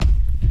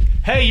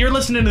Hey, you're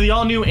listening to the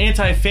all-new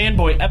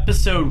Anti-Fanboy,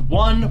 episode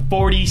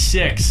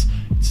 146.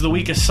 It's the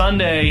week of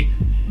Sunday,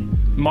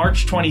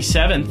 March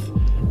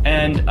 27th,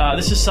 and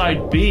this is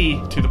side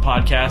B to the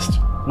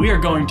podcast. We are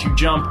going to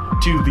jump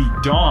to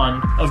the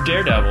dawn of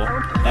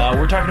Daredevil.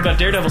 We're talking about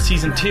Daredevil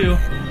Season 2.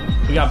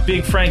 We got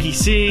Big Frankie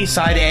C.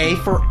 Side A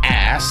for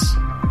ass.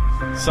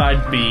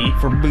 Side B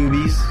for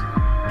boobies.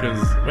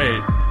 Because,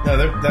 wait. No,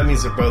 that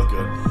means they're both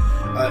good.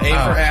 A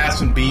for ass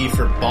and B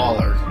for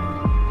baller.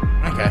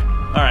 Okay.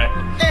 Alright.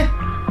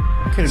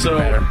 Could have been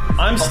better.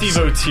 I'm Steve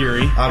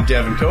O'Teary. I'm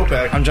Devin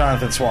Kopeck. I'm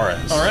Jonathan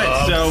Suarez.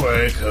 Alright, so...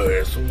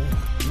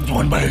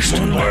 One base.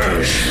 Give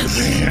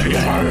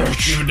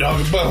a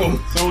dog a bone.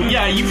 So,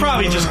 yeah, you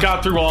probably just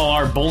got through all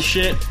our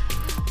bullshit,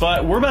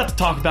 but we're about to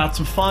talk about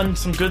some fun,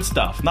 some good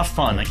stuff. Not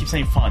fun, I keep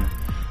saying fun.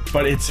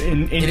 But it's,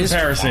 in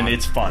comparison,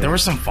 it's fun. There were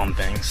some fun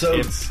things.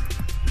 So,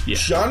 yeah.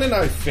 Sean and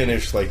I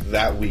finished,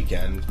 that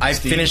weekend. I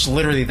finished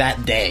literally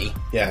that day.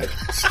 Yeah.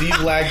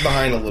 Steve lagged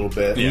behind a little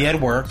bit. He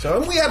had work. So,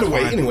 we had to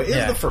wait. Anyway, it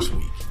was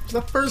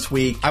the first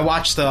week. I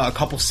watched a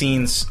couple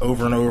scenes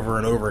over and over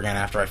and over again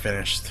after I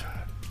finished.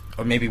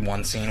 Or maybe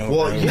one scene over.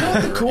 Well, you know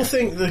what the cool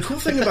thing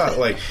about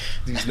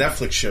these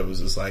Netflix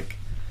shows is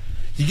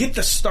you get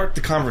to start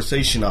the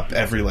conversation up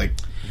every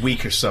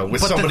week or so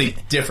with somebody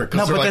different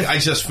because they're I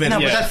just finished. No,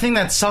 but that thing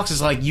that sucks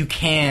is you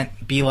can't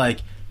be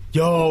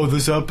yo,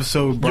 this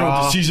episode, bro. Yo,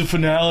 the season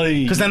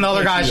finale. Because then the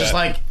other guy's just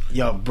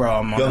yo, bro,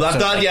 I'm not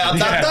done yet. I'm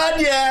not done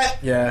yet.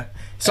 Yeah.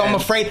 So I'm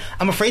afraid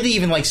to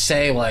even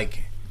say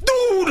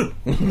dude!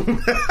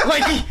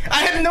 I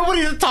had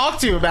nobody to talk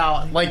to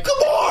about, come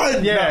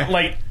on! Yeah.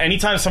 No,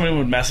 anytime someone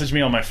would message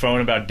me on my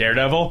phone about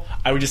Daredevil,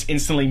 I would just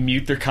instantly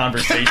mute their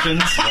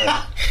conversations.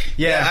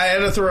 Yeah, I had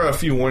to throw a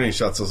few warning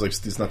shots. I was like,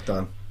 he's not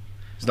done.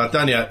 He's not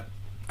done yet.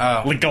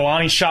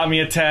 Galani shot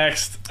me a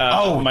text.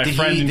 My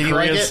friend in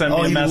Korea sent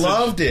me a message. He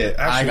loved it.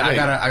 Actually,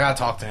 I gotta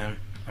talk to him.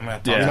 I'm gonna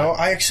talk to him.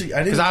 I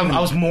didn't. Because I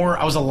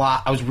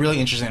was really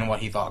interested in what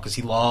he thought, because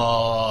he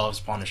loves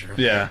Punisher.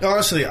 Yeah.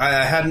 Honestly,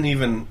 I hadn't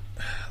even...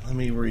 Let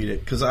me read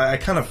it, because I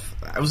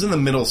was in the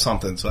middle of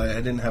something, so I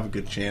didn't have a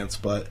good chance,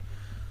 but...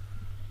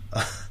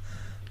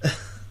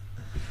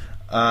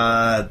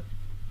 that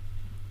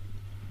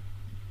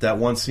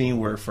one scene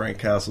where Frank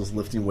Castle's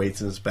lifting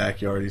weights in his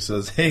backyard, he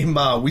says, "Hey,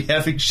 Ma, we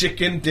having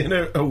chicken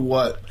dinner or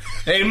what?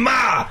 Hey,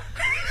 Ma!"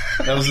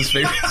 That was his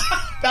favorite.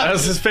 That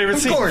was his favorite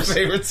scene. Of course.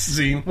 Favorite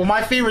scene. Well,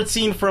 my favorite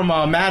scene from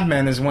Mad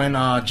Men is when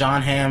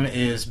John Hamm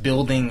is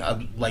building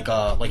a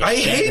I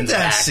hate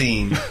that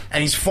scene.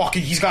 And he's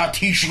got a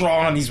t-shirt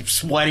on and he's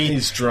sweaty.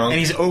 He's drunk. And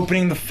he's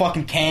opening the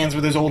fucking cans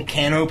with his old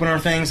can opener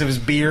things of his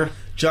beer.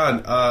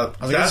 John,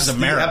 that's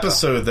the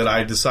episode that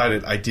I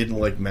decided I didn't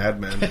like Mad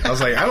Men. I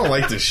was like, I don't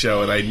like this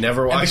show, and I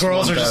never watched it. And the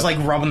girls are just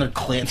rubbing their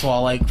clits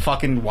while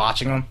fucking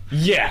watching them.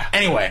 Yeah.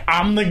 Anyway,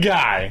 I'm the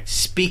guy.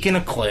 Speaking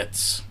of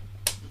clits,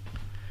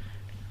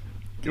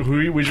 where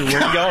are you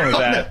going with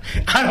that?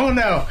 I don't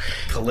know.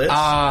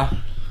 Clits?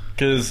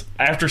 Because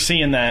after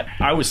seeing that,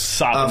 I was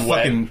sopping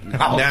wet.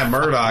 Matt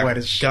Murdock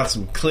got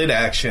some clit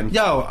action.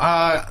 Yo,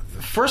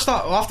 first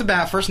off the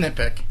bat, first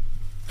nitpick.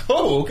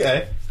 Oh,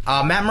 okay.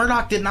 Matt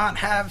Murdock did not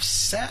have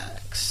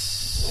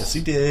sex. Yes,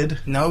 he did.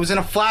 No, it was in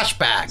a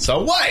flashback.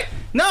 So what?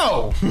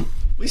 No.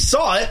 We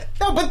saw it.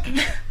 No, but...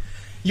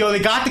 Yo, they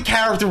got the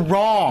character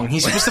wrong.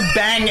 He's supposed to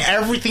bang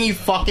everything he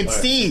fucking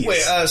sees.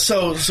 Wait,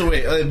 so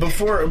wait,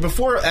 before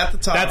at the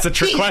top... That's a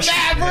trick question.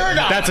 Matt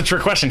Murdock! That's a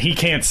trick question. He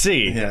can't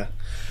see. Yeah.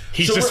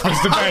 He's just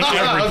supposed to bang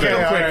everything.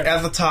 Okay, quick,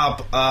 at the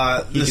top,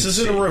 this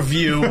isn't a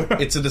review,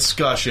 it's a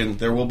discussion.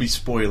 There will be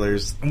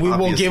spoilers. We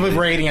will give a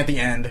rating at the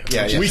end.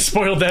 Yeah, We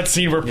spoiled that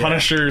scene where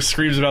Punisher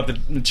screams about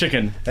the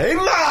chicken. Hey,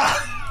 Ma!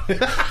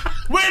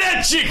 Where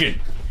that chicken?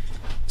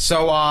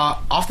 So,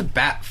 off the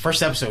bat,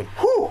 first episode,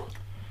 whew,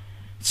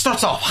 it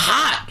starts off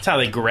hot. That's how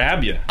they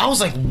grab you. I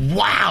was like,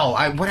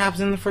 wow. What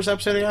happens in the first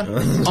episode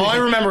again? All I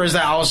remember is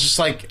that I was just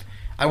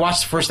I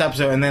watched the first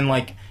episode, and then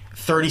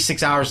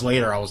 36 hours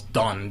later, I was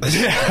done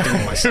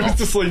doing myself.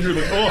 It was just you're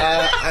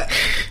like,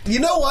 you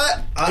know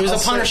what? It was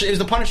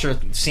the Punisher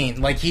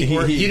scene.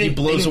 He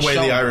blows away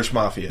the Irish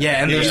Mafia.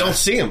 Yeah, and you don't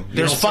see him.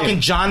 There's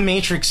fucking John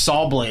Matrix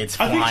saw blades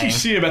flying. I think you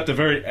see him at the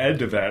very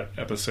end of that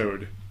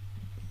episode.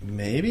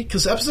 Maybe?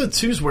 Because episode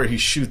 2 is where he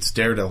shoots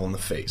Daredevil in the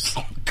face.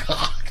 Oh,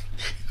 God.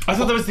 I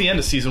thought that was the end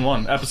of season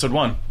 1, episode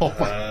 1. Oh,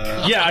 my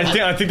God. Yeah,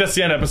 I think that's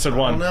the end of episode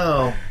 1.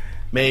 No.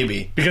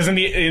 Maybe. Because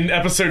in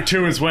episode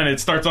 2 is when it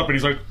starts up and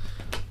he's like...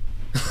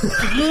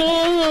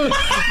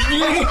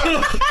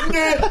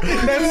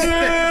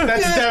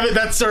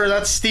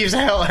 That's Steve's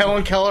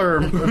Helen Keller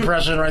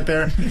impression right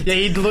there. Yeah,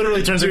 he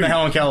literally turns into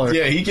Helen Keller.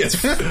 Yeah, he gets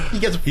fucked.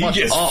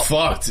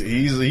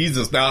 He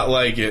does not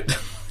like it.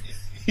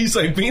 He's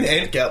like, being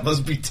handicapped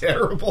must be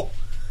terrible.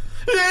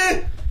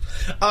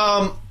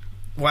 Wow.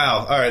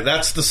 All right,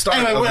 that's the start.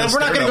 Anyway, we're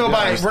not going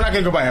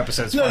to go by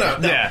episodes. No.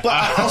 Yeah. But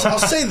I'll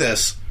say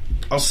this.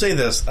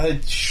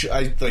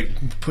 I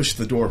pushed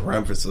the door for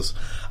emphasis.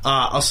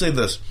 I'll say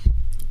this.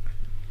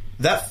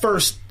 That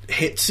first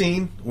hit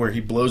scene where he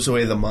blows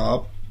away the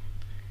mob,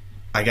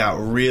 I got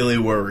really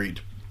worried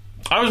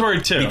I was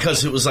worried too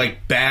because it was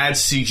like bad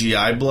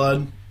CGI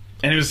blood,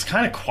 and it was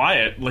kind of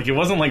quiet. Like it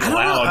wasn't like I don't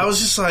loud. know. I was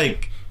just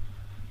like,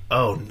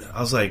 oh, no.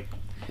 I was like,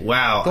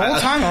 wow. The whole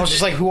time I was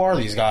just like, who are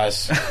these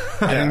guys?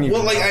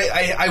 Well, like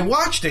I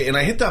watched it and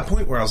I hit that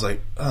point where I was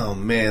like, oh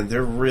man,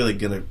 they're really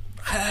gonna.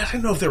 I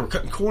didn't know if they were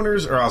cutting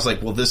corners or I was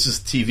like, well, this is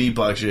TV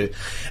budget.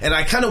 And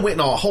I kind of went in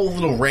a whole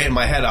little rant in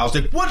my head. I was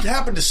like, what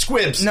happened to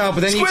Squibs? No,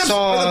 but then Squibs you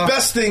saw are the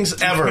best things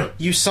ever.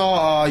 You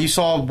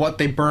saw what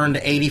they burned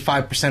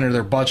 85% of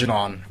their budget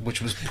on,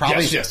 which was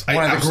probably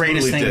one of the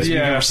greatest things we've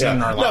ever seen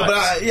in our lives. No, but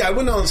I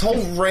went on this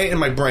whole rant in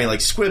my brain, like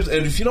Squibs.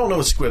 And if you don't know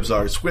what Squibs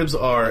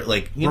are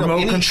like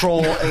remote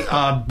control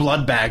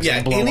blood bags.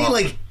 Yeah, any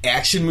like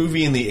action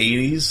movie in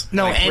the 80s.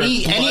 No, like,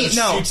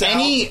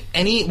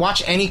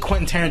 watch any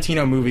Quentin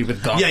Tarantino movie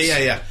with guns.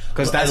 Yeah.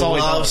 Because that's all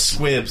he love does.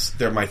 Squibs.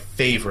 They're my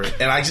favorite.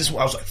 And I was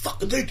like, fuck,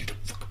 they need to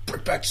fucking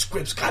bring back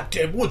Squibs.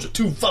 Goddamn, was it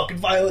too fucking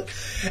violent?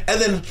 And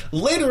then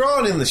later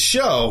on in the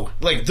show,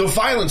 like, the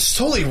violence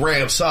totally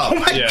ramps up. Oh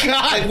my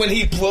God. Like, when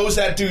he blows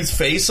that dude's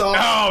face off.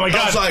 Oh my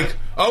God. I was like,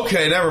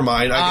 okay, never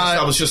mind. I guess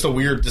that was just a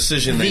weird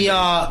decision.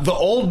 The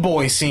old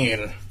boy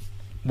scene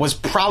was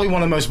probably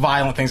one of the most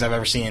violent things I've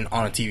ever seen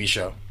on a TV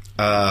show.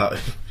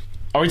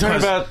 Are we talking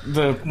about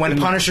when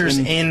Punisher's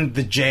in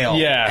the jail?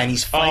 Yeah, and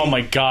he's fighting. Oh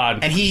my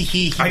God! And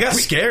he I got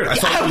scared. I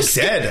thought he was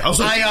dead. I was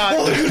like,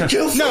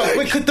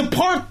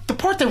 the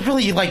part that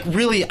really I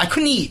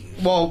couldn't eat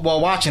while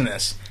watching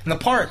this. And the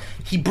part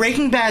he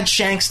Breaking Bad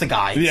shanks the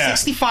guy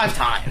 65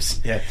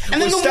 times. Yeah,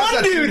 and then the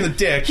one dude in the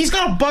dick. He's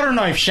got a butter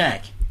knife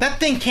shank. That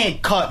thing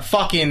can't cut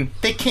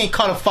They can't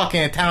cut a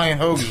fucking Italian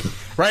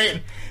hoagie,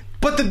 right?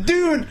 But the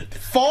dude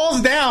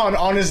falls down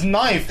on his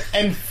knife,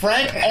 and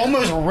Frank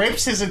almost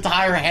rips his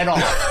entire head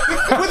off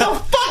with a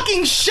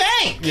fucking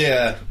shank.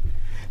 Yeah.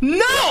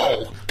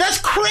 No, that's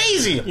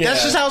crazy. Yeah.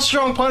 That's just how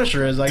strong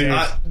Punisher is. Like,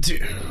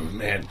 dude,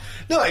 man.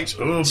 No,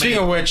 speaking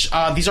of which,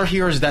 these are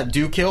heroes that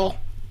do kill.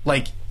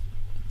 Like,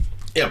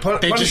 yeah,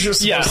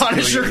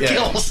 Punisher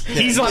kills.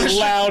 He's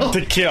allowed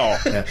to kill.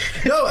 Yeah.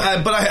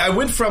 No, but I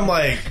went from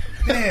like,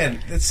 man,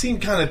 it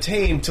seemed kind of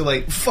tame to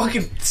like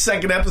fucking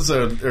second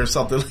episode or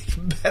something.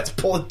 Like, Matt's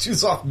pulling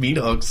dudes off meat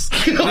hooks.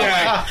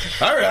 Yeah.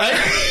 All right.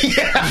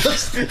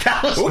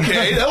 That was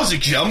okay. That was a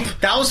jump.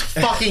 That was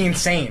fucking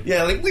insane.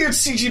 Yeah, like weird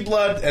CG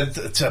blood,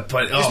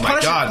 but oh my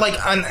Punisher, God! Like,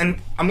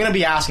 and I'm gonna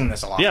be asking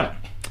this a lot. Yeah,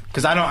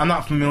 because I'm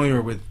not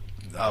familiar with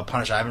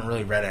Punisher. I haven't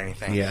really read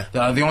anything. Yeah.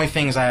 The only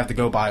things I have to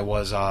go by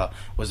was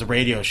the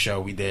radio show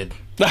we did.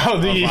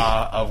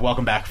 Of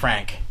Welcome Back,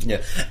 Frank.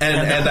 Yeah,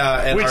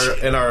 and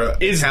which our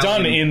is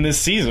Italian, done in this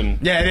season.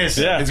 Yeah, it is.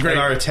 Yeah, it's great.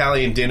 And our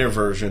Italian dinner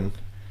version.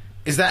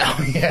 Is that?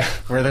 Oh, yeah,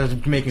 where they're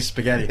making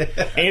spaghetti.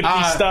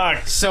 Anthony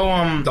Stark. So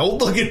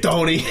don't look at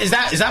Tony. Is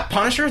that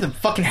Punisher? The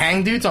fucking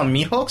hang dudes on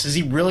meat hooks? Is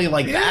he really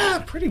like that?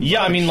 Yeah, pretty much.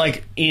 Yeah, I mean,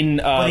 like in.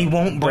 But he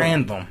won't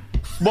brand them.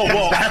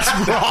 Whoa, that's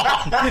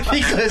wrong.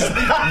 Because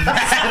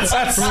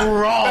that's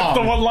wrong. That's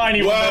the one line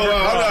he will never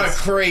I'm not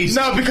crazy.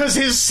 No, because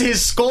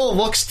his skull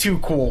looks too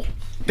cool.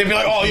 They'd be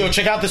like, "Oh, yo,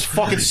 check out this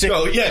fucking sick."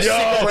 Oh, yeah,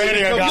 sick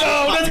branding I got.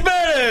 No, that's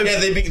bad. Yeah,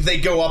 they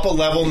go up a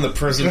level in the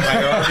prison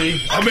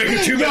hierarchy. I'm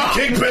making too many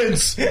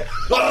kingpins.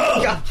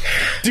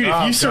 Dude,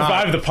 if you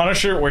survive the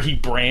Punisher where he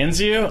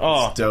brands you,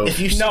 dope. If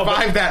you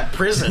survive that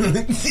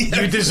prison,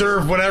 you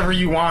deserve whatever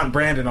you want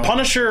branded on.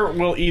 Punisher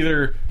will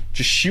either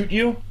just shoot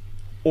you,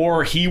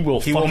 or he will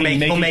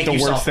make it the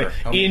worst thing.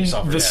 In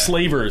The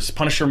Slavers,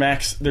 Punisher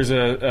Max, there's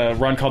a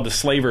run called The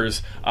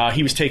Slavers.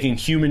 He was taking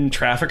human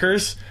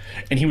traffickers,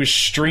 and he was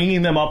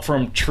stringing them up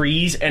from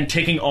trees and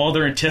taking all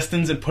their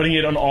intestines and putting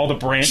it on all the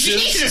branches.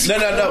 Jesus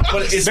No,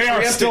 but they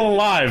are still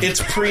alive.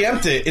 It's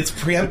preempted. It's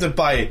preempted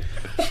by...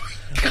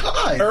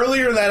 God.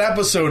 Earlier in that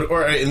episode,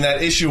 or in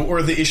that issue,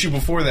 or the issue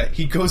before that,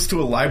 he goes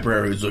to a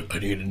library. He's like, "I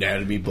need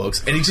anatomy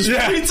books," and he just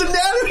reads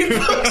anatomy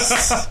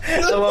books.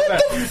 I love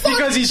that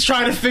because he's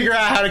trying to figure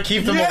out how to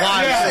keep them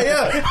alive.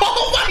 Yeah.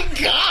 Oh my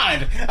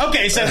God.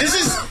 Okay, so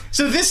this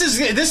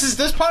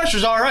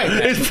Punisher's all right.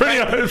 It's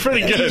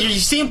pretty good. You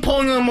see him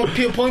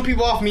pulling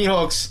people off meat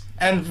hooks.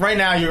 And right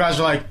now, you guys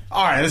are like,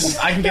 all right,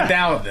 I can get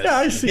down with this. Yeah,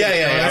 I see.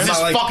 Yeah. This is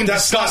fucking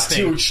that's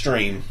disgusting. Not too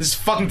extreme. This is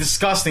fucking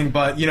disgusting,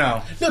 but, you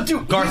know. No,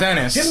 dude. Garth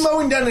Ennis. Him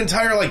mowing down an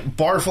entire, like,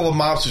 bar full of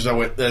mobsters, I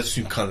went, that's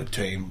too kind of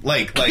tame.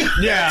 Like,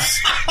 yeah.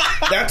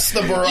 That's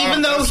the barometer.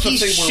 Even though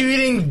he's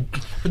shooting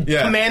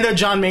Commando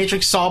John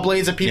Matrix saw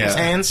blades at people's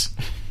hands.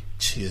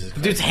 Jesus.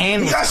 Dude's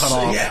hand was cut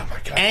off. Yeah, my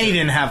God. And he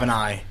didn't have an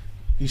eye.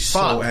 He's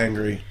so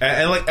angry.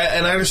 And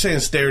I understand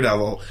it's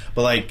Daredevil,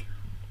 but, like,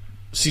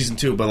 season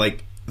 2, but,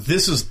 like,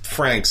 this is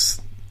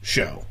Frank's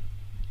show.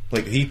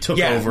 Like, he took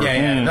over.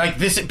 Yeah. Like,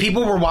 this,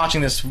 people were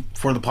watching this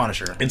for the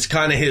Punisher. It's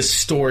kind of his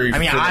story.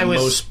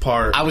 Most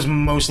part. I was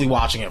mostly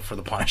watching it for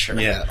the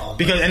Punisher. Yeah,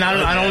 because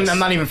I'm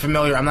not even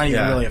familiar. I'm not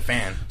even really a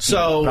fan.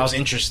 So, but I was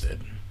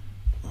interested.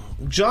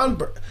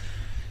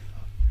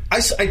 I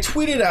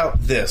tweeted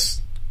out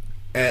this,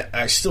 and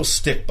I still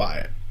stick by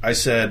it. I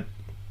said,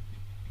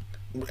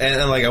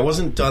 and like I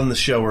wasn't done the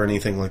show or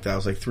anything like that. I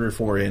was like 3 or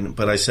 4 in,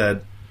 but I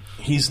said,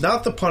 he's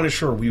not the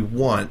Punisher we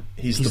want.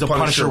 He's the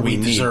Punisher we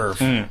need.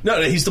 deserve.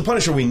 No, he's the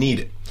Punisher we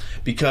needed.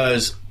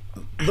 Because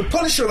the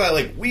Punisher that,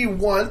 like, we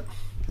want,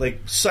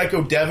 like,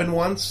 Psycho Devin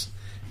wants,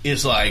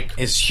 is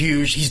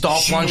huge. He's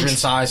Dolph Lundgren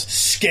size.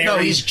 Scary. No,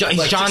 he's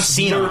John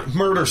Cena.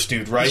 Murderous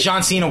dude, right? He's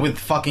John Cena with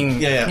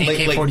fucking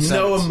like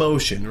no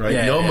emotion, right?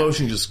 Yeah, no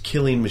emotion, just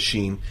killing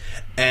machine.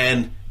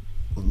 And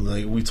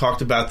like we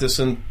talked about this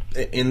in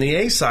the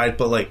A side,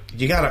 but like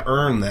you got to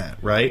earn that,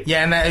 right?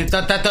 Yeah, and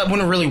that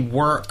wouldn't really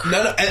work.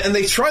 No, and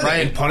they tried that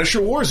in Punisher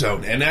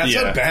Warzone, and that's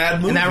a bad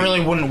movie. And that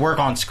really wouldn't work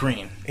on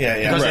screen. Yeah,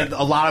 because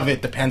a lot of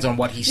it depends on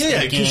what he's thinking.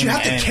 Yeah, because you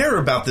have to care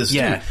about this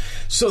dude.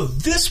 So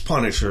this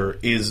Punisher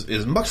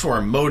is much more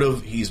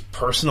emotive. He's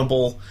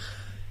personable.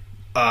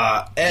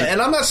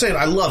 And I'm not saying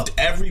I loved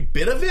every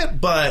bit of it,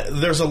 but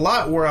there's a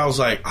lot where I was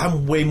like,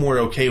 I'm way more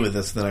okay with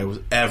this than I was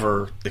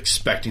ever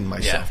expecting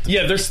myself.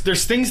 Yeah,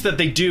 there's things that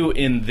they do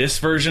in this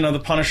version of the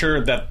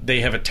Punisher that they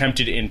have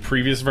attempted in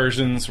previous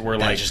versions where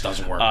that like just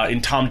doesn't work.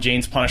 In Tom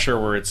Jane's Punisher,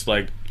 where it's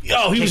like,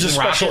 oh, he was a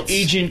special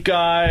agent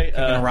guy.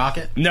 A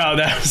rocket? No,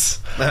 that was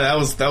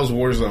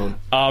Warzone.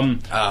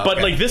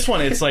 But like this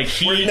one, it's like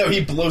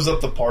he blows up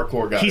the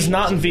parkour guy. He's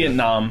not in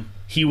Vietnam.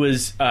 He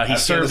was he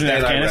served in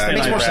Afghanistan.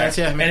 Makes more sense,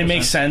 yeah. It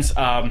makes sense.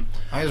 I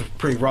was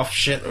pretty rough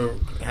shit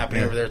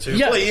happening over there too.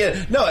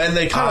 Yeah, no, and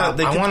they kind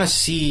of. I want to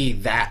see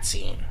that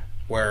scene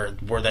where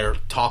they're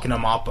talking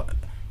him up.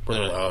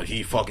 Where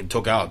he fucking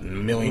took out a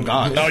million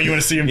guys. Oh, you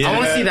want to see him? I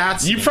want to see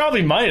that scene. You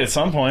probably might at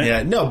some point.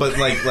 Yeah, no, but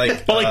like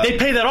they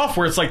pay that off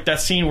where it's like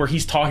that scene where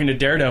he's talking to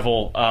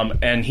Daredevil,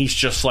 and he's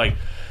just like,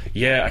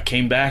 yeah, I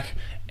came back,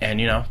 and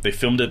they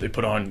filmed it, they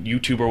put it on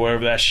YouTube or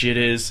whatever that shit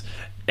is.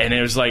 And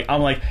it was like,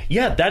 I'm like,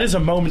 yeah, that is a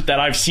moment that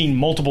I've seen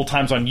multiple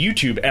times on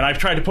YouTube, and I've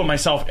tried to put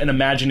myself in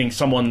imagining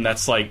someone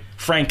that's like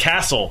Frank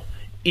Castle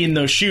in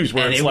those shoes,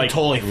 where and it's it like would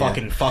totally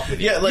fucking fuck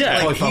with you.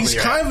 Yeah, he's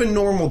kind of a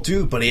normal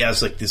dude, but he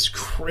has like this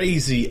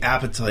crazy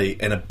appetite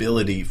and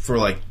ability for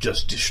like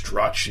just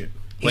destruction.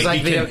 He's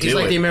like the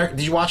American.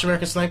 Did you watch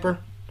American Sniper?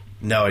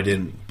 No, I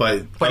didn't.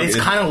 But it's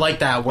kind of like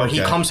that, where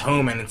he comes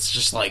home and it's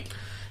just like.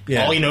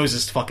 Yeah. All he knows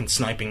is fucking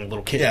sniping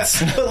little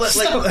kids. Yeah. But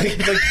like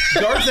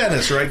Garth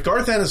Ennis, right?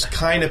 Garth Ennis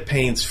kind of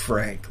paints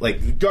Frank.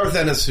 Like, Garth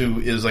Ennis, who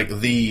is like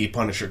the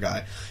Punisher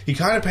guy, he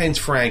kind of paints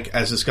Frank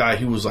as this guy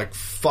who was like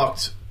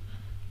fucked,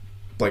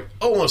 like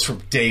almost from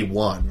day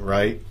one,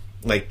 right?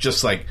 Like,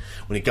 just like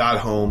when he got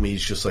home,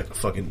 he's just like a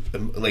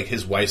fucking, like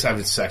his wife's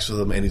having sex with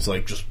him, and he's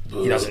like just,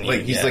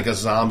 he's like a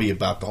zombie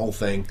about the whole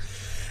thing.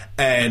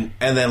 And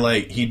then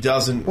like he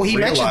doesn't. Well, he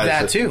mentioned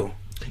that too.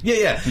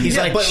 Yeah. He's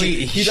like, but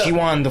she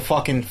wanted the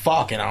fucking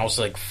fuck, and I was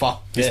like,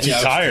 fuck this. He's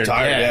tired.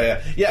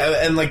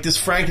 Yeah, and like this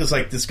Frank is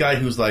like this guy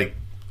who's like,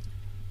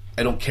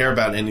 I don't care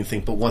about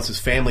anything, but once his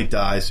family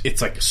dies,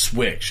 it's like a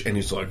switch, and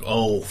he's like,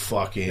 oh,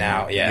 fucking.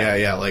 Now,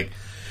 yeah, like,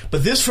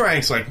 but this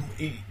Frank's like,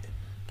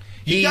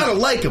 you gotta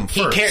like him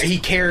first.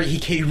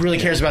 He really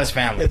cares about his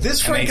family.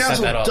 This Frank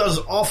Castle does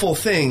awful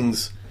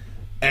things,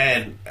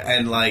 and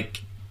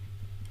like.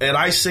 And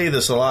I say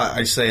this a lot.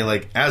 I say,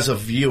 like, as a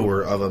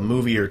viewer of a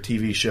movie or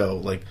TV show,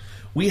 like,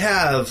 we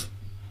have,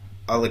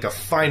 like, a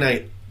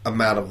finite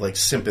amount of, like,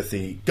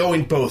 sympathy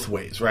going both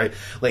ways, right?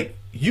 Like,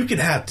 you can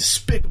have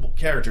despicable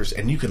characters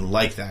and you can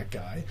like that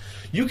guy.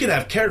 You can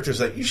have characters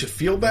that you should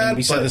feel bad.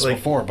 We said this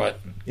before, but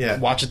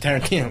watch a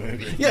Tarantino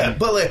movie. Yeah,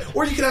 but, like,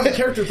 or you can have a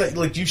character that,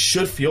 like, you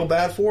should feel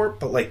bad for,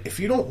 but, like,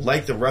 if you don't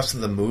like the rest of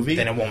the movie...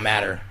 Then it won't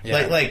matter.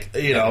 Yeah.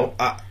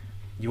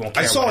 You won't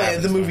care. I saw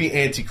the movie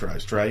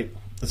Antichrist, right?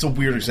 It's a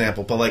weird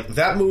example, but like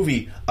that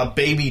movie, a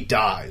baby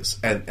dies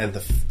and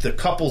the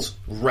couple's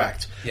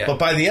wrecked. Yeah. But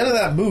by the end of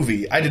that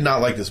movie, I did not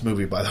like this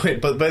movie, by the way,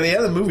 but by the end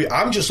of the movie,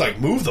 I'm just like,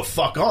 move the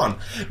fuck on.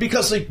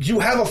 Because like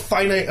you have a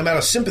finite amount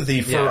of sympathy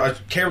for a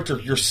character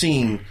you're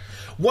seeing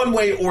one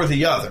way or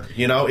the other,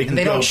 It can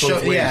go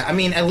both ways. Yeah, I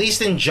mean, at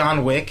least in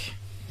John Wick,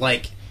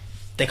 like...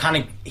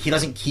 he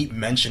doesn't keep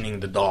mentioning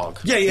the dog.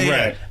 Yeah.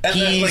 Right.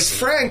 And like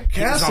Frank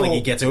Castle,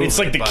 he gets over it's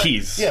like the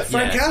keys. Yeah,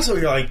 Frank Castle,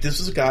 you're like, this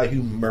is a guy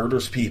who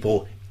murders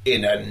people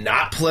in a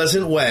not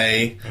pleasant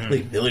way,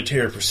 like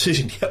military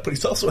precision. Yeah, but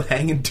he's also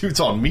hanging dudes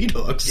on meat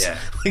hooks. Yeah,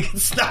 like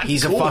it's not.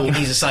 He's cool.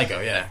 He's a psycho.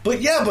 Yeah,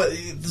 but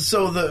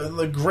so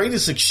the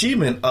greatest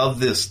achievement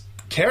of this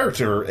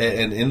character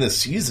and in this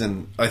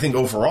season, I think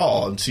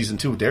overall in season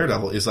 2 of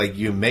Daredevil is like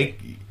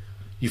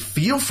you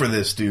feel for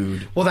this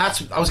dude. Well,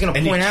 I was going to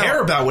point out. And you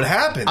care about what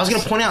happens. I was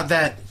going to point out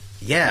that,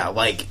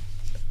 like,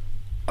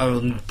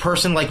 a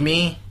person like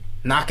me,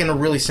 not going to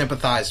really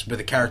sympathize with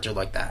a character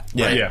like that.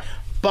 Yeah, right? Yeah.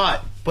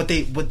 But what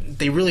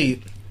they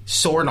really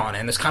soared on,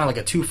 and it's kind of like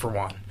a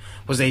 2-for-1,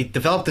 was they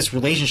developed this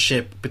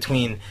relationship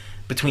between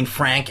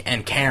Frank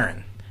and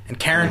Karen. And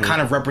Karen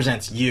kind of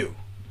represents you.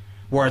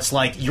 Where it's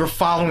like, you're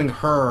following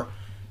her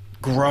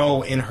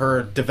grow in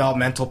her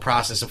developmental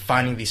process of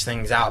finding these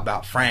things out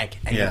about Frank,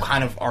 and you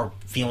kind of are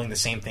feeling the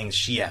same things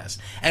she has.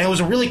 And it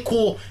was a really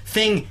cool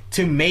thing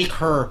to make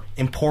her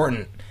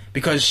important,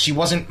 because she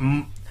wasn't...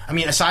 I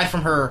mean, aside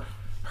from her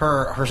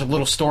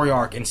little story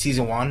arc in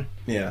season 1...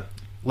 Yeah.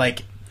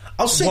 Like...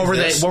 I'll say what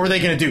this. were they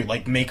gonna do?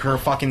 Like make her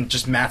fucking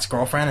just Matt's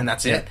girlfriend and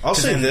that's it? I'll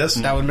say this.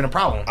 That would have been a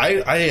problem.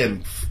 I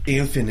am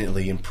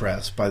infinitely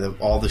impressed by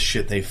all the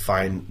shit they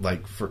find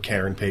like for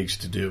Karen Page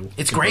to do.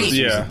 It's great.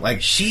 Yeah. Like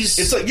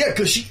it's like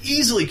because she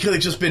easily could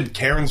have just been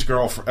Karen's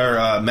girlfriend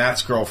or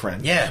Matt's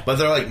girlfriend. Yeah. But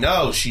they're like,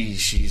 no,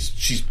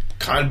 she's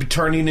kind of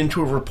turning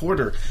into a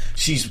reporter.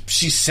 She's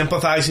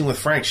sympathizing with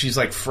Frank. She's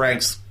like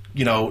Frank's,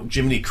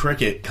 Jiminy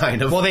Cricket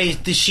kind of. Well,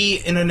 she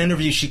in an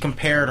interview she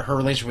compared her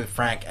relationship with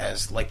Frank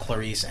as like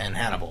Clarice and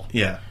Hannibal.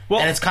 Yeah.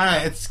 Well, and it's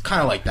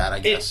kind of like that, I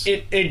guess.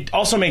 It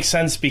also makes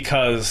sense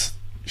because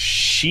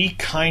she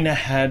kind of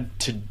had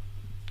to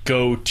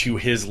go to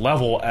his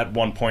level at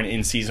one point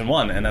in season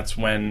 1, and that's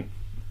when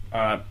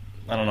I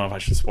don't know if I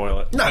should spoil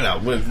it. No.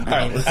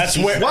 That's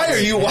where. Why are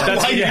you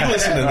listening to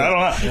this? I don't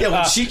know. Yeah,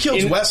 when she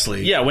kills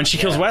Wesley. Yeah, when she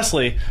kills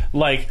Wesley,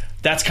 like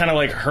that's kind of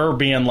like her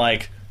being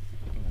like,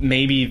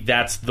 maybe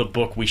that's the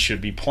book we should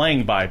be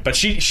playing by. But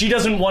she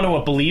doesn't want to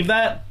believe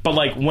that. But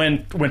like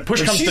when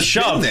push comes to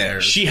shove,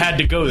 she had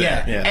to go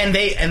there. Yeah. And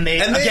they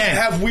again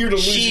have weird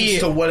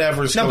allegiance to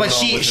whatever's going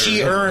on with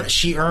her.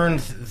 she earned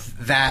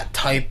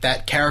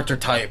that character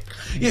type.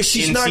 Yeah,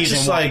 she's not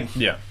just 1.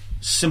 like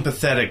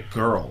sympathetic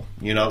girl.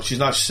 She's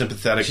not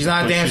sympathetic. She's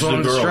not a damsel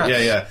in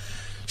distress. Yeah.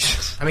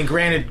 I mean,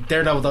 granted,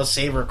 Daredevil does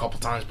save her a couple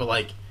times, but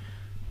like,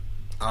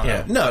 I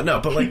don't know.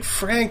 No, but like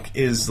Frank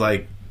is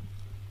like.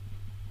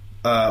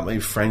 My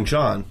friend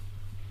John,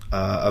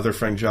 other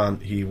friend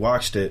John, he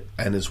watched it,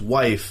 and his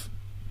wife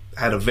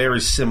had a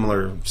very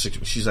similar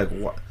situation. She's like,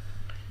 what?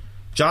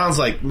 John's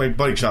like, my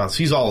buddy John's,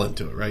 he's all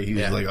into it, right? He's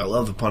like, I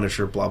love the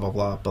Punisher, blah, blah,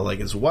 blah. But like,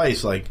 his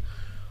wife's like,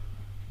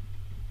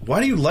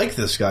 why do you like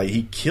this guy?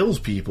 He kills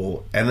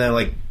people. And then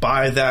like,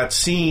 by that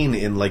scene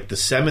in like the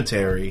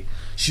cemetery,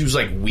 she was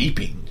like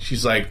weeping.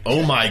 She's like,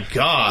 oh my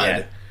God.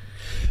 Yeah.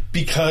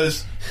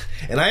 Because,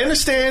 and I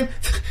understand,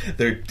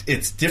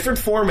 it's different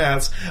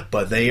formats,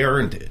 but they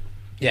earned it.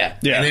 Yeah.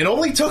 And it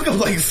only took them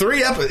like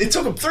 3 episodes. It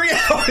took them 3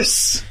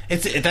 hours.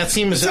 That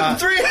scene was 3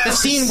 hours. The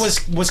scene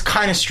was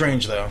kind of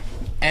strange though,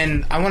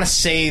 and I want to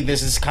say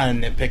this is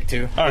kind of nitpick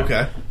too.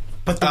 Okay.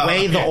 But the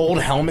way the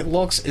old helmet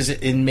looks is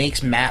it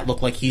makes Matt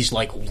look like he's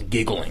like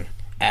giggling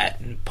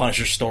at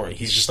Punisher's story.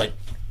 He's just like.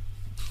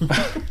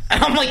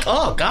 And I'm like,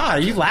 oh God,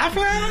 are you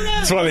laughing at him?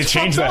 That's why they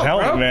changed that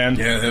helmet, man.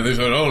 Yeah, they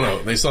said, oh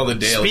no, they saw the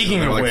Daily.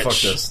 Speaking of which, fuck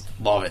this.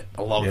 Love it.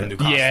 I love the new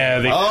costume.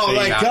 Yeah,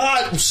 my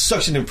God,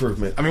 such an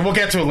improvement. I mean, we'll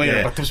get to it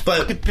later. But those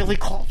fucking Billy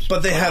Clubs.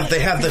 But they have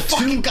the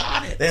two.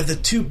 Got it. They have the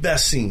 2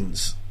 best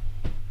scenes.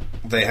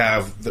 They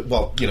have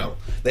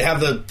they have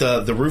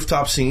the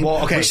rooftop scene,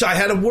 which I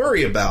had to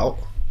worry about.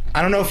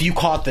 I don't know if you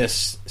caught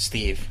this,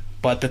 Steve,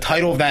 but the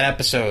title of that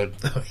episode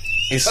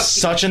is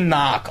such a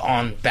knock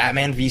on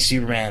Batman v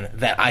Superman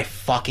that I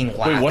fucking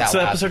laughed. Wait, what's out the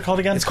loud. episode called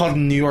again? It's called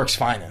New York's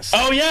Finest.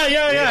 Oh yeah.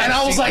 And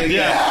I was like,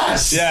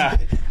 yes. Yeah.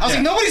 I was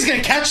like, nobody's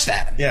gonna catch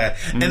that. Yeah,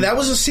 and that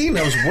was a scene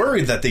I was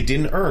worried that they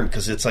didn't earn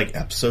because it's like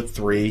episode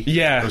 3,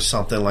 or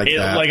something like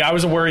that. Like I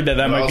was worried that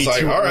might be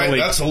too all right, early.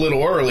 that's a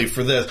little early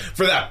for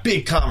that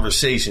big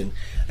conversation,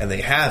 and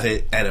they have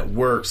it, and it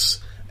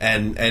works.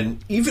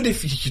 And even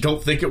if you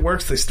don't think it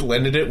works, they still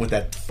ended it with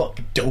that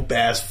fucking dope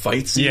ass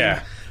fight scene.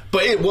 Yeah.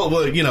 But it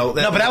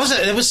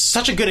was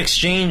such a good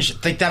exchange.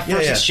 Like that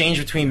first exchange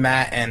between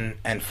Matt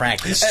and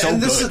Frank is so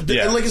good.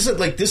 And like I said,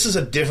 like this is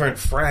a different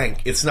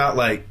Frank. It's not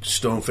like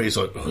Stoneface,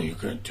 like, oh, you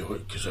can't do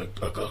it because I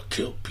gotta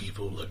kill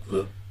people. Like,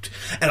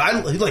 and I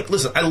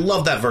listen. I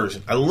love that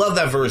version.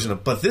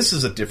 But this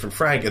is a different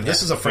Frank, and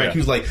this is a Frank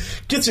who's like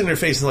gets in their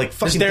face and like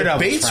fucking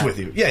debates with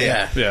you.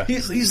 Yeah.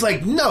 He's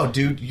like, no,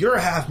 dude, you're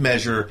a half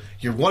measure.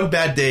 You're one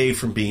bad day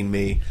from being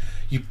me.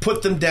 You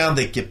put them down,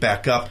 they get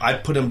back up. I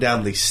put them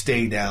down, they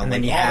stay down. And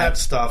then you have that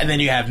stuff. And then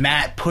you have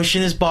Matt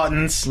pushing his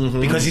buttons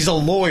because he's a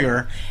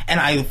lawyer, and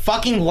I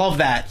fucking love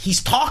that.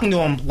 He's talking to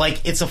him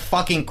like it's a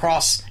fucking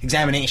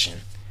cross-examination.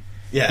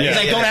 Yeah. He's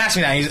like, don't ask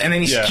me that. And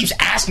then he keeps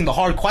asking the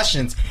hard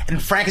questions,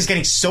 and Frank is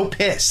getting so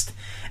pissed.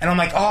 And I'm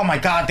like, oh my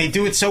God, they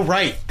do it so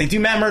right. They do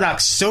Matt Murdock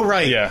so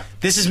right. Yeah.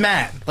 This is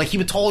Matt. Like, he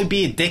would totally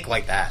be a dick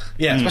like that.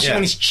 Yeah. Especially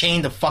when he's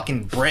chained to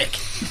fucking brick.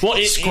 Well,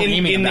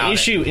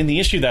 in the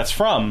issue that's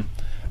from...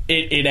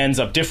 It ends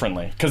up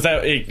differently because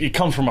it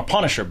comes from a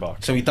Punisher book.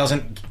 So he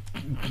doesn't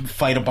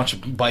fight a bunch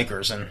of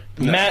bikers and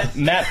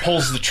Matt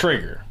pulls the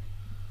trigger,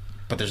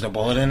 but there's no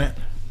bullet in it.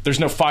 There's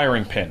no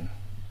firing pin.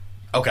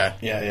 Okay.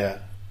 Yeah.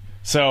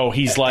 So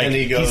he's like,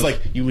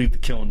 you leave the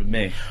killing to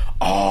me.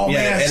 Oh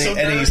yeah, man,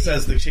 and he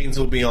says the chains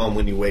will be on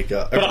when you wake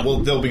up.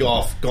 They'll be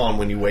gone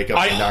when you wake up.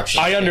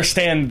 I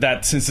understand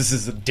that since this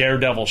is a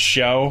Daredevil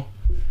show,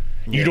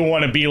 you don't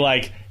want to be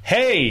like,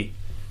 hey.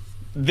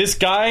 This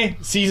guy,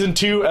 season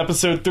 2,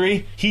 episode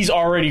 3, he's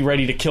already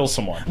ready to kill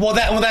someone. Well,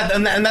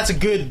 that's a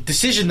good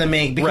decision to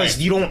make because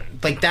you don't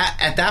like that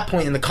at that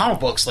point in the comic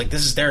books. Like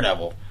this is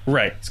Daredevil,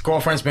 right? His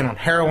girlfriend's been on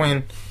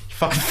heroin,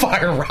 fucking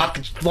fire a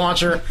rocket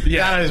launcher.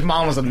 Yeah, his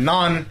mom was a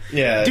nun.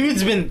 Yeah,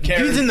 dude's in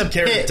the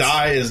pit.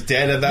 Karen is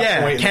dead at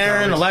that point.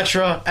 Karen,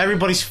 Elektra,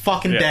 everybody's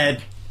fucking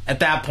dead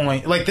at that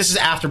point. Like this is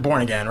after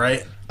Born Again,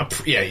 right?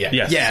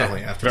 Yes.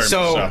 Definitely after.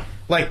 So.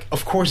 like,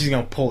 of course he's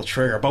gonna pull the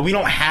trigger, but we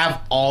don't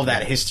have all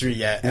that history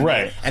yet,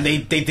 Right. And they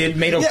did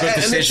made a good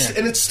decision,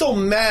 and it's still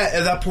Matt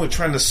at that point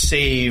trying to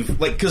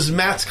save, like, because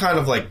Matt's kind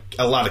of like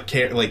a lot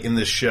of like in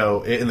this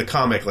show, in the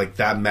comic, like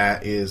that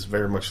Matt is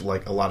very much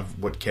like a lot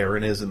of what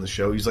Karen is in the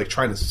show. He's like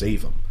trying to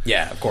save him.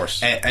 yeah, of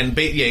course,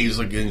 He's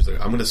like,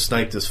 I'm gonna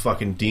snipe this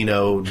fucking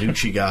Dino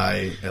Nucci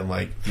guy, and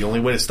like the only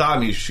way to stop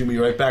me is shoot me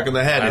right back in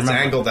the head. It's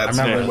angled. That's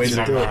the only way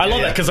to do it. I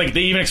love that because like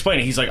they even explain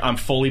it. He's like, I'm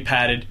fully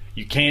padded.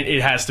 You can't.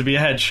 It has to be a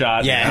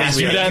headshot. yeah, it has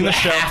do to be, that in you the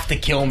show. have to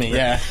kill me,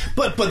 yeah.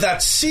 But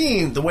that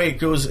scene, the way it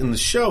goes in the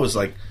show is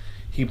like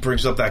he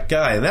brings up that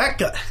guy, and that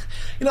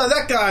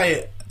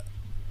guy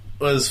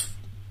was,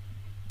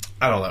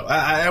 I don't know.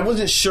 I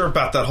wasn't sure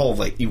about that whole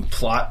like even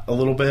plot a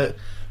little bit,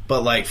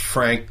 but like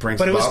Frank brings.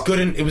 But it was up. good,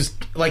 and it was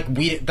like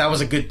that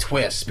was a good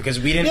twist because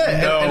we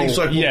didn't know. And he's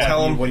like, we'll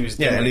tell him what he was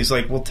doing. Yeah, and he's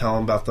like, we'll tell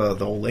him about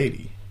the old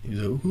lady. He's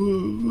like,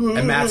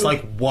 and Matt's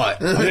like,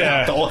 what?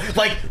 Yeah.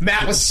 Like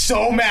Matt was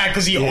so mad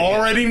because he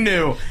already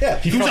knew. Yeah,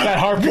 he felt that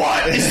heart.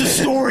 What is the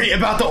story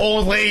about the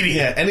old lady?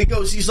 Yeah, and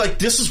he's like,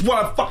 this is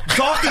what I'm fucking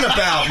talking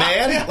about,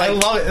 man. I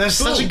love it. There's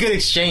such a good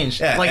exchange.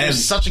 Yeah, like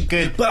there's such a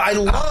good. But I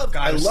love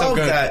so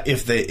that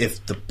if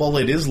the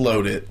bullet is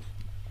loaded,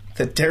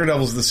 that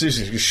Daredevil's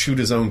decision is to shoot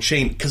his own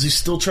chain because he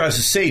still tries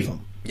to save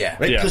him. Yeah,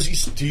 right. Because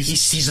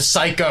he's a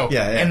psycho.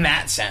 Yeah. In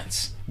that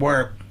sense,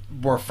 where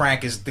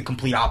Frank is the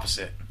complete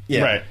opposite.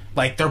 Yeah. Right.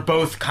 Like they're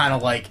both kind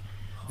of like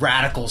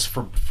radicals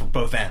for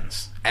both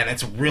ends, and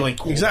it's really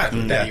cool that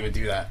he would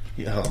do that.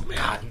 Oh man,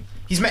 God,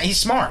 he's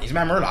smart. He's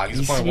Matt Murdock.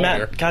 He's a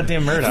Matt,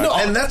 goddamn Murdock. No,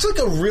 and that's like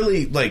a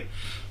really like,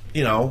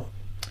 you know.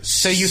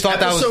 So you thought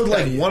that was episode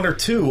like 1 or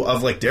 2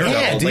 of like Daredevil?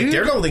 Yeah, dude. Like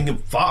Daredevil didn't give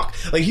a fuck.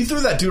 Like he threw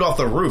that dude off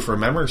the roof.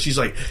 Remember? She's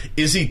like,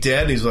 "Is he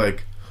dead?" He's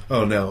like,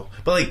 "Oh no,"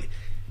 but like.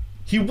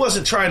 He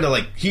wasn't trying to,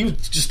 like, he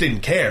just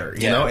didn't care,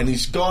 you know? And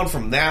he's gone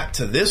from that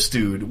to this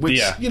dude,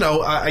 which, you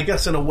know, I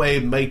guess in a way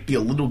might be a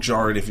little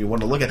jarring if you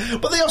want to look at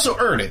it. But they also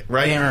earn it,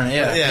 right? They earn it,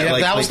 yeah.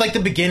 Like, that was like the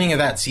beginning of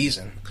that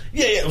season.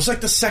 Yeah, it was like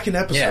the second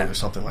episode or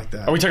something like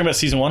that. Are we talking about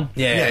season 1?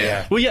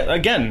 Yeah. Well, yeah,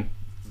 again.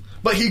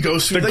 But he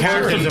goes through the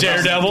character of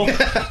Daredevil.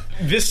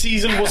 This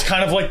season was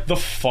kind of like the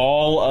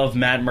fall of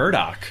Matt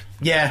Murdock.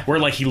 Yeah, where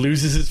like he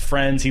loses his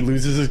friends, he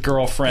loses his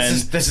girlfriend.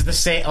 This is the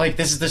same. Like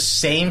this is the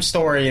same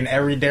story in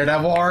every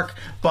Daredevil arc,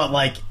 but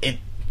like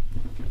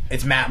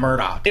it's Matt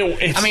Murdock.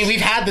 I mean,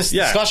 we've had this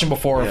discussion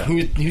before of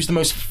who's the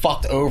most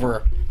fucked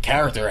over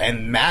character,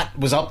 and Matt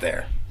was up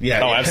there.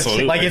 Yeah,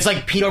 absolutely. Like it's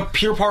like Peter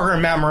Parker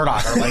and Matt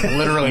Murdock are like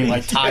literally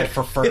like tied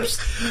for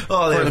first.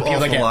 Oh, they for have the people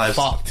that awful get lives.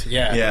 fucked.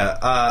 Yeah,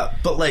 yeah.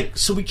 But like,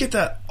 so we get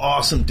that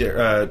awesome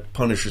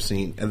Punisher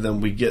scene, and then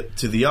we get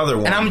to the other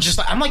one, and I'm just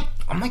like, I'm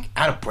like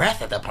out of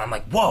breath at that point. I'm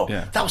like, whoa,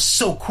 that was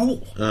so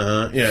cool.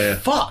 Yeah.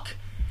 Fuck.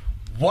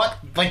 What?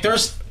 Like,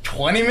 there's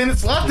 20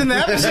 minutes left in the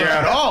episode.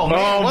 Oh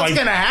man, what's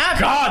gonna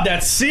happen? God,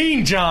 that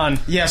scene, John.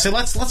 Yeah. So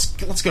let's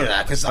go to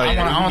that because I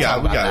want to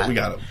talk about that. We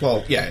got it.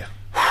 Well, yeah.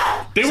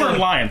 They weren't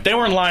lying. They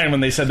weren't lying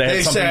when they said they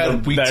had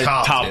something that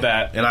topped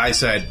that. And I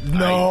said,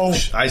 no.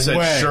 I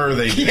said, sure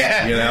they did.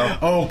 Yeah. You know?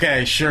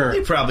 Okay, sure.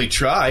 They probably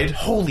tried.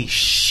 Holy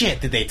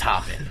shit, did they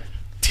top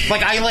it?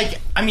 Like,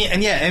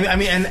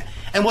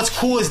 and what's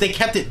cool is they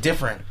kept it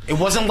different. It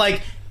wasn't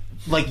like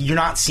you're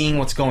not seeing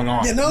what's going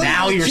on. Yeah, no,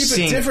 now you're keep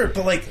seeing it different,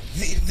 but like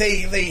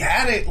they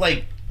had it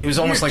like. It was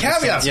almost like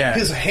caveats. Yeah.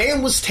 His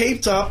hand was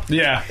taped up.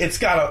 Yeah, it's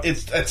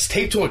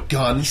taped to a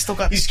gun. He's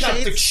got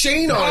the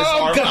chain on his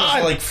arm,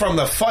 God. like from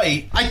the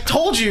fight. I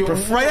told you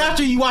right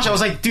after you watched, I was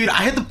like, dude,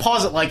 I had to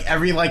pause it like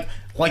every like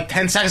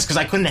 10 seconds because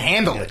I couldn't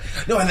handle it.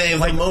 No, and they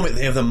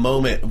have the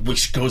moment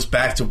which goes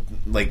back to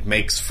like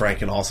makes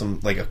Frank an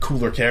awesome, like a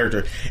cooler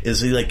character. Is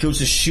he like goes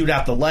to shoot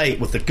out the light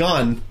with the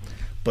gun.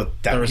 But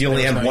he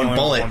only had one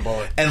bullet.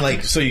 And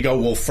like, so you go,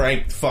 well,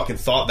 Frank fucking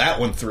thought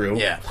that one through.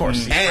 Yeah, of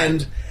course.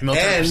 And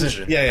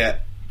precision. Yeah.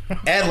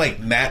 And like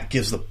Matt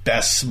gives the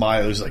best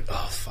smile. He's like,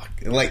 oh fuck.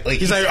 Like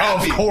he's like,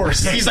 oh, of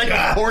course. He's like,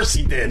 of course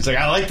he did. He's like,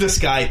 I like this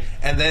guy.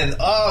 And then,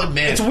 oh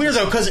man, it's weird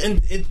though because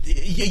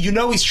you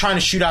know he's trying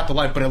to shoot out the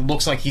light, but it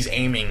looks like he's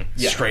aiming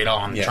straight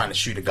on, trying to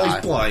shoot a guy. Oh,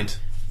 he's blind.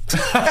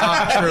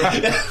 True.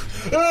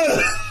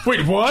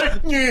 Wait,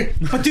 what?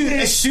 But dude,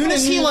 as soon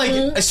as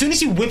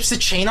he whips the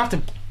chain off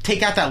to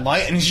take out that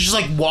light, and he's just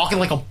like walking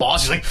like a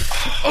boss. He's like,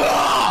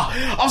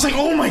 ah! I was like,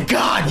 oh my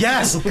god,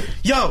 yes,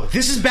 yo,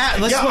 this is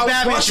bad. Let's what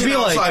Batman should be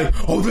like.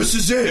 Oh, this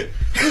is it.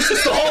 This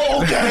is the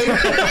whole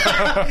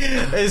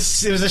game.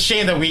 It was a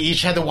shame that we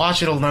each had to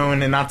watch it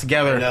alone and not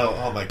together. No,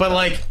 oh my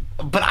god.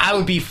 But I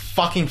would be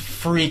fucking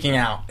freaking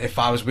out if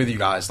I was with you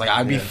guys. Like,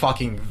 I'd be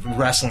fucking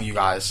wrestling you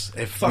guys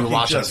if we were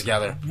watching it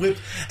together.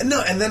 And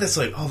then it's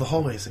like, oh, the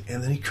hallways,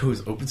 and then he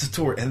goes, opens the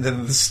door, and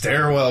then the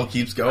stairwell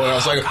keeps going. I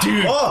was like,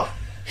 dude. Oh.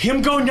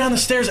 Him going down the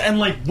stairs and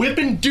like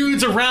whipping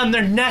dudes around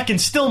their neck and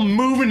still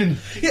moving and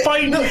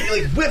fighting. No,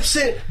 he like whips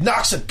it,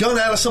 knocks a gun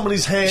out of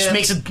somebody's hand,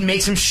 just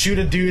makes him shoot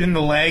a dude in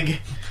the leg.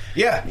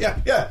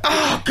 Yeah.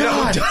 Oh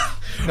god.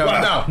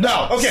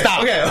 No. Okay.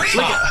 Stop. Okay.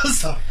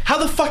 Stop. How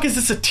the fuck is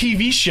this a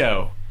TV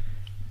show?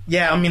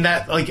 Yeah, I mean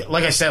that, like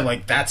I said,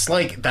 like that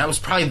was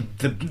probably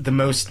the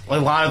most. A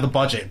lot of the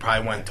budget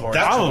probably went towards.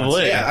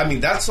 Probably. Yeah, I mean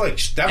that's like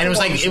that and it was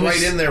like it was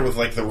right in there with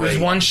like the It was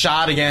Raid. one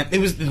shot again. It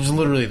was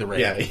literally the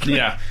Raid.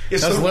 Yeah.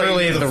 It's That was the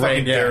literally Raid with the fucking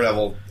Raid, yeah.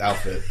 Daredevil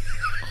outfit.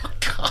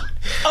 God.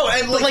 Oh,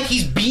 and But like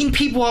he's beating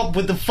people up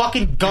with the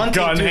fucking gun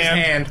gun to his hand.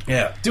 hand.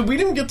 yeah, dude, we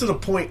didn't get to the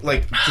point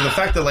like to the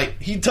fact that like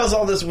he does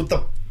all this with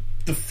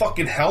the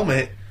fucking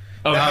helmet.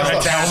 Oh, That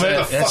has the helmet.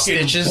 the fucking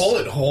Stitches.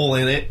 bullet hole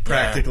in it,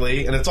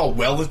 practically, and it's all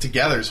welded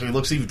together, so he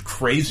looks even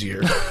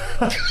crazier.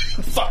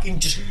 Fucking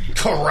just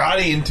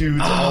karateing dudes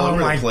all Oh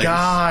over my the place.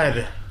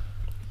 god.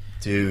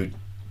 Dude.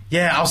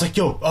 Yeah, I was like,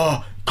 yo,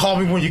 call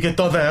me when you get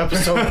done that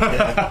episode.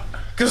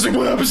 Because like,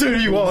 what episode are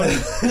you on?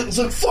 It's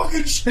like,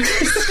 fucking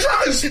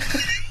Christ!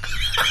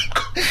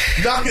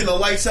 Knocking the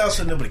lights out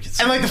so nobody can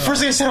see. And like the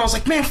first thing I said, I was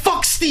like, man,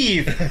 fuck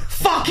Steve.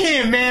 Fuck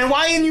him, man.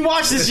 Why didn't you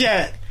watch this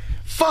yet?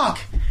 Fuck.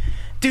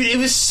 Dude, it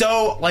was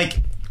so, like,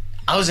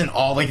 I was in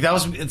awe. Like,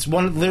 it's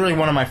literally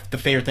one of the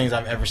favorite things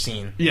I've ever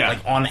seen. Yeah.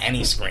 Like, on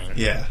any screen.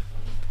 Yeah.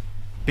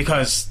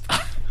 Because,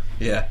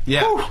 Yeah.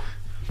 yeah.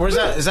 Where's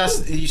that? Is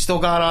that, you still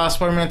got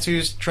Spider-Man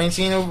 2's train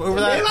scene over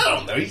that? Man, I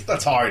don't know.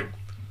 That's hard.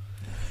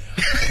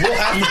 We'll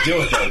have to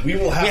do it, though.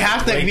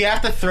 We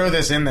have to throw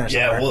this in there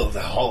somewhere. Yeah, well,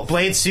 the whole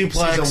Blade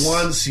suplex. Season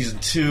 1, Season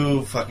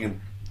 2,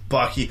 fucking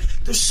Bucky.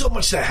 There's so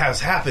much that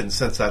has happened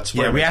since that.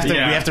 Yeah, we have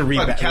to read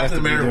Fucking that. Captain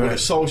America with a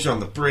soldier on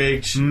the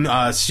bridge.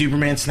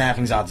 Superman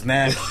snapping Zod's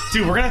neck.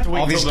 Dude, we're gonna have to wait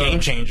All till these game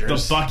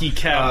changers. The Bucky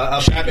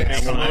cap.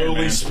 Batman slowly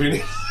Man.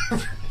 spinning.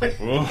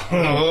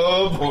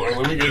 Oh boy,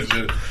 let me get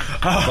you.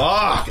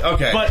 Fuck.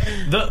 Okay.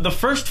 But the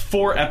first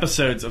 4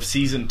 episodes of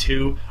season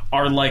 2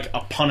 are like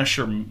a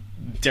Punisher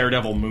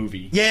Daredevil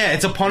movie. Yeah,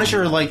 it's a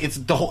Punisher. Like it's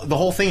the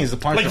whole thing is the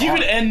Punisher. Like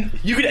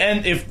you could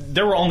end if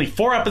there were only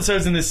 4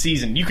 episodes in this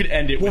season. You could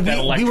end it with that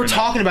Elektra. We were note.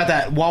 talking about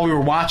that while we were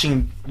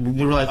watching.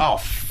 We were like, "Oh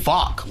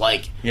fuck!"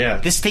 Like, Yeah.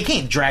 they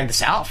can't drag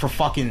this out for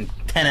fucking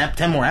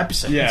 10 more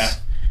episodes. Yeah.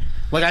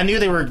 Like I knew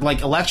they were like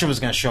Elektra was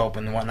going to show up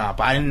and whatnot,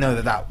 but I didn't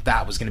know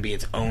that was going to be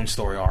its own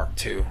story arc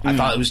too. I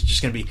thought it was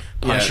just going to be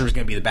Punisher was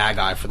going to be the bad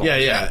guy for the whole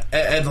yeah.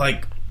 And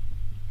like,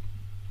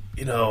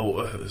 you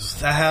know,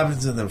 that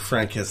happens, and then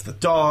Frank hits the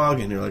dog,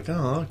 and you're like,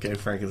 oh, okay,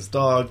 Frank hits the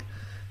dog,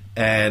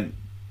 and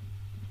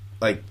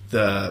like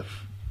the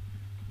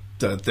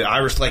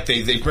Irish, like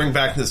they bring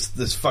back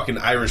this fucking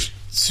Irish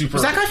super.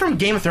 Is that guy from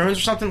Game of Thrones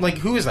or something? Like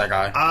who is that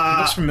guy?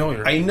 He looks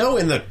familiar. I know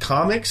in the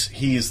comics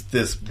he's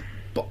this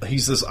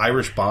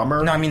Irish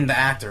bomber. No, I mean the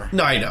actor.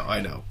 No, I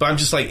know. But I'm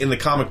just like, in the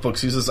comic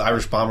books, he's this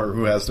Irish bomber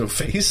who has no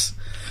face.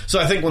 So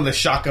I think when the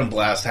shotgun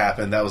blast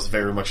happened, that was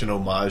very much an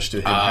homage to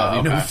him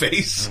having no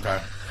face. Okay.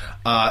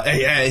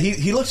 Yeah,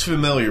 he looks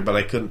familiar, but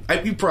I couldn't.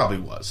 He probably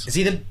was. Is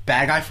he the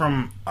bad guy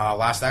from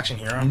Last Action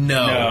Hero?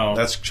 No.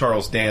 That's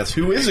Charles Dance,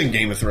 who is in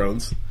Game of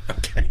Thrones.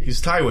 Okay. He's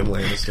Tywin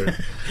Lannister.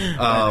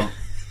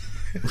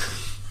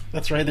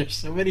 That's right. There's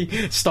so many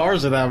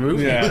stars of that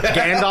movie. Yeah.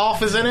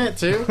 Gandalf is in it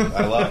too.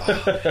 I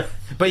love.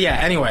 But yeah.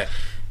 Anyway,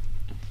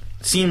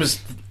 scene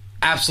was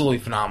absolutely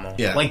phenomenal.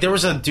 Yeah. Like there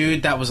was a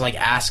dude that was like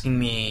asking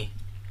me.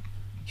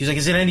 He was like,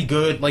 "Is it any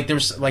good?" Like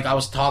there's like I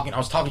was talking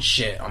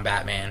shit on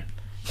Batman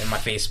in my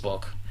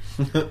Facebook.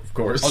 Of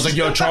course. I was like,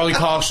 "Yo, Charlie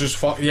Cox is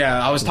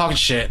yeah." I was talking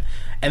shit,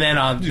 and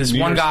then this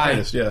one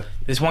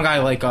guy,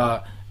 like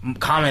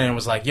commented and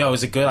was like, "Yo,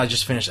 is it good? I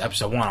just finished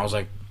episode 1." I was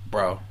like,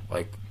 "Bro,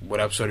 like, what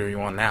episode are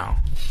you on now?"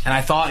 And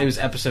I thought it was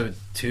episode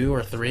 2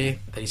 or 3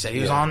 that he said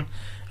he was on.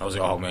 I was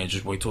like, "Oh man,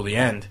 just wait till the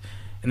end."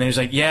 And then he was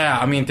like, "Yeah,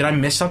 I mean, did I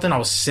miss something? I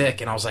was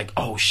sick." And I was like,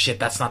 "Oh shit,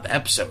 that's not the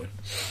episode."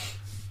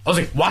 I was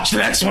like, "Watch the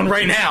next one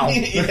right now."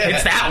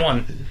 It's that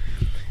one.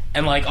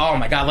 And like, oh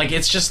my god, like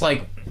it's just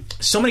like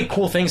so many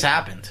cool things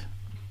happened.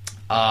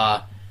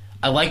 I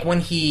like when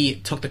he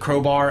took the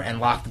crowbar and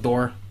locked the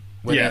door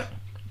with it.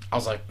 I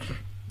was like,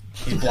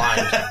 he's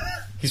blind.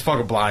 He's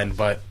fucking blind,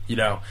 but you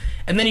know.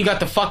 And then you got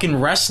the fucking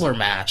wrestler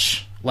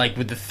match, like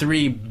with the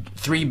three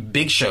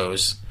big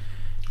shows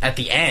at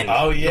the end.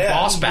 Oh yeah, the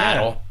boss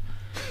battle.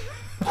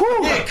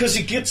 Yeah, because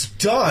he gets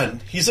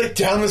done. He's like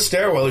down the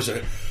stairwell. He's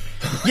like,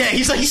 Yeah,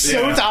 he's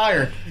so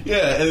tired.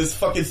 yeah, and there's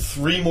fucking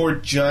 3 more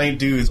giant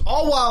dudes,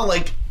 all while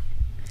like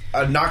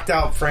a knocked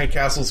out Frank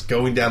Castle's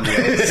going down the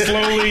elevator.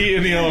 Slowly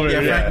in the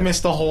elevator. Yeah, Frank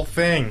missed the whole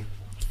thing.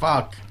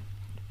 Fuck.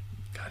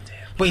 Goddamn.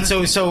 Wait,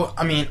 so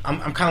I mean,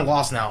 I'm kind of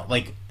lost now.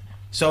 Like,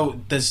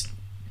 so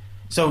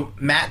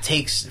Matt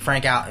takes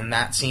Frank out in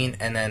that scene,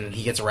 and then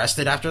he gets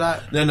arrested after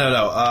that?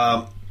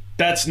 No.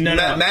 That's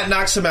Matt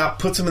knocks him out,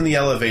 puts him in the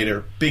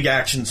elevator. Big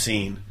action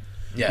scene.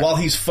 Yeah. While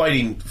he's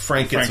fighting,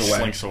 Frank gets away.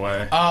 slinks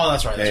away. Oh,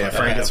 that's right. Yeah,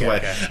 Frank gets away.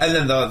 Okay. And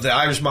then the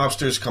Irish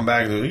mobsters come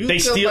back. And They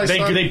steal.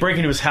 They break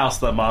into his house,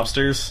 the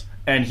mobsters,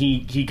 and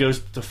he goes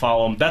to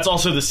follow him. That's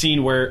also the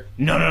scene where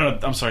no.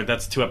 I'm sorry.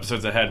 That's 2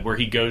 episodes ahead where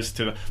he goes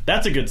to.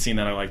 That's a good scene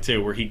that I like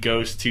too, where he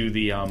goes to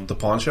the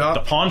pawn shop.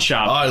 The pawn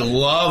shop. Oh, I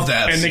love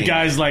that. And scene. the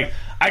guy's like,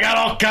 "I got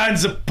all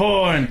kinds of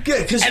porn."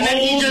 Yeah, 'cause and then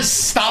he old,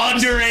 just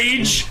stops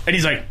underage, and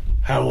he's like,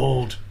 "How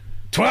old?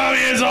 12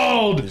 years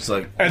old." He's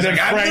like, and then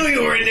I Frank, knew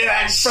you were into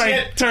that Frank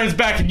shit. turns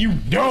back, and you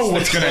know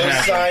what's gonna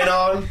happen. Sign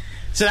on.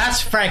 So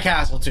that's Frank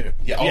Castle too.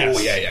 Yeah. Oh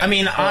Yes. yeah. I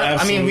mean,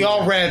 absolutely. we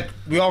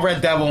all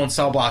read Devil in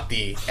Cell Block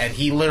D, and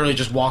he literally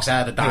just walks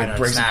out of the diner and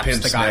breaks a snaps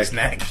pimp's the guy's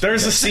neck.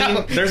 There's a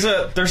scene.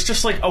 There's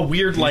just like a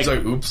weird He's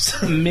like,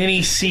 oops.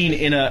 mini scene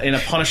in a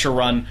Punisher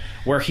run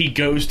where he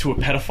goes to a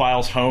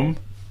pedophile's home.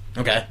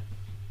 Okay.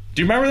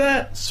 Do you remember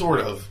that?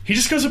 Sort of. He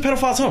just goes to a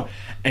pedophile's home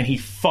and he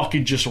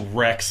fucking just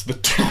wrecks the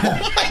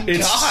dude.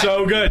 It's God.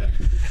 so good.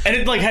 And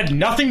it like had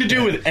nothing to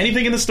do with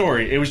anything in the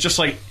story. It was just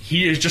like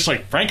he is just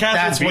like Frank Castle.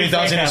 That's what he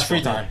does in his Castle.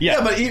 free time.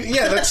 Yeah, But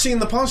that scene in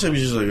the pawn shop,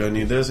 he's just like, I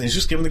need this, and he's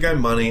just giving the guy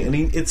money, and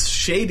it's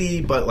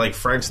shady, but like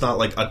Frank's not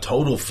like a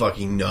total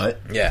fucking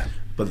nut. Yeah.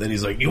 But then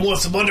he's like, you want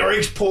some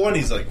underage porn?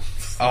 He's like,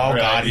 Oh, Right,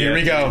 God, here yeah.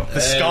 we go. The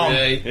scum.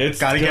 It's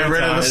Gotta get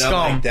rid of the and I'm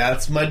scum. like,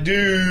 that's my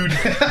dude.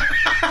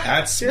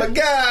 That's my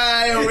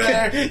guy over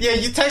there. Yeah,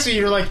 you text me,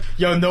 you're like,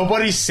 yo,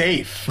 nobody's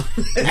safe.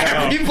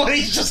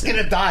 Everybody's just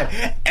gonna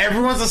die.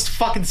 Everyone's a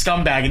fucking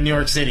scumbag in New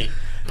York City.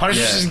 Punisher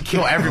just can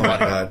kill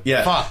everybody. Oh my God.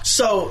 Yeah. Fuck.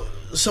 So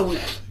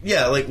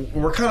yeah, like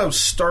we're kind of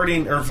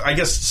starting, or I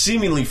guess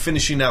seemingly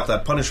finishing out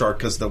that Punisher arc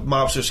because the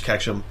mobsters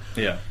catch him.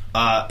 yeah.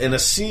 In a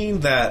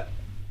scene that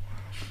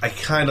I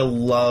kind of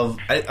love.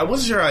 I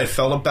wasn't sure how I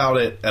felt about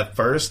it at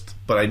first,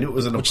 but I knew it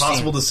was an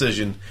impossible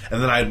decision,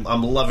 and then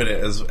I'm loving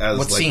it as What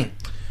like scene?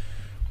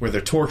 where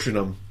they're torturing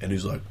him, and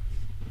he's like,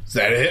 "Is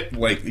that it?"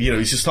 Like,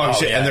 he's just talking Oh,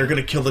 shit, yeah. and they're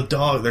gonna kill the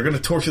dog. They're gonna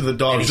torture the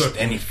dog. And, He's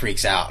like, and he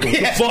freaks out. "What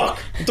the fuck?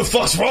 What the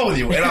fuck's wrong with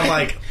you?" And I'm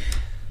like,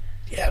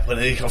 "Yeah, but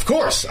of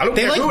course, I don't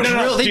They care like who it is."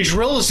 drill. They Dude,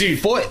 drill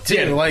his foot too.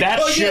 Yeah, like,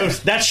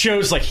 that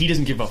shows like he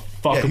doesn't give a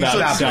fuck Yeah, he's about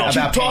like, himself.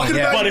 about "Keep talking pain,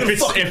 yeah. about But it, if you're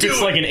it's gonna fucking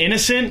do like it." an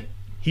innocent,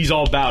 he's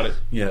all about it.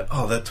 Yeah.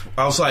 Oh,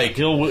 I was like, He's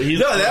no, at the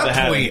that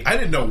hat. point, I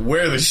didn't know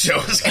where the show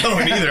was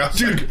going either. I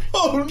was like,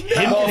 oh no.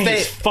 Him Well, getting they-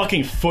 his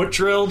fucking foot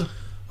drilled.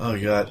 Oh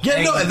god.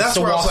 Yeah, no, and that's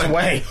so where I was walks like,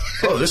 away.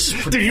 oh, this is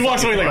pretty Dude, he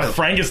walks away fucking like wild.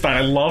 Frankenstein.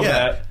 I love Yeah,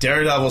 that.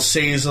 Daredevil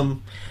saves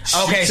him.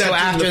 Okay, shoots so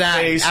at him in the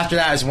face. after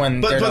that is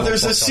when. But Daredevil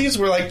there's this fucks up. scenes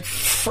where like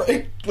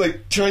Frank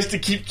like tries to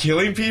keep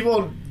killing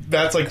people. And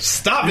Matt's like,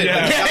 stop it!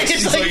 Yeah. Like, Yeah, he's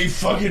he's like, like- you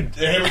fucking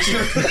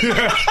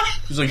amateur.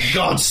 He's like,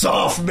 God,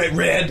 soft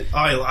red.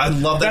 I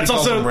love that. That's he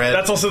calls also him red.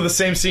 that's also the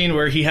same scene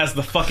where he has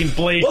the fucking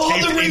blade oh,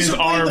 taped the in his razor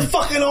blade, arm. the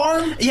fucking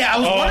arm. Yeah, I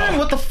was wondering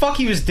what the fuck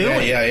he was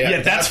doing.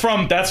 Yeah, that's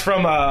from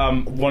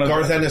one of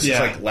Garth Ennis' yeah.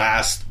 like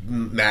last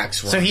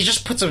Max run. So he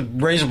just puts a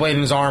razor blade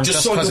in his arm just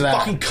just so he because can of that.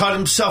 fucking cut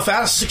himself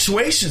out of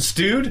situations,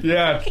 dude.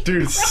 Yeah,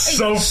 dude,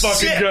 so fucking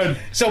Sick. good.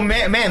 So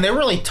man, they're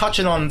really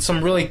touching on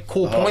some really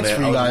cool points man,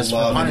 for you I was guys for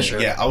loving Punisher.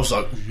 it. Yeah, I was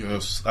like,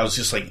 yes. I was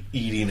just like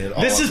eating it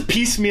all This up. is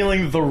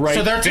piecemealing the right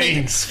So they're taking,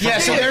 things. yeah.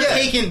 So they're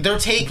Yeah.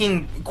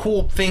 taking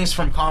cool things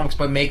from comics,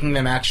 but making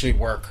them actually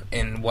work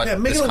in what Yeah,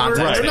 this making it work.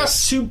 content They're not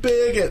is. too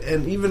big,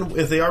 and even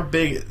if they are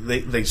big,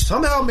 they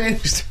somehow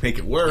manage to make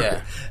it work.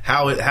 Yeah.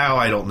 How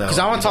I don't know. Because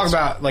I want to talk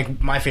about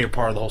like my favorite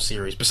part of the whole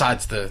series,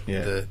 besides the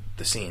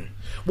scene.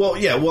 Well,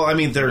 yeah. Well, I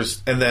mean,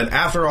 and then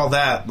after all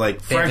that, like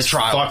They have Frank's the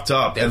trial. fucked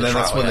up, They have and the then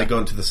that's trial, when yeah. they go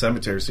into the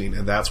cemetery scene,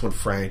 and that's when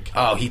Frank.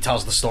 Oh, he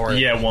tells the story.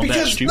 Yeah, well,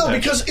 that's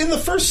Because in the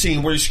first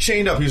scene where he's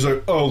chained up, he's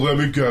like, "Oh, let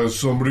me guess,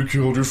 somebody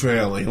killed your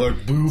family."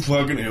 Like, boo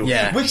fucking who?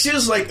 Yeah. Which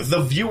is like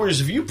the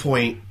viewer's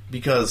viewpoint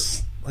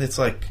because it's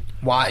like,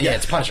 Why? Yeah,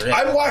 it's Punisher. Yeah.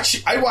 I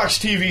watch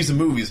TVs and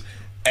movies.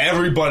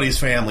 Everybody's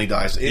family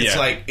dies. It's Yeah.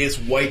 like it's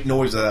white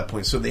noise at that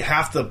point. So they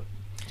have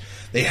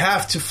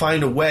to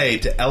find a way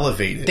to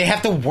elevate it. They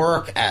have to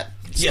work at.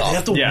 Yeah, they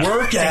have to Yeah.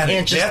 work at They it.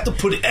 can't They just- have to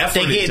put effort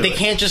into They it.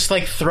 can't just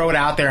like throw it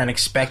out there and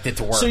expect it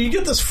to work. So you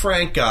get this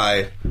Frank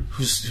guy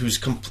who's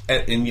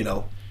and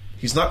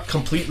he's not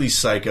completely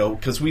psycho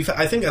because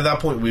I think at that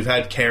point we've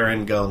had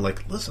Karen going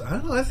like, listen, I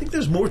don't know, I think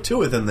there's more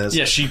to it than this.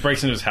 Yeah, she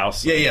breaks into his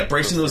house. Yeah,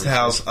 breaks into his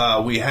house.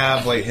 We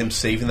have like him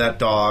saving that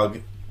dog,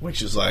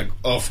 which is like,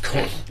 of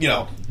course,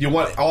 you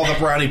want all the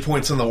brownie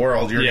points in the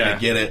world, you're Yeah. gonna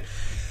get it.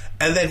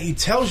 And then he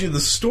tells you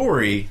the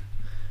story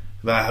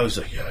about how he's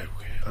like, yeah,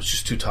 I was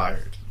just too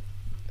tired.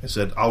 I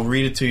said, I'll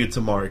read it to you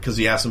tomorrow because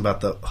he asked him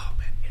about the. Oh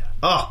man,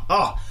 yeah.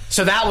 Oh.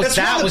 So that was It's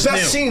one of the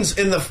best new. scenes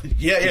in the.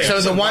 Yeah.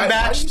 So the one why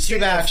batch, didn't you two say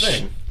that batch,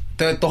 thing?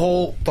 the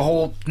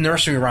whole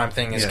nursery rhyme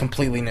thing is Yeah.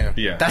 completely new.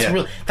 Yeah. That's Yeah.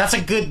 really that's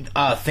a good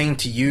thing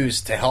to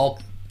use to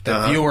help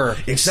the viewer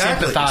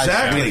exactly.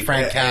 sympathize with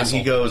Frank And Castle.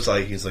 he goes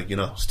he's like, I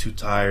was too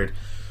tired.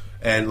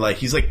 And like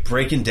he's like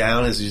breaking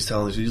down as he's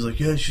telling us. He's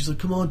like, yeah. She's like,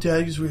 come on,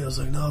 Dad. He's real. I was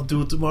like, no, I'll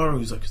do it tomorrow.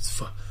 He's like, it's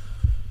fun.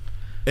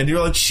 And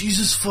you're like,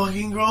 Jesus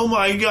fucking, oh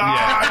my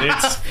god. Yeah,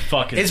 it's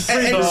fucking It's- so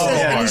and And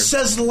hard. he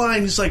says the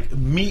line. He's like,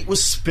 meat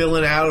was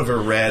spilling out of her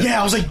red. Yeah,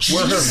 I was like,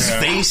 where her Jesus.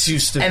 face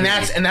used to and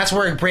be. that's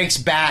where it breaks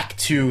back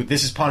to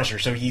this is Punisher.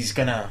 So he's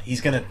gonna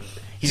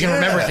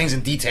remember things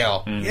in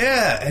detail.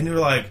 Yeah, and you're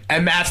like,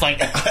 And Matt's like,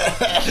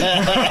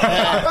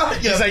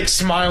 he's like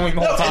smiling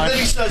the whole no, time. and then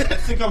he says, I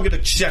think I'm going to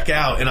check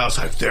out. And I was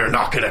like, they're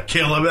not going to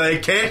kill him. They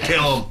can't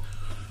kill him.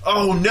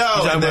 Oh, no. He's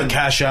like, And I'm then, gonna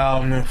cash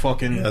out. I'm gonna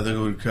fucking. yeah, they're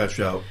going to catch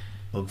out.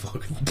 I'm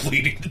fucking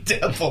bleeding to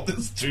death on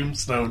this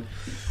tombstone.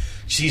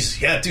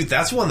 Jeez, yeah, dude,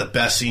 that's one of the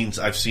best scenes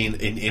I've seen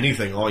in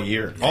anything all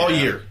year. All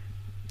year.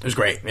 It was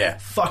great. Yeah.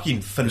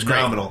 Fucking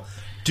phenomenal.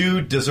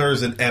 Dude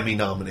deserves an Emmy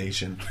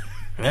nomination.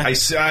 Yeah.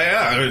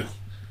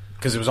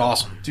 because it was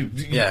awesome. Dude,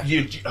 Yeah.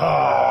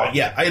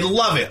 yeah, I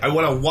love it. I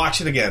want to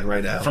watch it again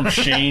right now. From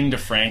Shane to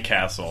Frank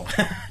Castle.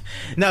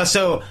 No,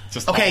 so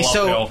Just okay, all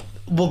so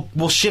uphill.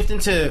 we'll shift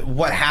into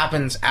what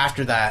happens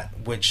after that,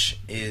 which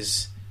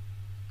is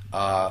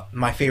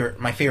my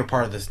favorite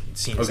part of the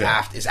scene is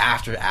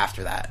after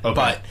that. Okay.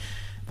 But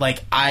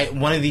like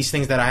one of these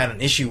things that I had an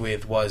issue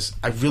with was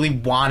I really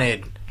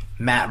wanted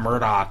Matt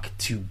Murdock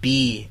to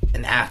be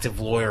an active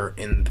lawyer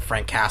in the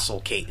Frank Castle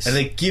case, and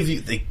they give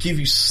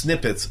you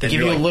snippets. They and give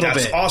you're you a like, little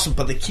that's bit. awesome,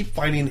 but they keep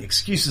finding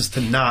excuses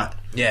to not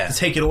to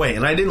take it away,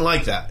 and I didn't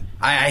like that.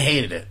 I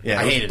hated it. Yeah,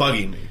 I hated it was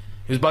bugging me.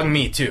 It was bugging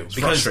me too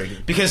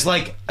Frustrating. because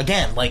like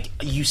again, like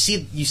you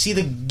see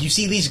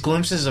these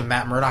glimpses of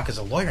Matt Murdock as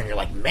a lawyer, and you're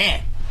like,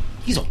 man,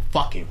 he's a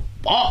fucking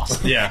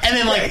boss. Yeah. And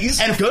then like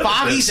he's and good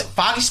at this.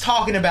 Foggy's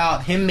talking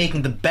about him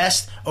making the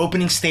best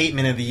opening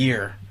statement of the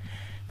year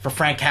for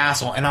Frank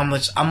Castle, and I'm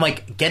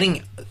like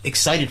getting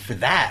excited for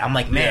that. I'm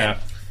like, man,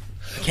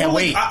 can't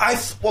wait.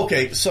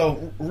 Okay,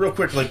 so real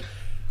quick, like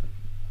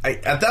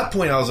at that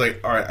point I was like,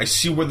 all right, I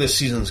see where this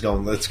season's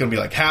going. It's going to be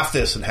like half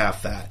this and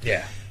half that.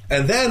 Yeah.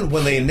 And then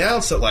when they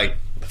announced that like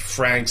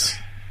Frank's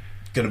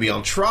going to be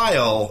on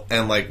trial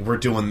and like we're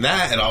doing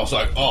that, and I was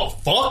like, oh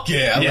fuck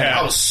yeah! Like,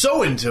 I was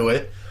so into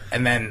it.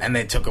 And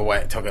they took it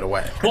away.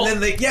 Well,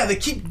 and then they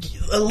keep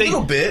a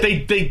little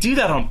bit. They do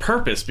that on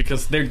purpose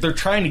because they're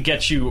trying to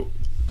get you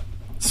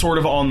sort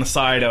of on the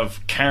side of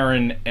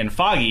Karen and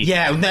Foggy.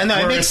 Yeah, no,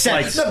 it makes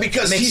sense. No,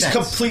 because he's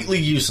completely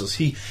useless.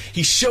 He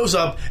shows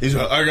up, he's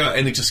like,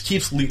 and it just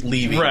keeps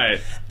leaving. Right.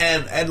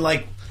 And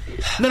like,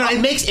 no,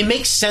 it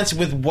makes sense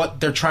with what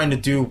they're trying to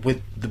do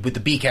with the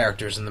B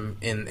characters in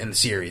the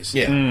series.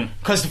 Yeah,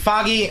 because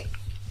Foggy,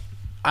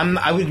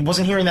 I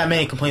wasn't hearing that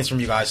many complaints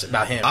from you guys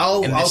about him.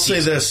 I'll say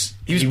this: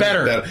 he was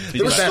better.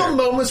 There were still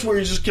moments where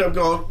he just kept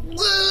going,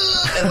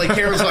 and like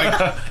Karen's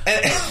like,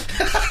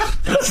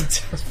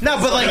 no,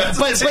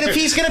 but if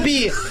he's gonna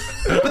be,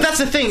 but that's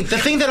the thing. The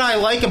thing that I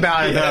like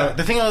about it, though,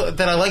 the thing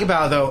that I like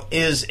about it though,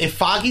 is if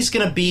Foggy's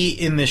gonna be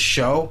in this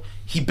show,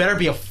 he better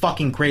be a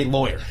fucking great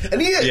lawyer.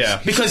 And he is.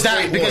 Yeah. Because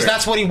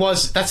that's what he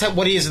was. That's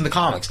what he is in the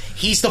comics.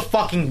 He's the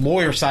fucking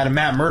lawyer side of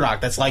Matt Murdock.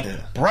 That's like,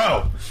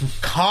 bro,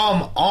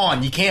 come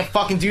on, you can't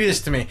fucking do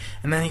this to me.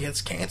 And then he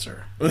gets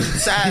cancer. It's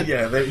sad.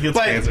 Yeah, he gets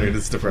cancer and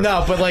it's depressing.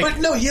 No, but like,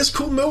 he has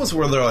cool moments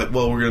where they're like,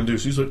 well, we're gonna do.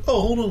 So he's like,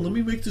 oh, hold on, let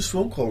me make this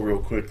phone call real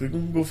quick. They're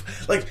gonna go.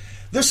 Like,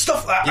 there's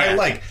stuff I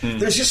like.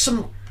 There's just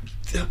some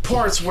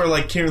parts where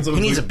like Karen's like,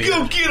 needs a beard.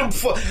 Go get him.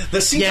 The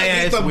scenes I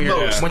hate the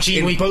most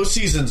in both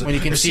seasons when you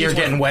can see her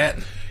getting wet.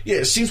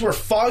 Yeah, scenes where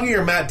Foggy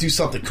or Matt do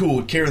something cool,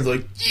 and Karen's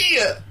like,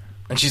 yeah.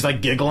 And she's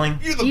like giggling.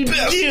 You're the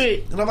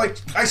best. And I'm like,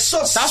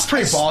 that's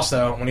pretty boss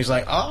though. When he's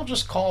like, I'll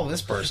just call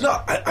this person. No,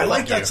 I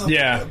like that stuff.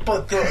 Yeah.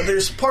 But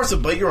there's parts of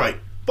it, but you're right.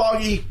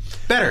 Foggy.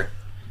 Better.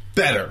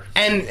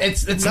 And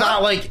it's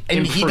not like,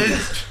 and he did.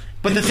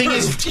 But the thing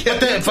is,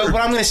 but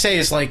what I'm going to say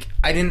is like,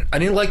 I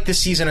didn't like this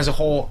season as a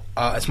whole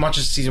as much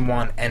as season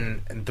one,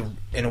 and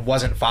it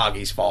wasn't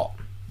Foggy's fault.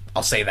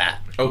 I'll say that.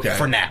 Okay.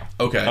 For now.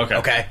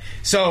 Okay.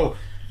 So,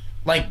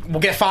 like, we'll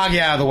get Foggy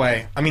out of the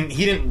way. I mean,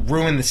 he didn't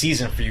ruin the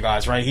season for you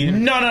guys, right? He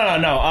didn't. No.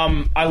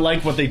 I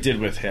like what they did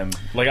with him.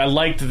 Like, I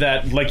liked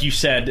that, like you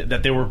said,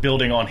 that they were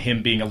building on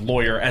him being a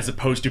lawyer as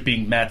opposed to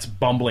being Matt's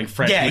bumbling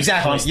friend. Yeah, who's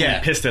exactly. Constantly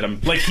pissed at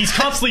him. Like, he's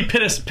constantly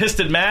pissed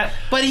at Matt.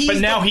 But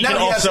now he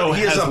has a lawyer.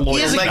 He has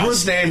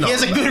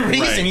a good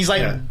reason. Right. He's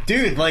like,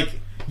 dude, like,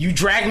 you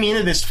dragged me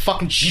into this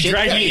fucking shit. You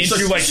dragged me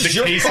into like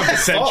the case of the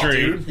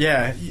century.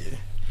 Yeah.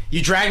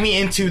 You drag me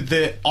into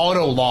the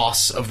auto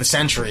loss of the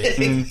century,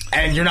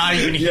 and you're not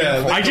even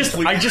here. I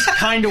just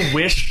kind of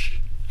wish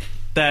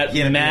that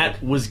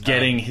Matt was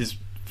getting his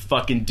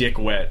fucking dick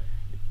wet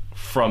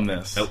from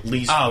this. At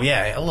least. Oh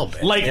yeah, a little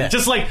bit. Like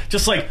just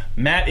like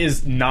Matt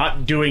is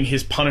not doing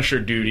his Punisher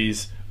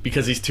duties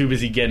because he's too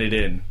busy getting it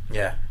in.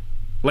 Yeah.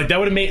 Like that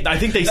would have made. I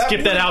think they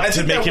skipped that out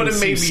to make him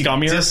seem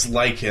scummier.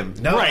 Dislike him.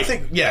 No, right. I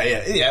think. Yeah.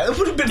 It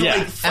would have been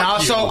like.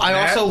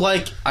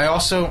 I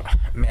also,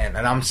 man,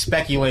 and I'm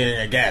speculating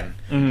again.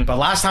 Mm-hmm. But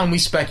last time we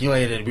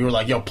speculated, we were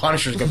like, "Yo,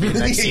 Punisher's gonna be in the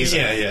next season,"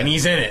 and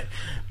he's in it.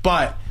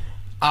 But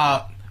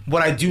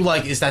what I do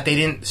like is that they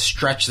didn't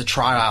stretch the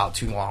trial out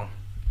too long.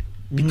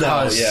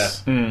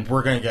 Because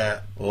we're gonna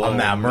get a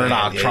Matt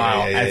Murdock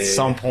trial at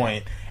some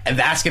point, and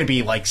that's gonna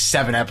be like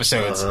 7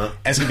 episodes. And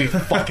it's gonna be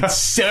fucking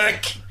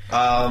sick.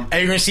 And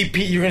you're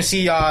gonna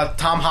see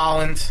Tom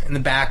Holland in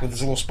the back with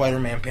his little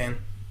Spider-Man pin,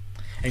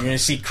 and you're gonna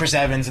see Chris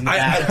Evans in the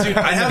back, in the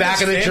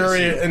back of the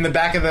jury, in the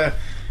back of the.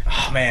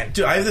 Oh man,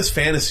 dude, I have this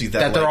fantasy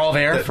that they're all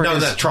there for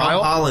this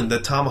trial.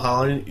 Tom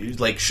Holland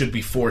like should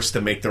be forced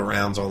to make the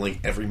rounds on like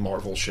every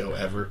Marvel show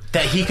ever.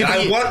 That he could.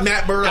 I want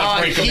Matt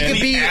Murdock. He could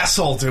be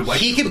asshole to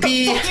like. He could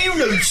be. What do you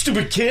know, you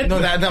stupid kid? No,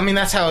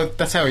 that's how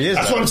he is.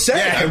 That's what I'm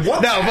saying. Yeah. I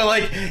want that. But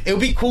like, it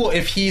would be cool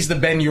if he's the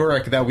Ben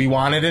Urich that we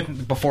wanted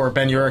it before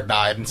Ben Urich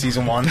died in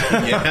season 1.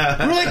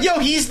 Yeah, we're like, yo,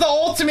 he's the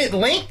ultimate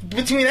link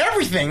between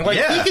everything. Like,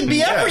 he could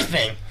be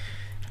everything.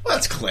 Well,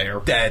 that's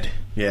Claire. Dead.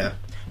 Yeah,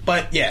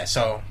 but yeah.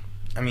 So,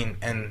 I mean,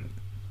 and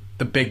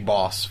the big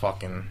boss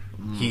fucking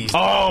He's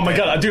Oh my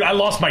god, dude! I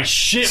lost my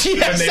shit when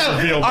they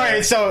revealed. All that.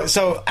 right,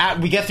 so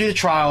we get through the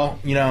trial.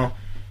 You know,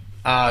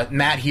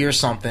 Matt hears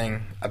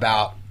something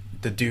about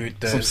the dude.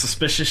 Some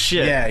suspicious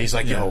shit. Yeah, he's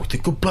like, yo,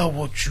 think about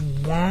what you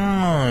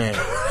want.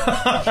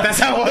 That's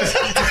how it was.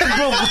 Think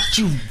about what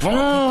you want. Think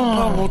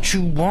about what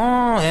you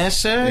want.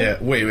 That's it. Yeah,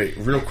 wait,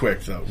 real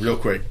quick.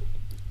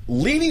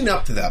 Leading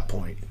up to that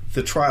point,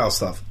 the trial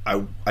stuff,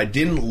 I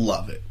didn't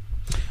love it.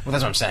 Well,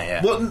 that's what I'm saying.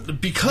 Yeah. Well,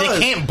 because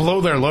they can't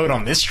blow their load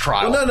on this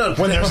trial. Well, no.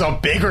 When there's a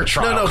bigger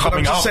trial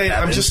coming up.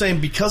 I'm just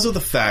saying because of the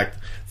fact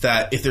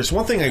that if there's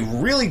one thing I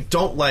really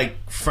don't like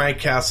Frank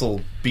Castle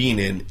being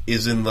in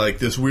is in like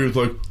this weird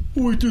like,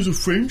 oh wait, there's a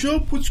frame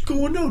job. What's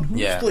going on?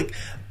 Like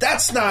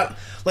that's not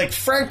like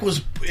Frank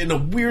was in a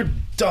weird,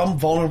 dumb,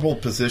 vulnerable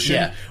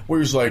position where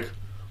he's like,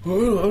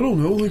 oh, I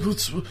don't know, like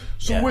what's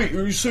so wait,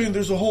 are you saying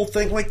there's a whole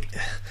thing? Like,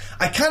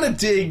 I kind of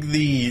dig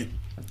the.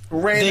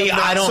 Random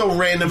act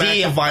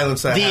of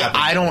violence that happened.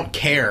 I don't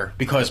care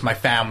because my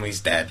family's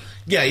dead.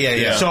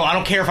 Yeah. So I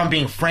don't care if I'm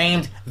being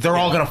framed. They're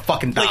all gonna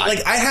fucking die.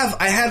 Like I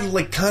had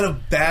like kind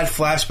of bad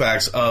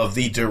flashbacks of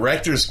the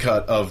director's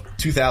cut of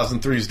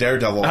 2003's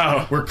Daredevil,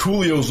 where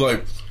Coolio's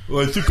like,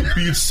 well, I think I'm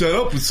being set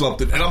up with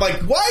something, and I'm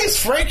like, why is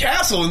Frank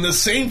Castle in the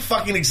same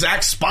fucking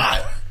exact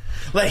spot?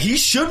 Like he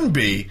shouldn't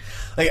be.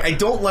 Like I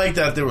don't like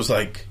that. There was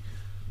like,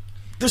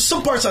 there's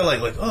some parts I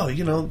like oh,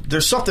 you know,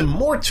 there's something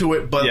more to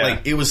it, but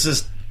like it was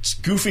this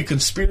goofy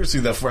conspiracy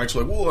that Frank's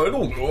like, well, I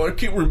don't know, I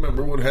can't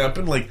remember what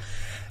happened. Like,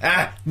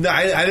 no,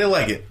 I didn't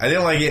like it.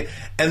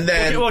 And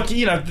then, well,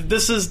 you know,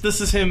 this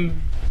is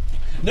him.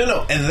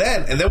 No,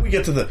 and then we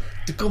get to the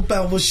go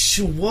about what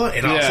you want,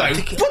 and I was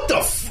like, what the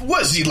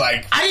was he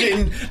like?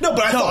 I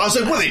was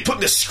like, what, are they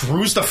putting the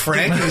screws to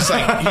Frank? And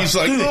he's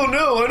like, oh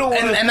no, I don't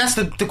want to. And that's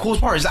the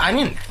coolest part is I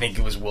didn't think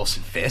it was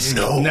Wilson Fisk.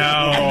 No, and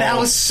that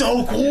was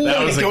so cool.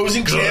 That was goes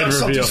in jail,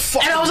 something's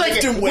fucking. And I was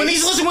like, when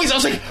he's lifting weights, I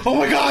was like, oh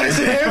my god, is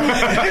it him?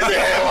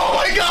 Oh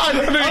my god!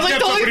 I was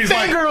like, totally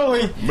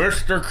fangirling.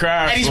 Mr.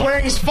 Crash, and he's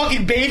wearing his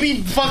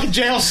fucking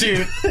jail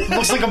suit.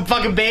 Looks like a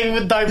fucking baby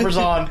with diapers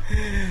on.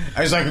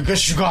 I was like, I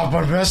guess you got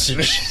my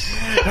message.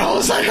 And I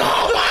was like,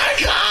 oh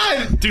my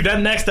god! Dude, that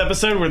next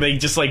episode where they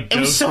just like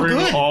go through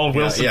all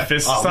Wilson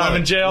Fisk's time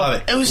in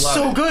jail. It was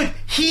so good.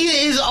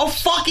 He is a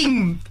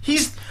fucking... He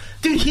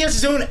has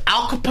his own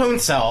Al Capone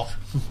cell.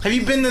 Have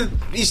you been to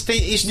East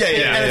State?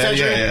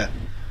 Yeah.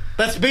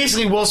 That's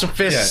basically Wilson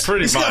Fisk.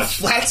 Pretty much. He's got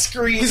flat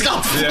screen. He's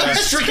got flat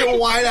screen. Drinking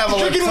wine out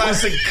of a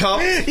plastic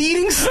cup.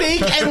 Eating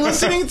steak and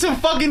listening to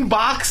fucking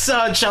Bach's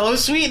Cello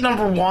Suite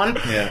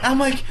 #1. Yeah. I'm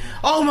like,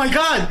 oh my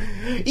god.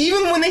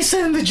 Even when they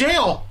send him to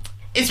jail,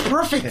 it's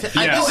perfect. This is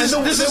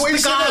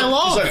the guy I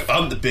love. He's like,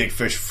 I'm the big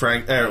fish.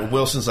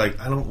 Wilson's like,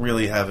 I don't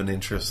really have an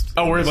interest.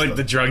 Oh, we're like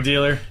the drug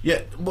dealer?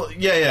 Yeah. Well,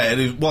 yeah. And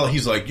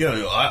he's like,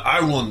 I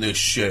run this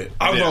shit.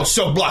 I run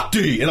Cell Block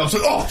D. And I was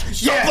like, oh,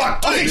 Cell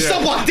Block D. Okay,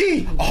 Cell Block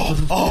D.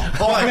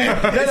 Oh man.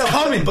 It's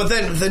coming. But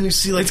then you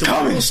see like the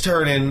wheels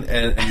turning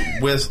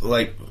and with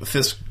like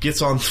Fisk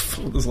gets on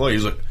this lawyer.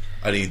 He's like,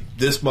 I need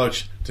this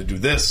much to do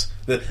this.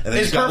 And then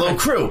he's got a little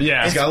crew.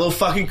 Yeah. He's got a little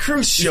fucking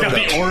crew showed up.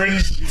 He's got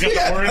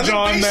the orange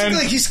on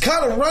then. He's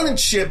kind of running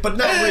shit, but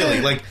not really.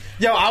 Like,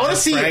 yo, I want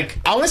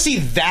to see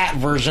that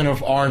version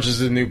of Orange is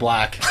the New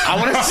Black. I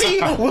want to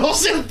see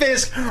Wilson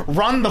Fisk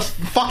run the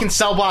fucking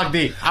Cell Block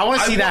D. I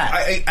want to see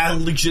that. I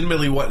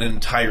legitimately want an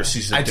entire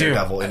season of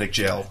Daredevil in a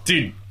jail.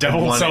 Dude,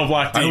 Devil Cell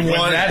Block D. When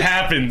that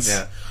happens...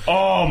 Yeah.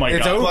 Oh my god!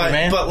 It's over,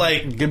 man. But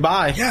like,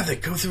 goodbye. Yeah, they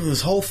go through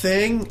this whole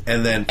thing,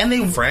 and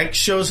then Frank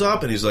shows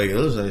up, and he's like,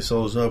 "Listen, I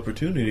saw this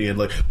opportunity, and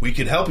like, we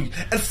can help you."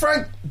 And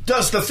Frank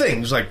does the thing.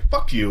 He's like,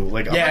 "Fuck you!"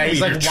 Like, I'm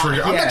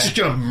not just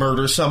gonna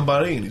murder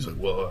somebody. And he's like,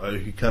 "Well,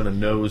 he kind of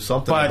knows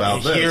something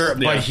about this."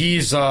 But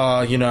he's,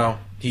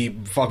 he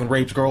fucking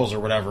rapes girls or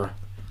whatever.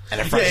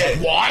 And then Frank's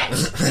like,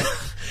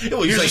 "What?"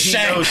 Well, he's like, he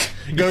knows.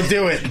 Go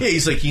do it. Yeah,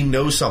 he's like, he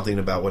knows something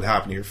about what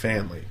happened to your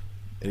family,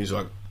 and he's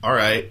like, "All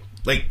right,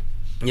 like."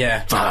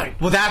 Yeah, fine.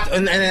 Well,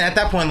 and at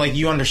that point, like,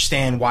 you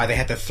understand why they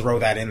had to throw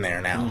that in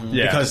there now. Mm-hmm.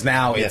 Yeah. Because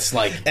now it's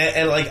like...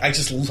 And like, I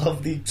just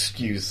love the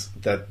excuse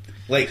that...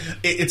 Like,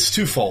 it's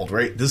twofold,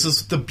 right? This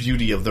is the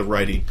beauty of the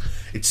writing.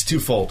 It's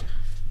twofold.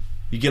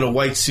 You get a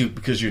white suit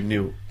because you're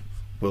new.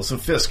 Wilson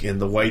Fisk in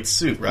the white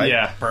suit, right?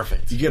 Yeah,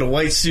 perfect. You get a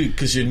white suit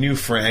because you're new,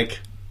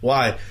 Frank.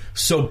 Why?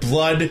 So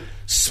blood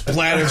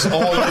splatters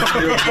all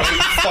over your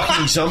white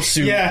fucking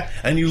jumpsuit,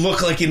 and you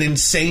look like an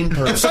insane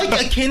person. It's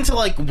like akin to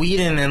like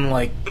Whedon and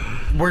like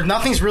where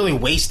nothing's really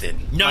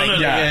wasted. No.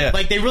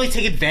 Like they really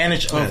take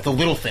advantage of the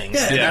little things.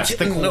 Yeah, that's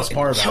the coolest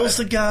part about it. Kills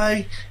the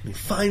guy, and he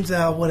finds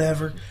out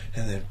whatever,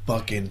 and then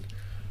fucking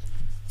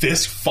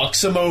Fisk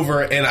fucks him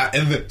over. And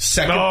the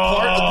second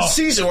part of the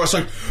season, where it's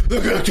like,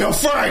 they're gonna kill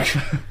Frank.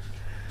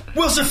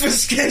 Wilson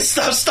Fisk can't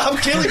stop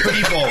killing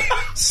people.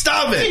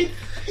 Stop it.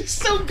 He's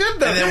so good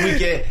though.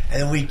 And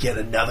then we get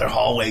another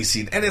hallway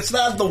scene, and it's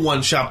not the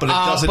one shot, but it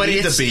doesn't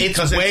need to be.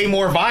 It's way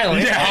more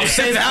violent. Yeah, I'll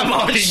say that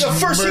much. The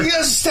first thing he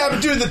does is stab a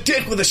dude in the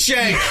dick with a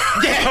shank.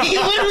 Yeah, he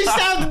literally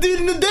stabbed the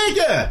dude in the dick.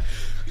 Yeah.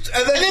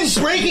 And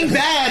then Breaking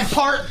Bad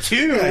Part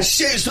 2. Yeah,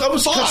 shit, so I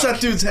almost cuts that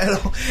dude's head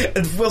off.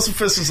 And Wilson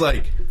Fisk is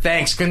like,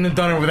 thanks, couldn't have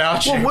done it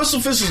without you. well,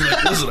 Wilson Fisk is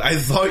like, listen, I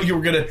thought you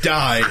were gonna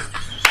die.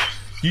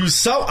 I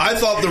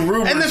thought the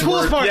rumors and the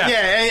coolest part,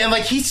 and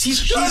like he's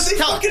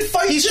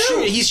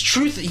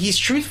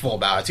truthful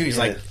about it too. He's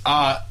like,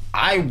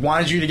 I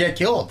wanted you to get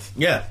killed.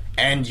 Yeah.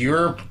 And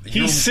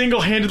he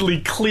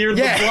single-handedly cleared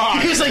the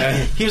block.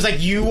 He was like,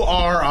 you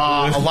are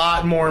a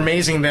lot more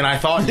amazing than I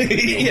thought you'd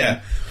be.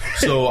 Yeah.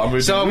 So I'm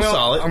gonna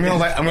solid. I'm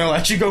gonna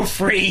let you go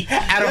free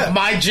out of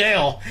my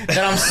jail that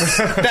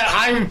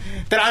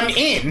I'm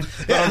in.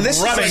 Yeah, and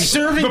this running, is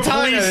serving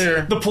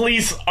time. The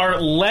police are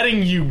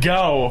letting you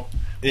go.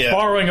 Yeah.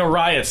 Borrowing a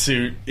riot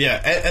suit. Yeah,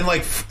 and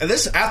like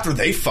this after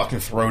they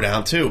fucking throw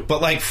down too.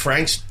 But like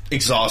Frank's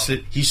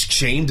exhausted, he's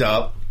chained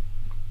up,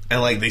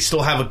 and like they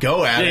still have a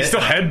go at it. He still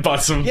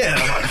headbutts him. Yeah,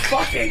 and I'm like,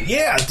 fucking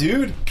yeah,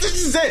 dude.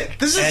 This is it.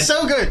 This is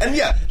so good. And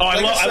yeah,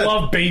 I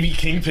love Baby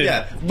Kingpin.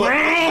 Yeah, but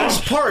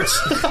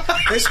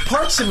there's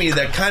parts of me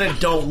that kind of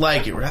don't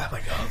like it. Right? I'm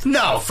like, oh,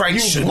 no, Frank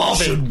should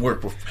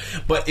work with.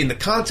 But in the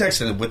context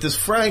and with this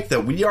Frank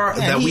that we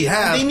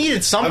have, they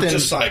needed something. I'm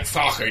just like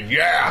fucking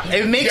yeah.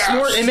 It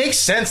makes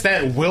sense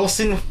that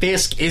Wilson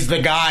Fisk is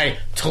the guy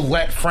to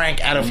let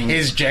Frank out of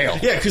his jail.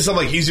 Yeah, because I'm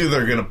like, he's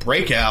either gonna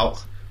break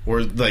out.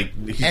 Or like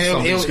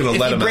something's going to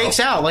let him out. If he breaks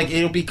out, like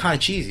it'll be kind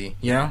of cheesy,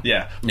 you know?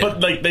 Yeah,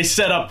 but like they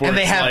set up where and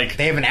they have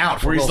an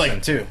out for where he's Wilson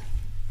like, too.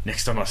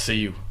 Next time I see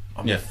you,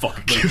 I'm gonna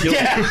fucking kill you.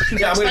 Yeah,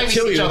 I'm going to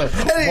kill you.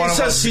 And he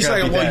says, he's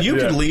like, well, you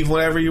can leave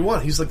whenever you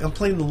want. He's like, I'm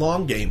playing the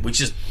long game, which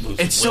is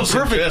it's so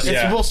perfect. Fisk.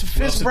 It's Wilson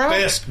Fisk, bro.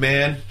 Wilson Fisk,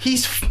 man.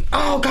 He's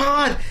oh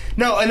god,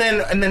 no. And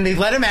then they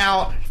let him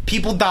out.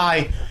 People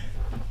die.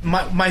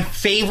 My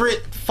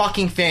favorite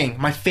fucking thing.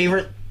 My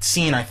favorite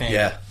scene, I think.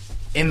 Yeah.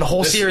 In the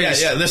whole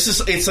series,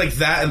 it's like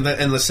that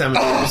in the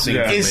cemetery scene.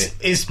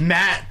 Is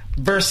Matt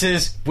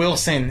versus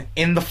Wilson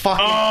in the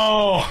fucking?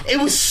 Oh, it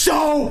was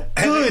so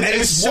good. And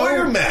it's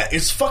lawyer Matt.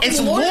 It's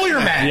fucking lawyer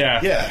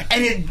Matt. Yeah.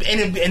 And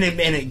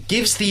it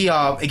gives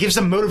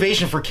the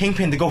motivation for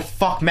Kingpin to go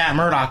fuck Matt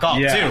Murdock up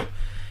too.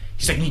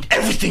 He's like, I need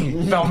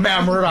everything about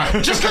Matt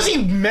Murdock just because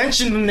he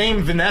mentioned the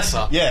name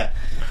Vanessa. Yeah.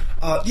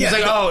 He's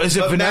like, oh, is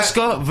it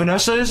Vanessa?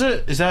 Vanessa, is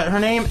it? Is that her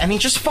name? And he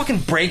just fucking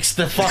breaks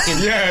the fucking...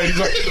 Yeah, he's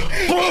like,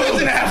 boom! He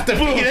doesn't have to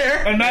be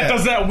there. And Matt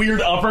does that weird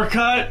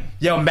uppercut.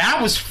 Yo,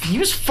 Matt was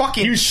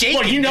fucking shaking.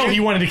 Well, you know he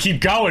wanted to keep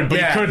going, but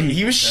he couldn't.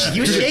 He was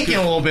shaking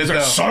a little bit,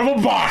 though. Son of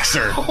a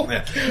boxer.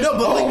 No,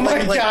 but oh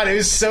my god, it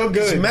was so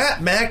good.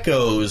 Matt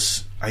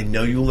goes... I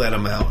know you let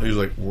him out. He's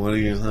like, what are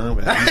you talking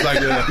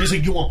about? He's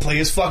like, you want to play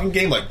his fucking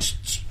game? Like,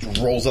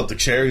 rolls up the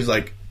chair. He's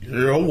like,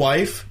 your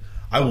wife...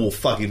 I will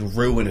fucking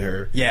ruin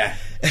her. Yeah.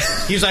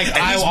 He's like,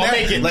 I'll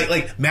make it.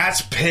 Like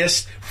Matt's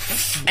pissed,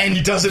 and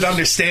he doesn't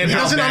understand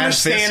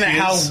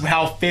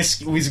how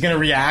Fisk was going to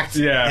react.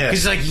 Yeah.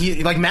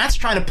 Because Matt's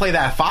trying to play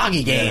that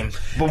foggy game,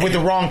 but with the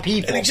wrong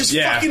people. And he just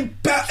fucking...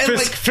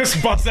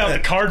 Fisk busts out the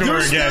car door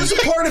again. There's a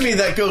part of me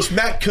that goes,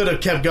 Matt could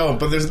have kept going,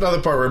 but there's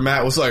another part where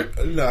Matt was like,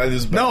 no,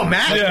 this is bad. No,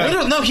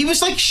 Matt... No, he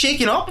was like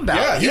shaking up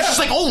about it. He was just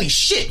like, holy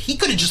shit, he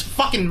could have just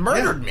fucking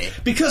murdered me.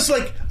 Because,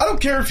 like, I don't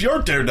care if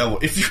you're Daredevil.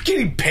 If you're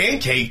getting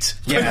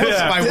pancaked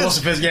by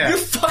Wilson Fisk,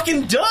 you're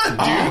fucking done, dude.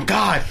 Oh,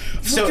 God.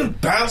 Fucking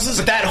bounces.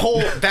 But that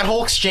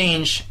whole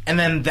exchange, and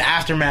then the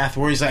aftermath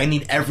where he's like, I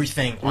need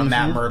everything on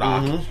Matt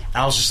Murdock. And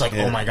I was just like,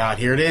 oh my God,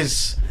 here it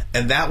is.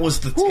 And that was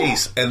the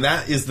taste. And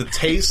that is the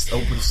taste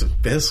of Wilson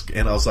Fisk.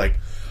 And I was like,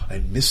 I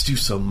missed you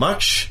so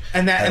much.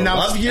 And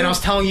I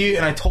was telling you,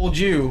 and I told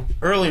you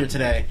earlier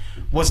today,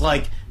 was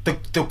like the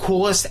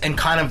coolest and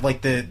kind of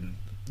like it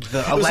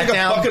was like a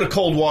bucket of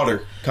cold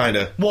water, kind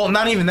of. Well,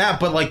 not even that,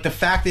 but like the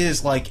fact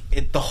is, like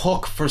the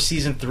hook for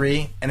season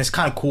 3, and it's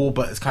kind of cool,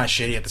 but it's kind of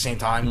shitty at the same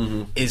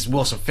time. Is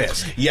Wilson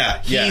Fisk?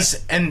 Yeah,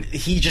 and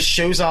he just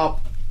shows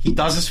up. He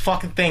does this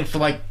fucking thing for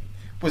like,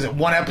 was it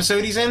 1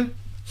 episode he's in?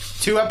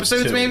 2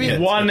 episodes, maybe? Yeah,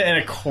 1 and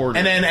a quarter.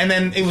 And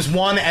then it was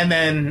 1, and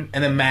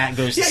then Matt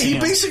goes. Yeah, to see he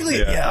him. basically.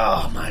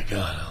 Yeah. Oh my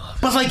God, I love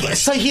it. But like,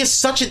 so he has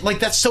such a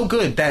that's so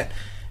good that.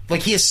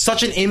 Like, he has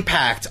such an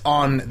impact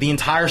on the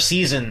entire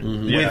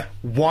season with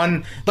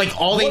one... Like,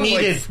 all they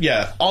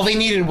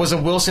needed was a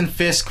Wilson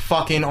Fisk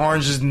fucking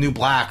Orange is the New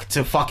Black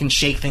to fucking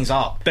shake things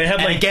up. They had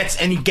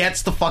he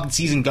gets the fucking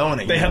season going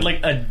again. They had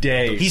like a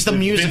day. He's the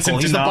musical.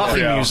 He's the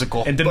Buffy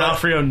musical. And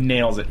D'Onofrio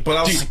nails it. But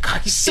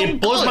God, he's so it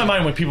blows my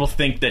mind when people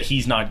think that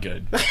he's not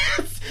good.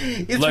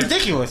 It's like,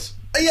 ridiculous.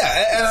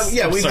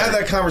 Yeah, we've had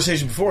that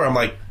conversation before. I'm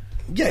like,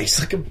 yeah, he's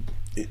like a...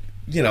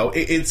 You know,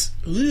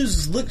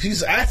 look,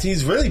 he's acting.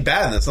 He's really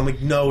bad in this. I'm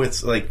like, no,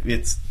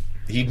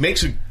 he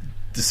makes a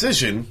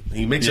decision,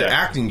 he makes an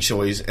acting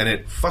choice, and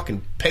it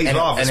fucking pays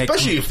off,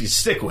 especially if you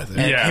stick with it.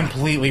 And it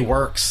completely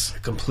works.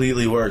 It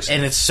completely works,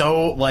 and it's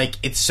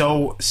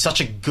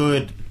such a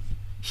good.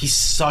 He's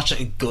such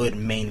a good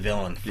main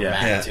villain. For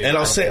Matt, too. And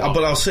I'll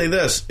say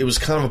this: it was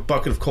kind of a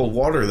bucket of cold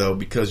water though,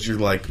 because you're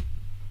like,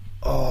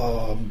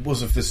 oh,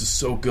 Wilson Fisk is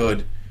so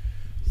good.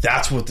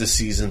 That's what this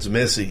season's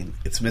missing.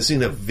 It's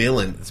missing a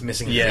villain. It's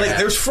missing. Like,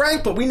 there's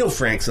Frank, but we know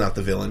Frank's not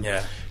the villain.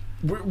 Yeah.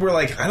 we're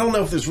like, I don't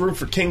know if there's room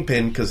for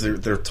Kingpin because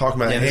they're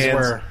talking about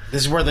hands.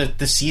 This is where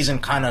the season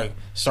kind of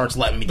starts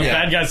letting me down. The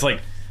bad guy's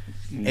like,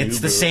 it's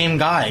the same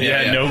guy.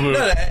 Yeah, Nobu.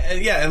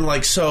 And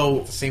like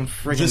so, same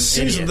freaking the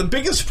season. idiot. The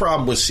biggest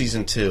problem with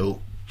season 2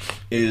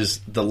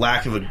 is the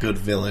lack of a good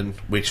villain,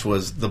 which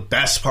was the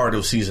best part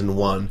of season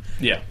 1.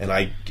 Yeah, and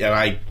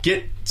I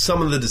get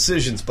some of the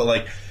decisions, but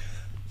like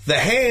the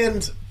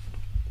Hand,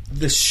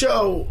 the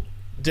show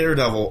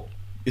Daredevil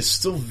is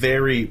still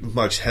very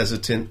much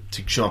hesitant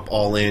to jump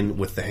all in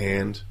with the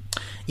Hand.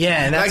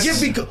 Yeah, and that's...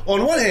 I get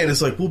on one hand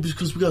it's like, well,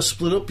 because we got to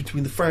split up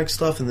between the Frank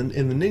stuff and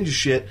the ninja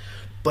shit,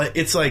 but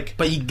it's like,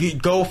 but you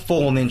go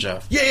full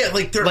ninja. Yeah,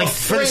 like they're like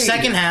afraid. For the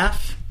second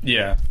half.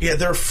 Yeah,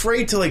 they're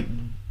afraid to like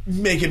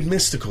make it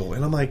mystical,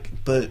 and I'm like,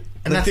 but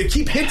and like, they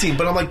keep hinting,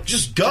 but I'm like,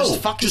 just go,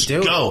 just fucking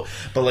do go. It.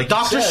 But like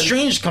Doctor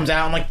Strange comes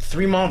out in like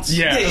 3 months.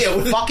 Yeah,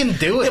 fucking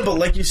do it. Yeah, but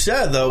like you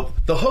said though,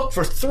 the hook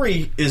for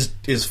 3 is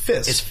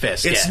Fist. It's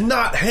Fist. It's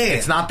not Hand.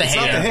 It's not the Hand.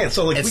 It's not the Hand.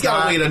 So like we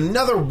gotta wait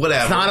another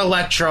whatever. It's not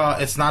Elektra.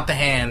 It's not the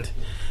Hand.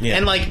 Yeah.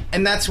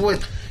 And that's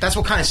what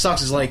kind of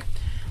sucks is like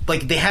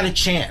they had a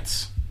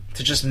chance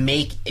to just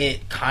make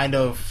it kind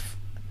of.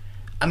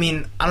 I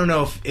mean, I don't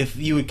know if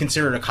you would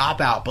consider it a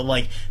cop-out, but,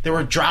 like, they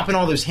were dropping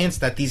all those hints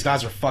that these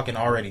guys are fucking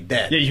already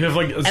dead. Yeah, you have,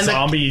 like, a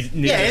zombie...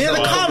 Yeah, in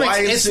the comics,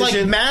 it's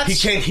like Matt's...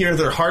 He can't hear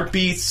their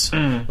heartbeats.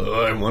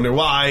 I wonder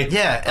why.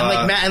 Yeah,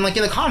 and,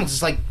 in the comics,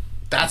 it's like,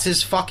 that's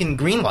his fucking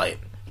green light.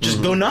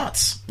 Just go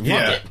nuts.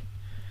 Yeah. Fuck it.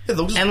 Yeah,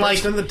 they'll just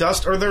burst in the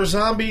dust, or they're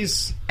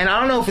zombies. And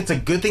I don't know if it's a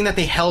good thing that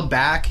they held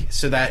back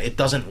so that it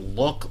doesn't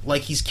look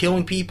like he's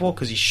killing people,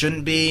 because he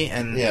shouldn't be,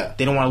 and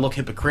they don't want to look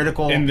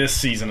hypocritical. In this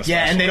season especially.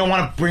 Yeah, and they don't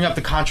want to bring up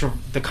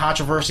the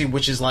controversy,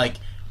 which is like,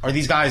 are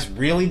these guys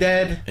really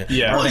dead?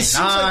 Yeah. Well,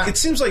 it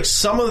seems like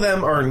some of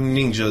them are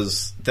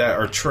ninjas that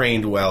are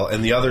trained well,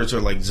 and the others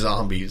are like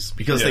zombies,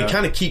 because they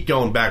kind of keep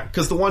going back.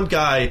 Because the one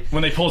guy,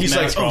 when they pulled his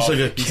mask off, he's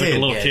like a kid. Like a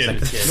little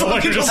kid.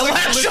 Fucking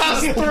just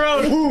shot in the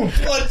throat.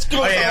 Let's go.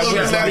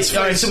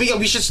 Alright, so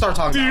we should start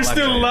talking. Do you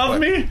still love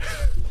me?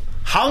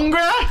 Hunger?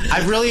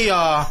 I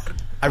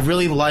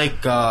really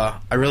like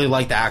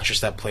the actress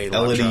that played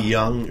Elektra. Elodie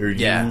Young or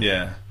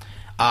Yeah.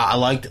 I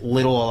liked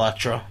Little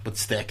Elektra with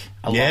Stick.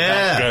 I love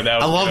that.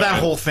 I love that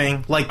whole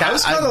thing. Like that. I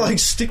was kind of like,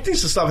 Stick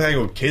needs to stop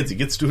hanging with kids. He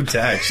gets too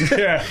attached.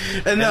 Yeah,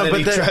 and then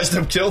he tries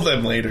to kill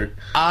them later.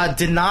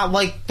 Did not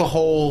like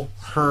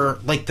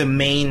the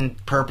main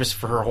purpose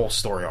for her whole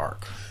story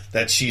arc.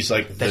 That she's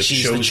like the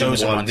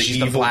chosen one. The she's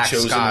evil the black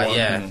chosen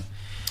sky. one.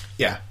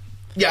 Yeah,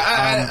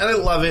 I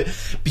love it,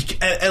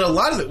 and a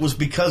lot of it was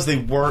because they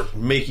weren't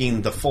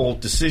making the full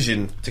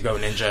decision to go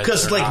ninja.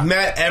 Because like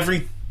Matt,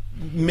 every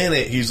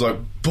minute he's like,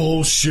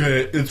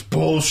 bullshit, it's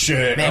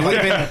bullshit. Man,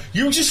 like,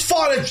 you just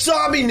fought a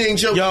zombie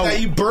ninja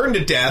that you burned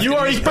to death. You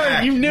already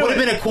burned. You knew it. Would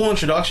have been a cool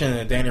introduction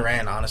to Danny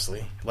Rand,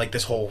 honestly. Like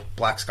this whole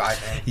black sky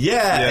thing.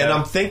 Yeah, and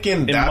I'm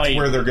thinking that's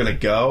where they're gonna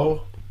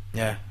go.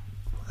 Yeah.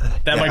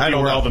 That might be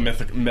where all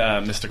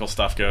the mystical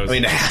stuff goes. I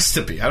mean, it has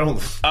to be. I don't.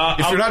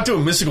 If you're not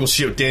doing mystical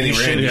shit with Danny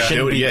Rand,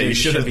 you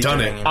should have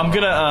done it. I'm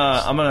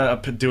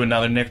gonna do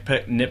another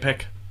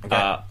nitpick.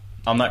 Okay.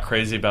 I'm not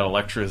crazy about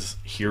Elektra's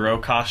hero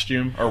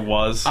costume, or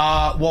was.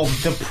 Well,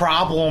 the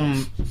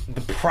problem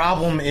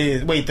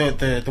is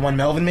the one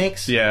Melvin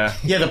makes. Yeah.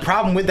 Yeah. The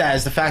problem with that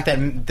is the fact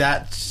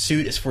that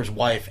suit is for his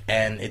wife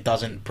and it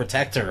doesn't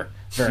protect her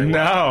very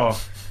well.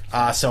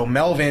 No. So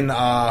Melvin.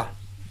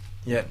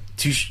 Yeah,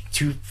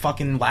 two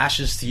fucking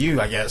lashes to you,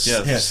 I guess.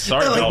 Yes. Yeah.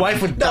 Sorry, like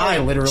wife would die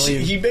literally.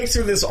 He makes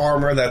her this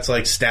armor that's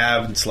like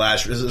stab and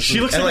slash. She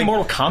looks like a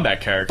Mortal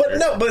Kombat character.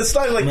 But it's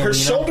not like her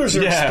shoulders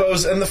are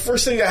exposed, and the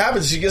first thing that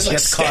happens, she gets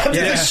stabbed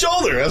in the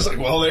shoulder. I was like,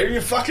 well, there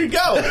you fucking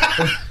go.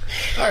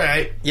 All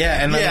right.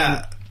 Yeah, and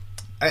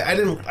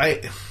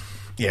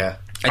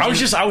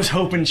I was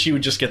hoping she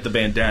would just get the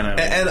bandana.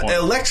 And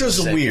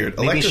Elektra's weird.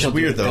 Elektra's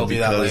weird though,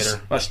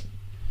 because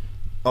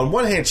on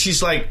one hand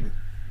she's like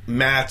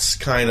Matt's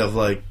kind of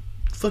like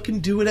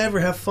fucking do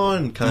whatever, have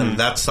fun, kind of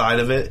that side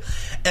of it,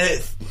 and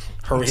it's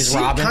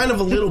kind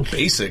of a little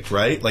basic,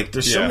 right? Like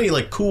there's so many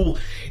like cool,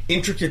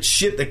 intricate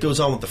shit that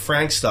goes on with the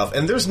Frank stuff,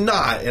 and there's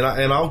not, and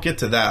I'll get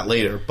to that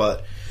later,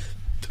 but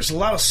there's a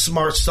lot of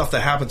smart stuff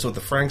that happens with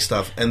the Frank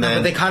stuff, and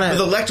then with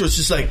Elektra's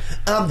just like,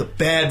 I'm the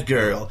bad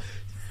girl.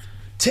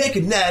 Take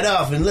a night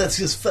off and let's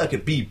just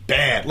fucking be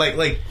bad.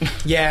 Like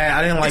yeah,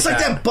 I didn't like that.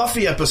 It's like that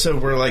Buffy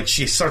episode where like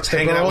she starts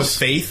hanging out with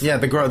Faith. Yeah,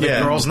 the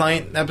girls'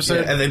 night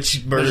episode. Yeah, and then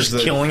she murders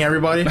just killing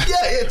everybody. Yeah,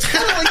 it's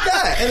kind of like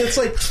that. And it's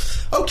like,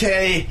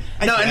 okay.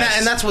 And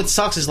that's what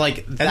sucks is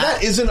like... And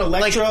that isn't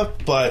Elektra,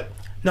 but...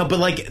 No, but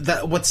like,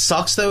 what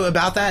sucks though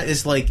about that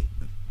is like...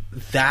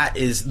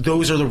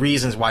 those are the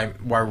reasons why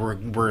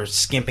we're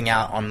skimping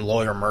out on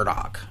Lawyer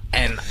Murdock,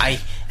 and I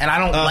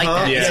don't like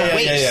that. Yeah. It's a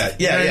waste. Yeah,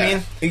 you know what I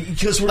mean?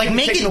 Because we're like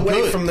taking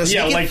away from this.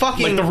 Yeah, like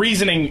the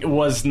reasoning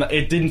was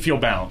it didn't feel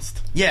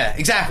balanced. Yeah,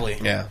 exactly.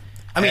 Yeah,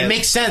 I mean, it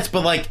makes sense,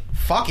 but like,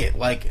 fuck it,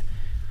 like,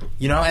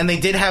 you know. And they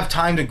did have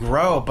time to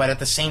grow, but at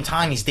the same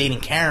time, he's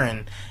dating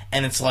Karen,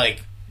 and it's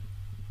like,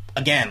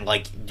 again,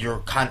 like they're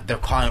kind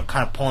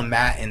of pulling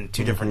Matt in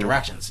two different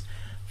directions.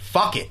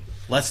 Fuck it.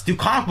 let's do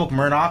comic book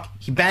Murdock.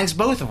 He bangs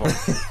both of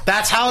them.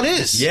 That's how it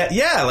is.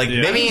 Yeah. Like,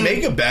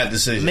 make a bad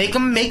decision. Make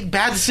him make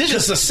bad decisions.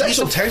 Because the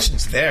sexual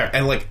tension's there,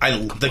 and like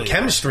the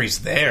chemistry's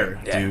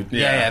there, dude.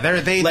 Yeah.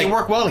 They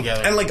work well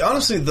together. And like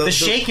honestly, the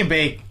shake and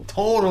bake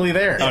totally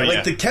there.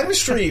 Like the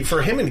chemistry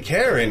for him and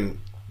Karen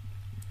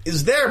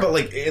is there, but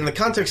like in the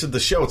context of the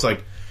show, it's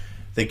like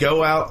they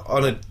go out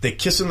they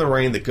kiss in the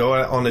rain, they go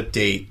out on a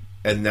date,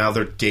 and now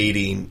they're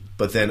dating.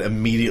 But then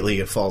immediately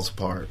it falls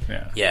apart.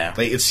 Yeah.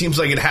 Like, it seems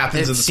like it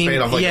happens in the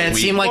span of like a week. It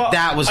seemed like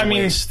that was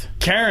waste.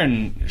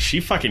 Karen,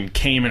 she fucking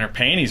came in her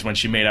panties when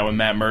she made out with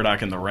Matt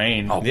Murdock in the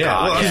rain. Oh, yeah,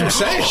 God. well, that's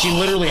what I'm saying. She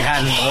literally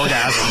had an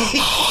orgasm.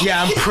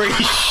 Yeah, I'm pretty...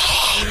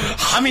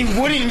 I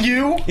mean, wouldn't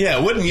you? Yeah,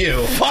 wouldn't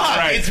you? Fuck,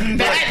 right. It's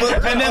mad.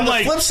 But and then, on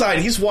like, the flip side,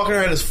 he's walking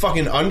around in his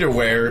fucking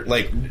underwear,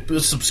 like,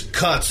 with some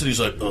cuts, and he's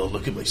like, oh,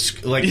 look at my...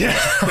 Like,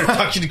 they're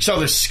touching each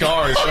other's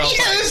scars.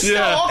 And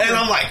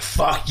I'm like,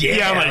 fuck yeah.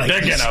 Yeah, I'm like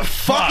they're gonna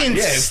fucking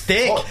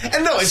stick.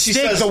 And no, and she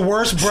Stick, says... the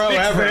worst bro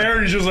ever. There,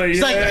 and she's like,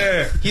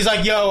 He's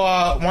like, yo,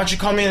 why don't you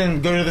come in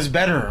and go to this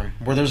bedroom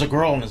where there's a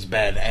girl in his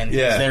bed, and he's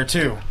there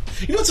too.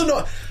 You know what's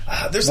annoying?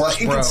 There's a lot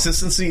of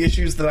inconsistency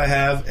issues that I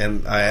have,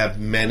 and I have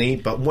many,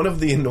 but one of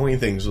the annoying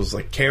things was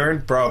like Karen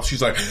brought up,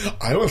 she's like,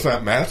 I was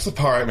at Matt's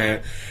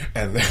apartment,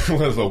 and there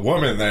was a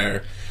woman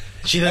there.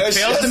 She fails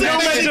to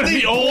mention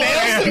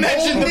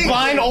the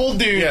blind old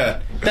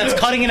dude that's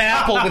cutting an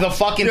apple with a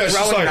fucking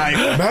throwing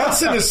knife.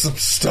 Matt's into some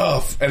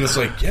stuff, and it's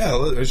like,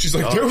 she's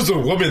like, there was a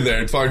woman there,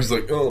 and Foggy's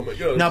like, oh my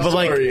god, no, but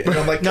sorry. And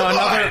I'm like, no,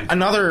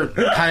 another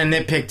kind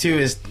of nitpick too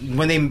is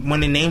when they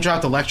name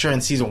dropped Elektra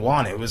in season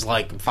 1, it was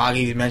like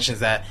Foggy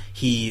mentions that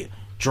he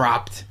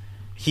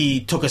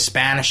took a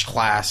Spanish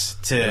class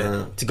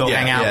to go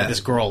hang out with this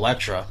girl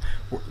Elektra.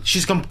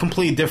 She's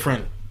completely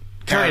different.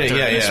 Kind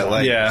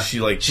of,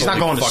 she like she's totally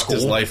not going to fucked school.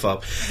 his life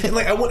up, and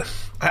like I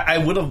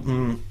would have.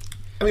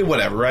 I mean,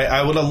 whatever, right?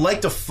 I would have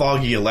liked a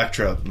Foggy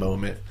Elektra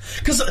moment,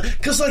 because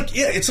like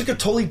it's like a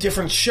totally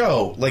different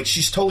show. Like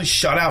she's totally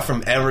shut out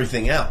from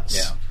everything else.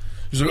 Yeah,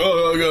 he's like,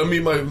 oh, I gotta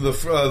meet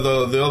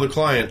the other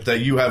client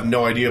that you have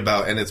no idea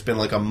about, and it's been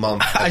like a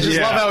month. I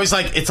just love how he's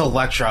like, it's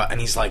Elektra, and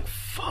he's like,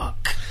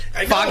 fuck.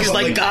 Foggy's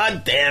like,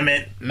 God damn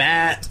it,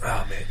 Matt.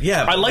 Oh man,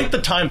 yeah. I like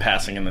the time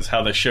passing in this.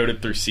 How they showed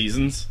it through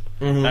seasons.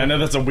 Mm-hmm. I know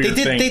that's a weird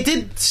thing. They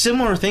did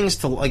similar things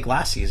to like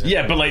last season.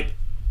 Yeah, but like,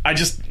 I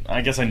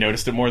guess I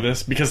noticed it more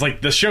this because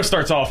like the show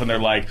starts off and they're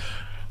like,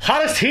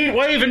 hottest heat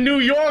wave in New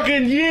York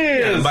in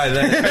years. Yeah, and by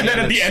then, and then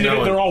at the end of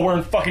it, they're all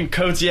wearing fucking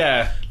coats.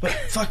 Yeah, but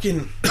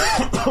fucking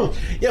but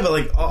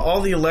like all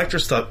the Elektra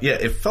stuff. Yeah,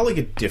 it felt like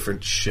a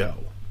different show.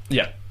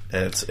 Yeah.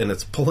 And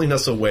it's pulling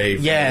us away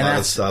from a lot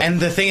of stuff. And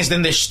the thing is,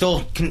 then they're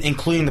still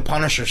including the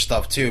Punisher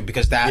stuff too,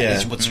 because that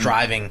is what's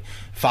driving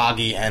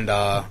Foggy and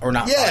or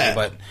not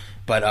Foggy,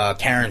 but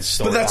Karen's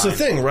story. But that's the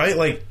thing, right?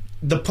 Like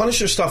the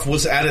Punisher stuff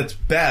was at its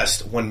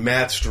best when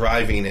Matt's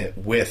driving it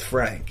with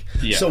Frank.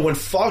 Yeah. So when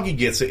Foggy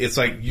gets it, it's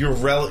like you're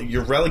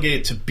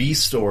relegated to B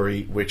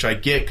story, which I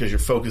get because you're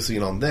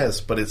focusing on this,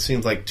 but it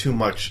seems like too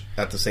much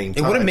at the same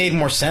time. It would have made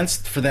more sense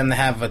for them to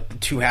have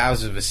two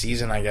halves of a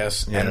season, I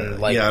guess, and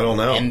like I don't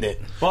know. End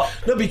it. Well,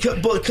 no,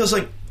 because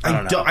like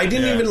I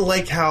didn't even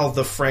like how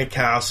the Frank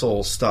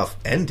Castle stuff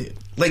ended.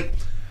 Like.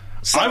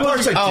 Where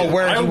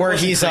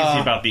he's crazy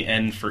about the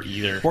end for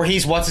either. Where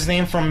he's what's his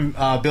name from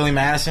Billy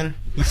Madison?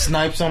 He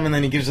snipes him and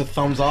then he gives a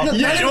thumbs up. No.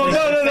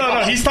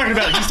 He's talking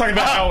about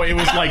how it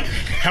was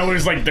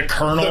like the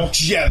colonel,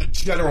 the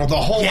general, the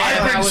whole.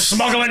 I've been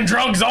smuggling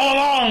drugs all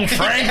along,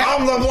 Frank.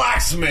 I'm the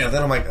blacksmith, and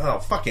I'm like, oh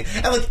fucking.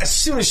 And like as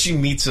soon as she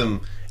meets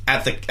him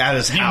at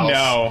his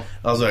house,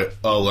 I was like,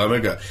 oh, let me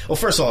go. Well,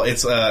 first of all,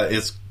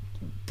 it's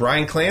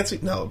Brian Clancy.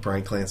 No,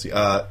 Brian Clancy.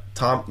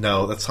 Tom.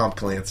 No, that's Tom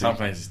Clancy. Tom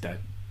Clancy's dead.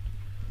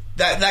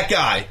 That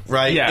guy,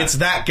 right? Yeah. It's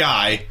that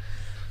guy.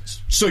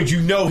 So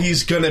you know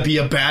he's gonna be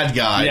a bad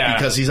guy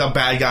because he's a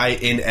bad guy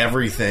in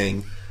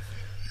everything.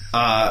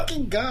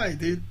 Fucking guy,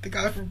 dude. The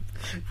guy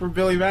from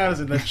Billy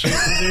Madison that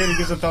shakes his ear and he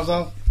gives a thumbs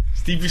up.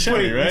 Steve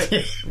Buscemi, right?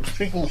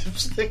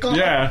 Lipstick on.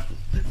 Yeah.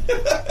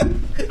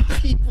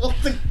 People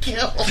to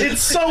kill.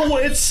 It's so.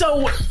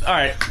 All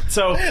right.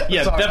 So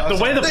yeah, the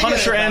way the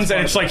Punisher ends,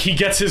 and it's like he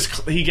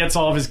gets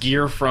all of his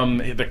gear from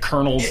the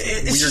Colonel's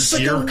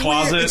weird gear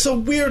closet. It's a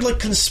weird like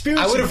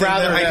conspiracy. I would have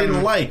rather I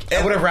didn't like.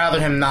 I would have rather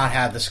him not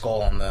have the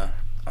skull on the.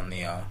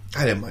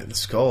 I didn't mind the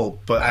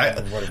skull, but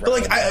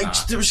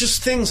there was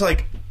just things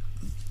like,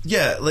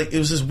 like it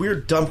was this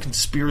weird dumb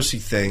conspiracy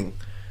thing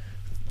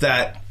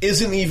that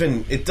isn't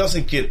even. It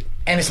doesn't get.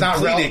 And it's not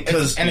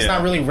it's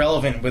not really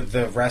relevant with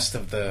the rest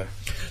of the.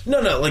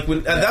 No. Like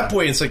at that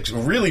point, it's like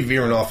really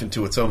veering off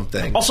into its own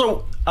thing.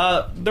 Also,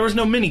 there was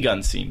no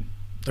minigun scene.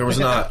 There was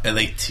not, and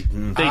they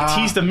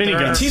teased the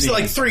minigun. Teased it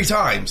like 3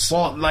 times.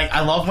 Well, like,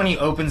 I love when he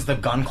opens the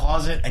gun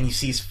closet and you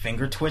see his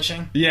finger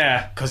twitching.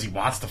 Yeah, because he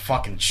wants to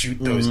fucking shoot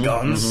those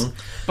guns.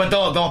 But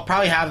they'll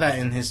probably have that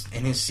in his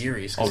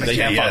series. Oh, they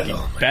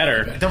fucking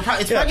better. It's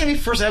probably gonna be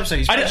first episode.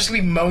 He's probably just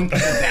gonna be mowing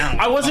people down.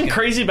 I wasn't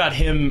crazy about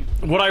him.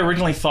 What I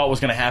originally thought was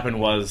going to happen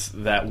was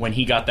that when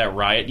he got that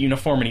riot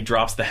uniform and he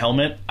drops the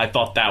helmet, I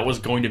thought that was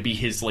going to be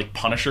his like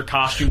Punisher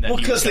costume. That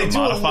because they do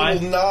modify. a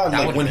little nod,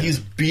 like when he's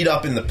beat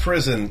up in the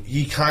prison,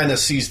 he kind of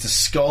sees the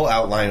skull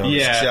outline on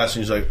his chest,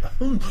 and he's like, I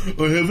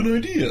have an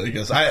idea. I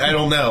guess I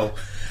don't know.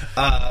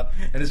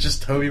 And it's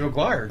just Tobey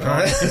Maguire.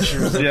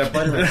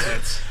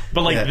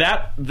 But like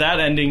that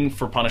ending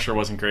for Punisher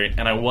wasn't great,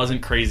 and I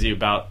wasn't crazy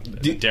about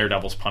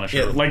Daredevil's Punisher.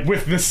 Yeah. Like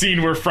with the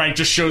scene where Frank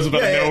just shows up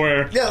out of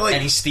nowhere. Yeah, like,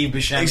 and he's Steve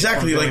Buscemi.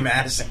 Exactly, like like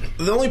Madison.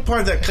 The only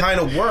part that kind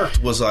of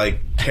worked was like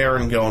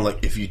Karen going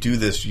like, "If you do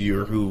this,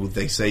 you're who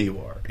they say you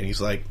are," and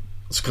he's like,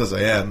 "It's because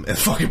I am," and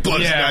fucking blows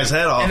the guy's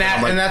head off.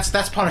 And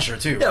that's Punisher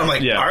too. Yeah, I'm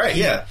like, all right,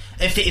 yeah.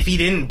 If he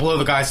didn't blow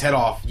the guy's head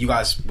off, you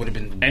guys would have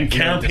been. And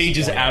Karen Page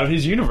is out of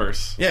his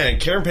universe. Yeah, and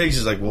Karen Page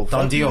is like, well,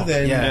 done deal.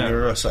 Then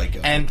you're a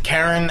psycho. And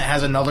Karen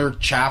has another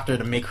chapter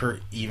to make her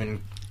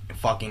even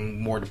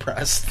fucking more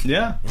depressed.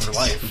 Yeah, in her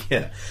life.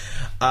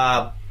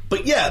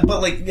 But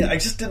I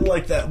just didn't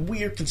like that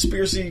weird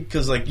conspiracy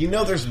because, like,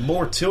 there's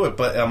more to it.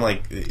 But I'm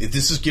like,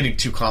 this is getting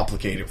too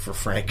complicated for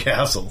Frank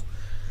Castle.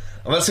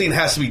 I'm not saying it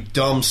has to be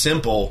dumb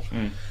simple,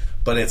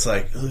 but it's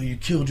like, oh, you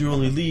killed your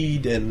only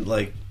lead, and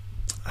like,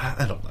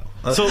 I don't know.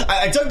 So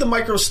I dug the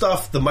micro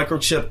stuff, the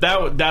microchip.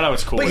 That I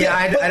was cool. But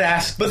I'd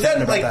ask. But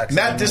then like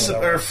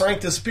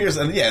Frank disappears,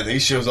 and then he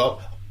shows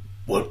up.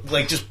 What,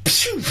 like, just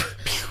pew,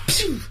 pew,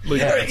 pew.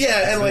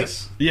 And like,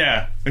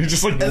 and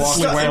just like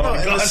walking away.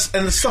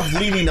 And the stuff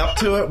leading up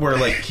to it, where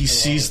like he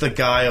sees the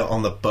guy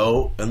on the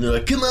boat, and they're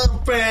like, "Come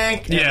on,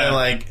 Frank!" And then,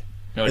 like.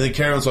 And then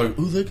Karen's like,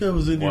 "Oh, that guy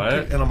was in your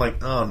pic," and I'm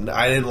like, "Oh, no,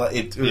 I didn't like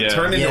it." It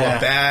turned into a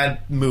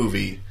bad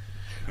movie.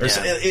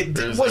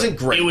 It wasn't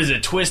great. It was a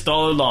twist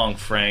all along,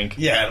 Frank.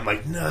 Yeah, and I'm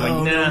like,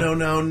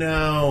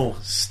 no,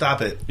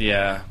 stop it.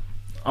 Yeah,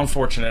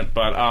 unfortunate,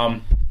 but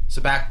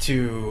So back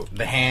to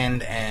the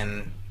Hand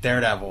and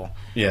Daredevil.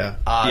 Yeah.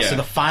 So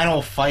the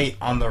final fight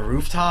on the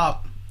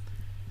rooftop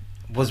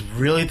was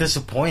really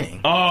disappointing.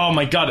 Oh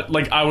my god!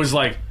 Like I was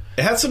like,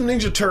 it had some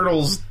Ninja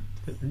Turtles.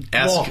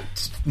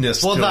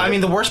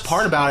 The worst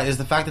part about it is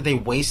the fact that they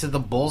wasted the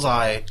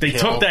Bullseye. They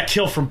took that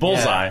kill from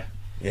Bullseye.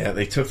 Yeah,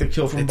 they took the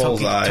kill from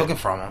Bullseye. Took it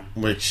from him.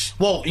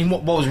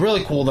 What was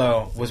really cool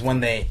though was when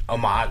they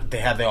had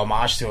the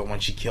homage to it when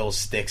she kills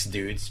Styx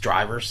dudes,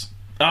 drivers.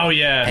 Oh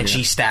yeah, and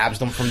she stabs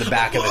them from the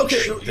back of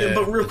it.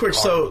 But real quick,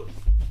 so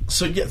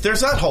yeah,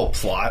 there's that whole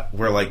plot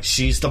where like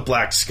she's the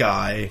Black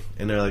Sky,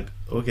 and they're like,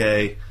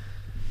 okay,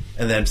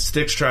 and then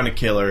Styx trying to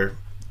kill her.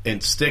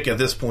 And Stick at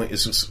this point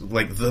is just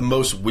like the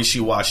most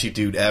wishy-washy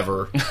dude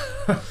ever.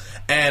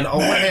 And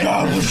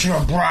lose your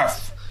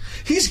breath.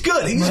 He's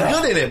good. He's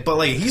good in it, but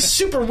like he's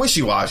super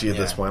wishy-washy at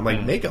this point. I'm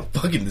like, make a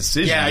fucking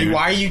decision. Yeah, dude.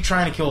 Why are you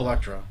trying to kill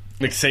Elektra?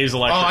 Like saves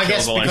Elektra. I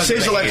guess because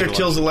saves Elektra,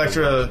 kills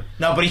Elektra.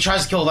 No, but he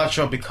tries to kill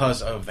Elektra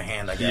because of the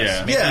Hand. I guess.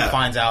 Yeah. Maybe he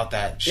finds out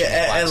that. She's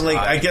and like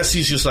I guess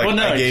he's just like,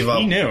 I gave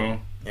up. He knew.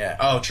 Yeah.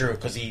 Oh, true.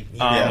 Because he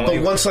but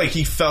once like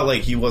he felt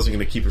like he wasn't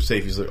going to keep her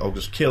safe, he's like, "I'll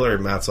just kill her."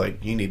 And Matt's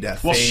like, "You need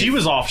that." Well, she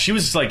was off. She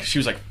was like,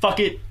 "Fuck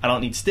it. I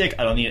don't need Stick.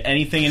 I don't need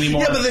anything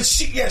anymore." Yeah, but then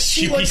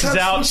she like pieces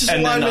out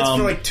and then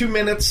for like 2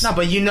 minutes. No,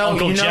 but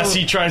Uncle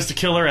Jesse tries to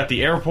kill her at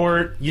the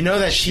airport. You know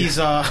that she's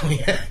John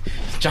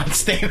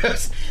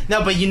Stamos.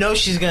 No, but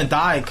she's gonna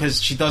die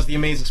because she does the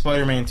Amazing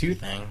Spider-Man 2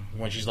 thing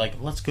when she's like,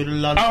 "Let's go to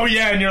London." Oh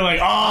yeah, and you're like,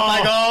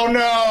 oh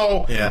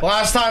no. Yeah.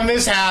 Last time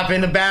this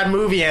happened, a bad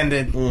movie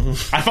ended.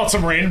 Mm-hmm. I thought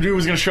some random dude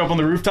was gonna show up on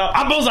the rooftop.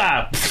 I'm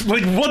Bullseye.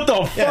 Like what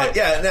the fuck?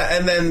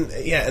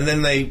 And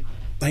then they.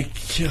 Like,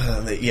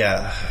 Season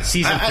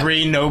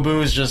 3,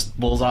 Nobu is just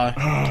Bullseye.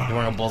 You're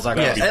wearing a Bullseye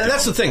guy. Yeah, and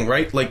that's the thing,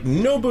 right? Like,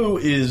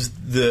 Nobu is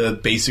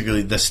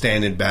basically the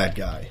stand-in bad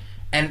guy.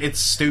 And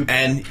it's stupid.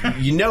 And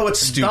it's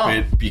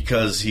stupid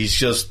because he's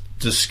just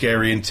the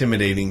scary,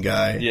 intimidating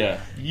guy. Yeah.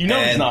 he's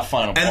not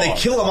final boss. And they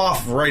kill him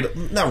off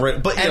not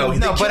right, but they kill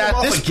him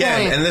off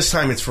again, and this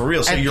time it's for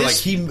real. So you're like,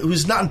 he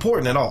was not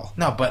important at all.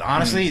 No, but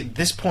honestly, at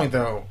this point,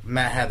 though,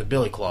 Matt had the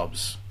billy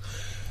clubs.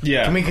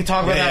 Yeah. Can we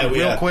talk about that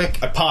real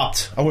quick? I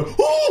popped. I went,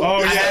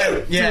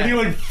 oh, yeah. Dude, he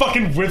like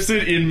fucking whips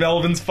it in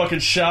Melvin's fucking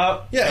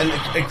shop. Yeah,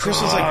 and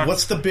Chris was like,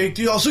 what's the big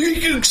deal? So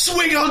you can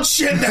swing on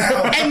shit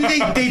now. And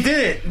they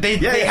did it. They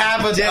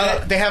have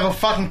a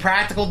fucking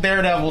practical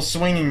Daredevil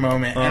swinging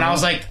moment. And I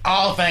was like,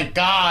 oh, thank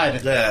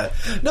God. Yeah.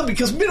 No,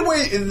 because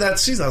midway in that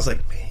season, I was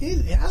like,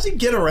 man, how does he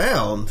get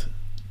around?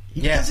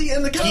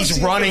 He's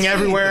running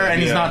everywhere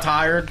and he's not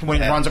tired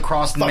when he runs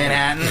across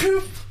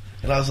Manhattan.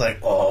 And I was like,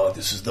 oh,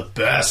 this is the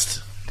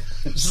best.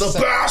 It's the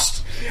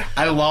best.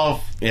 I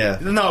love. Yeah.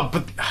 No,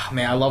 but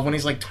man, I love when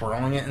he's like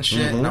twirling it and shit.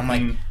 Mm-hmm. And I'm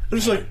like,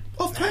 it's like,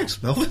 oh,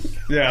 thanks, Melvin.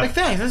 Yeah. Like,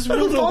 thanks. This is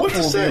really thoughtful. What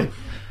to say. And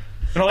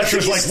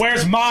Electra's like,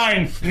 where's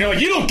mine? And you're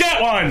like, you don't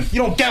get one.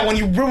 You don't get one.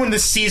 You ruined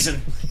this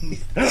season.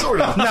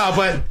 Sort of. No,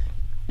 but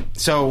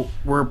So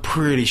we're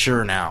pretty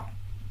sure now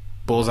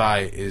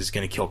Bullseye is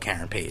going to kill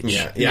Karen Page.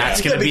 Yeah.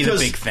 That's going to be the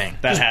Because big thing.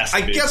 That has to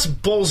I be. guess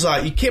Bullseye,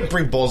 you can't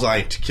bring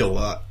Bullseye to kill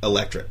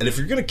Elektra. And if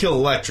you're going to kill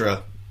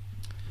Elektra,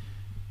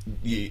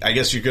 I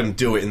guess you're going to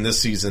do it in this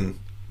season.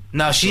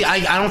 No,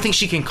 I don't think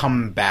she can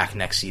come back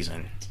next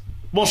season.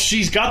 Well,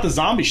 she's got the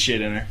zombie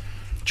shit in her.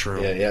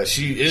 True. Yeah,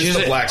 she is She's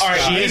the a- Black all right,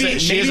 Sky.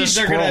 she is a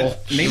scroll.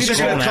 Maybe She's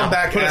they're a gonna scroll come now.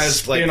 back Put a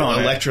as like spin on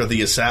it. Elektra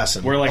the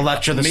assassin. Where like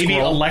Elektra the maybe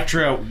Scroll.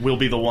 Elektra will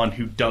be the one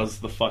who does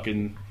the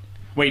fucking.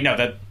 Wait, no,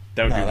 that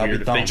would be that'd weird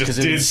be if dumb, they just 'cause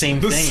it'd be did the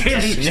same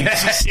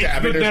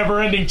thing. the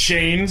never-ending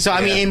chain. So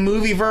I mean, in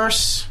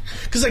movieverse,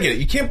 Because I get it,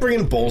 you can't bring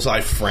in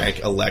Bullseye, Frank,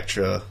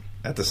 Elektra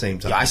at the same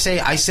time. I say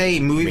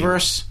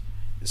movieverse.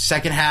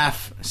 Second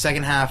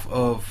half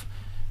of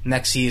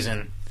next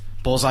season,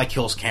 Bullseye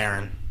kills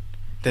Karen.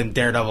 Then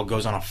Daredevil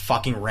goes on a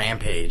fucking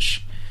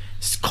rampage,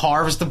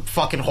 carves the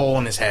fucking hole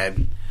in his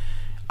head,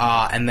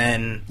 and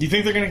then You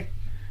think they're gonna?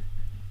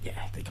 yeah,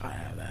 they gotta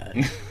have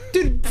that.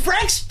 Dude,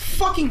 Frank's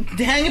fucking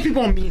hanging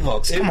people on meat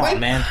hooks. Come on,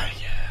 man.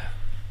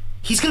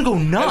 He's gonna go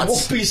I nuts.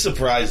 won't be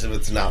surprised if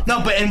it's not.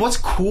 No, but and what's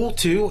cool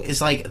too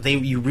is like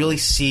you really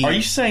see. Are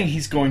you saying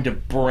he's going to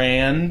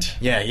brand?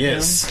 Yeah, he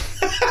is.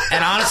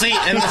 And honestly,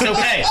 and it's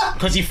okay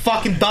because he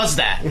fucking does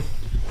that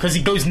because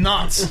he goes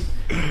nuts.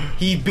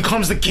 He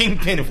becomes the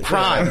kingpin of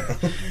crime.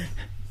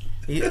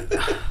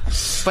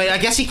 But I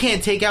guess he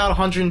can't take out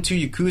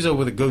 102 Yakuza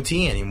with a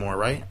goatee anymore,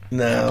 right?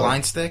 No. And a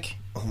blind stick.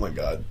 Oh my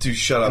god, dude,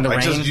 shut up! In the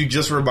rain? You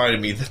just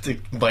reminded me that they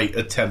might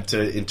attempt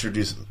to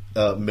introduce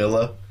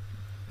Milla.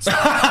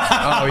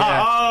 Oh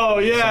yeah. Oh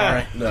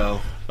yeah. Sorry.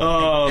 No,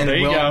 Oh, And there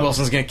you go.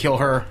 Wilson's gonna kill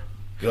her.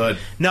 good.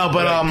 No,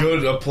 but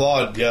good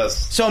applaud.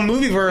 Yes. So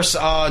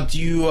movieverse,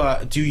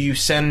 do you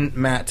send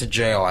Matt to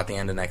jail at the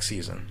end of next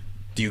season?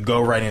 Do you go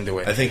right into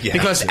it? I think you have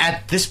because to.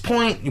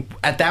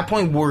 at that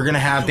point, we're gonna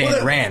have Dan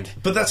Well, Rand.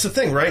 But that's the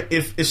thing, right?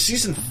 If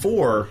season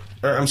 4,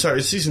 or I'm sorry,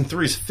 if season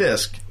 3 is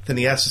Fisk, then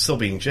he has to still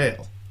be in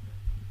jail.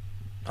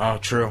 Oh,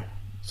 true.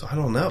 So I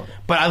don't know.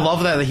 But I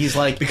love that he's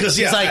like Because,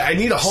 he's yeah, like, I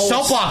need a whole-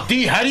 cell block.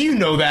 D, how do you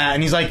know that?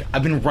 And he's like,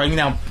 I've been writing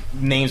down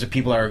names of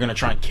people that are gonna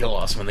try and kill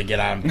us when they get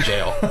out of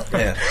jail.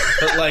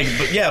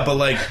 Yeah,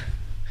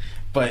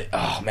 But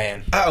oh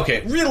man,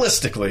 okay.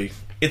 Realistically,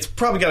 it's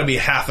probably got to be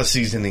half a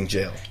season in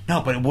jail.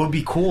 no. But it would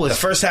be cool. The Is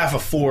first half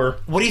of 4.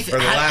 what do you or think?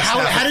 the last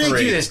half How of do they 3.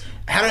 do this?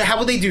 How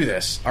would they do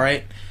this? All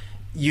right,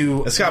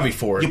 It's got to be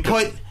 4.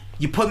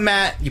 You put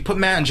Matt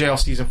in jail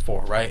season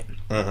 4, right?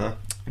 Uh-huh.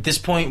 At this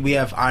point, we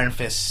have Iron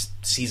Fist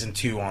season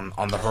 2 on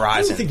the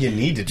horizon. I don't think you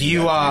need to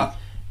do that,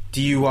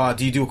 do you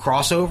do a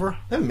crossover?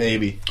 Then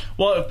maybe.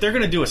 Well, if they're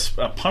gonna do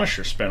a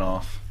Punisher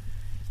spinoff,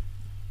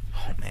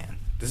 Oh man,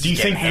 this do you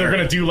is think getting they're hairy.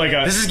 gonna do like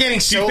a? This is getting Do you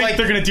so think like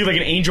they're gonna do like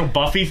an Angel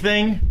Buffy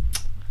thing?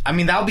 I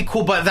mean, that would be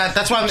cool, but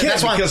that's why.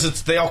 That's why.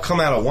 Because they all come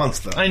out at once,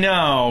 though. I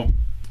know.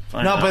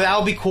 No, but that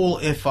would be cool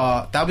if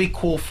that would be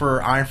cool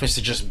for Iron Fist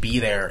to just be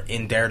there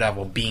in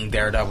Daredevil, being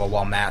Daredevil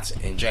while Matt's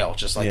in jail,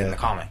 just like in the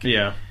comic.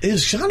 Yeah.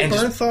 Is John And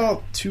just-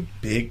 Bernthal too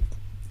big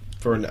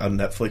for a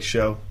Netflix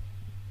show?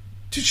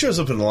 Dude shows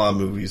up in a lot of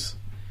movies,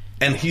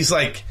 and he's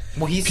like,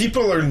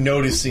 people are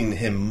noticing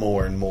him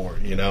more and more.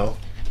 You know.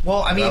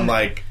 Well, I mean, I'm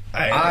like,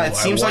 it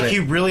seems like he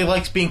really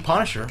likes being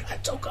Punisher.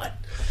 That's so good.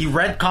 He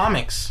read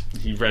comics.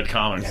 He read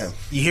comics. Yeah.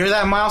 You hear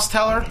that, Miles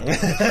Teller?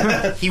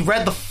 He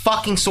read the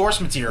fucking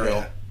source material.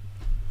 Yeah.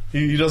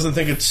 He doesn't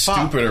think it's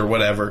stupid or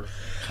whatever.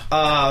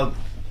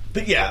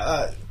 But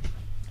yeah,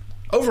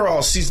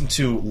 overall, season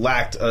 2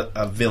 lacked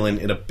a villain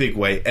in a big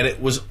way, and it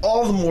was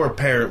all the more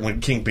apparent when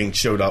Kingpin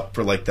showed up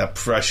for like that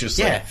precious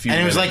few and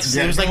it was minutes.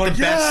 like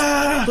the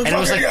best. And it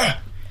was like, yeah.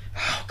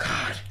 oh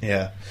god,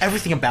 Yeah.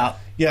 everything about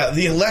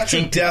The Elektra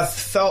Kingpin. death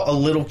felt a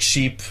little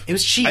cheap. it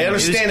was cheap. I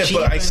understand was it, but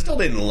cheap I and- still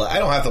didn't. I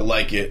don't have to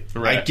like it.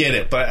 Right. I get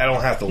it, but I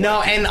don't have to. no.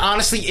 like it. And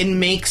honestly, it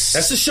makes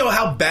That's to show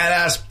how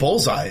badass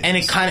Bullseye is. and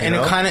it kind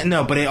of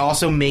no, but it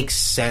also makes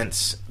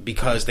sense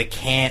because they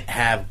can't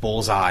have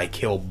Bullseye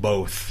kill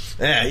both.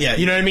 yeah.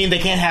 You know what I mean? They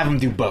can't have him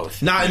do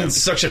both Not in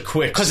such a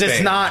quick because it's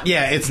span. not.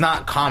 Yeah, it's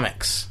not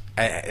comics.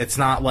 It's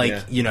not like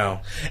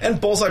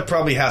And Bullseye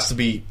probably has to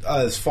be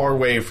as far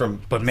away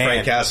from But man-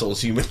 Frank Castle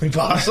as humanly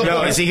possible.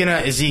 No, is he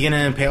gonna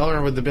impale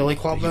her with the billy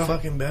club You though?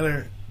 fucking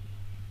better.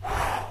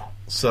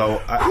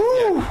 So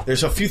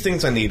there's a few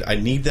things I need. I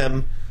need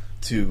them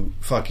to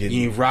fucking.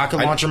 You need rocket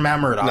launcher Matt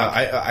Murdock. No,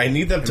 I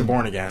need them to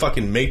Born Again.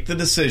 fucking make the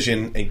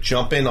decision and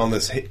jump in on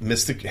this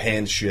mystic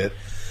hand shit.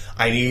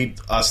 I need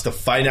us to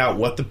find out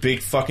what the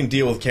big fucking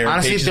deal with Karen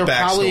Honestly, Page's they're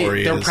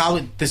backstory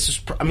probably is. this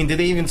is. I mean, did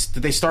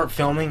they start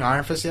filming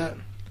Iron Fist yet?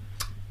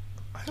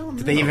 I don't know.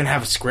 Did they even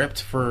have a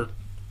script for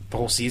the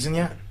whole season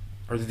yet,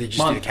 or did they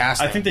just do the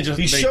casting? I think they just.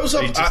 He shows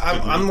up. they just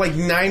I'm like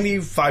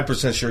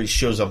 95% sure he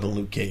shows up in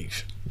Luke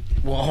Cage.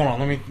 Well, hold on.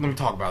 Let me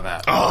talk about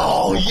that.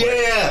 Oh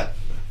yeah!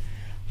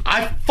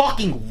 I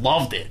fucking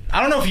loved it.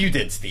 I don't know if you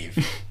did,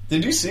 Steve.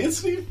 Did you see it,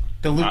 Steve?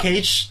 The Luke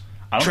Cage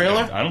I don't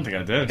trailer. I don't think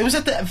I did. It was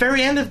at the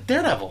very end of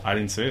Daredevil. I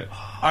didn't see it. All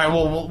right,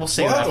 well, we'll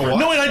save We'll that have to for. watch.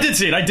 No, wait, I did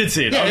see it. I did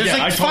see it. Yeah, Oh, it was I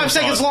like totally 5 saw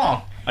seconds it.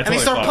 long. And they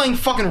totally start saw it. playing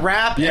fucking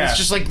rap, and Yeah. it's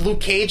just like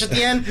Luke Cage at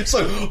the end. It's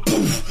like,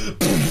 poof,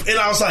 poof, And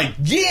I was like,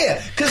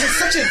 yeah, because it's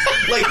such a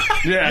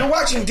you're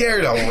watching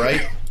Daredevil,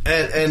 right?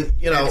 And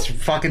you know, it's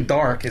fucking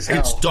dark as hell.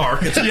 It's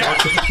dark. It's dark,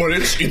 but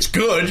it's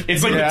good.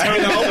 It's like it's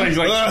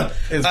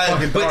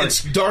fucking dark. But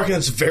it's dark and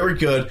it's very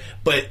good.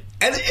 But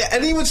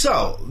and even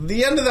so,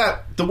 the end of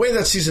that, the way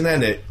that season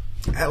ended,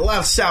 had a lot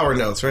of sour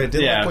notes, right?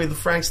 Didn't like the way the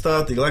Frank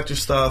stuff, the Elektra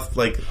stuff.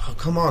 Like, oh,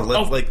 come on,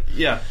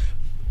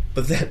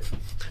 But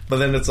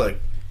then it's like,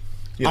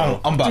 you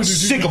know, I'm about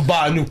sick of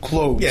buying new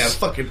clothes. Yeah,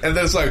 fucking, and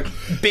then it's like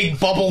big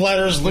bubble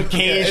letters, Luke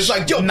Cage. It's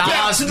like, yo,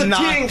 back to the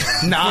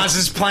king. Nas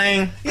is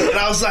playing, and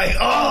I was like,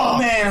 oh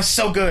man, it's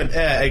so good.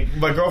 Yeah,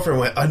 my girlfriend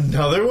went,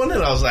 another one,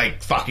 and I was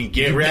like, fucking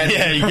get ready.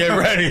 Yeah, you get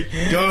ready.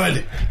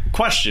 Good.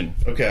 Question.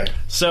 Okay.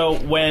 So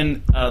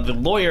when the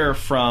lawyer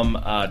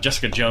from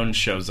Jessica Jones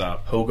shows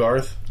up,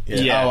 Hogarth.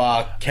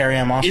 Carrie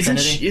Ann Moss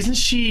Trinity? Isn't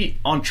she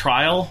on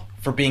trial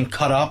for being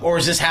cut up, or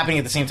is this happening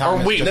at the same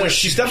time? Or wait, no,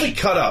 she's definitely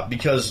cut up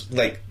because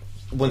like.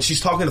 When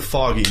she's talking to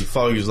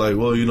Foggy's like,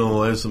 well, you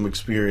know, I have some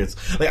experience.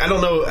 Like, I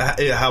don't know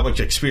how much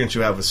experience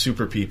you have with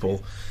super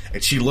people.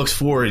 And she looks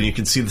forward and you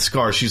can see the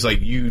scar. She's like,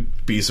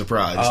 you'd be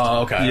surprised.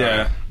 Oh, okay.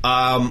 Yeah.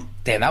 Damn,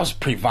 that was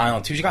pretty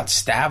violent, too. She got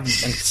stabbed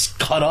and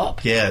cut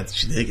up. Yeah,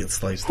 she did get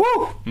sliced.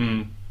 Woo!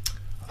 Mm.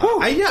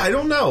 I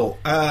don't know.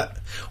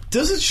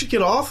 Doesn't she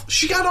get off?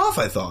 She got off,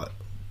 I thought.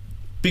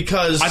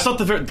 Because... I thought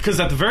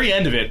because at the very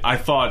end of it, I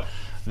thought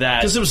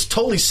that... Because it was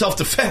totally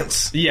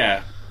self-defense.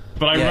 Yeah.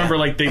 But I remember,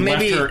 like, they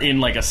left her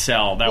in, like, a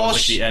cell. That was,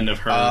 like, the end of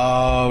her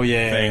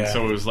thing.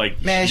 So it was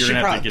like, man, you're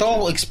going to have to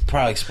get...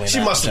 probably explain she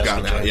that. She must have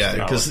gotten out,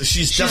 yeah. Because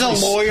she's a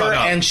lawyer,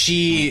 and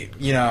she,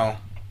 you know,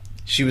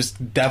 she was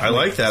definitely...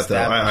 I like that, though.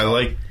 I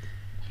like...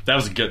 That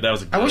was good.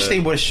 I wish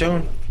they would have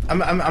shown...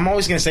 I'm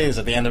always going to say this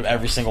at the end of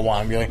every single one.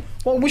 I'm be like,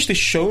 well, I wish they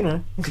shown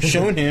her.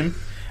 Shown him.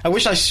 I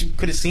wish I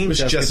could have seen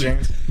Jessica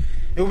Jones.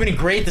 It would have been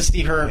great to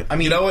see her. I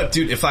mean, you know what,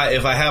 dude? If I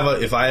have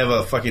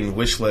a fucking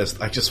wish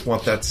list, I just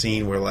want that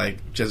scene where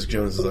like Jessica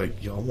Jones is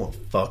like, "Yo, I want to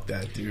fuck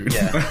that dude."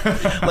 Yeah,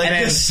 like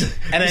and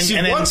then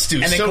she wants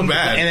to so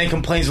bad, and then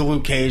complains to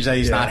Luke Cage that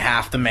he's not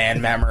half the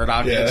man Matt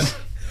Murdock is.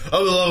 I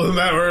love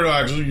Matt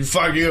Murdock. So you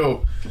fuck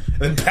you,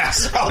 and then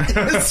pass out.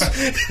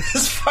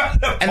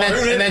 And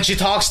then she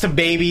talks to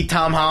baby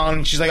Tom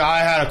Holland. She's like,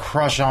 "I had a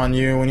crush on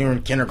you when you were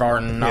in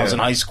kindergarten. And I was in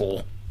high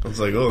school." I was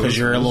like, "Oh, because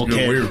you're a little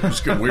kid." It's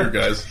good, weird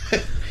guys.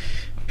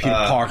 Peter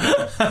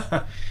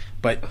Parker.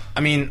 But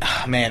I mean,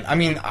 man,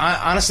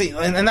 I honestly,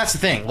 and that's the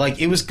thing,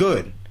 like, it was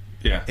good.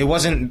 Yeah, it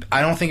wasn't.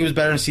 I don't think it was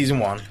better than season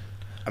 1.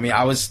 I mean,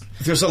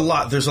 there's a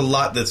lot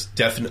that's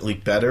definitely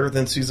better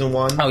than season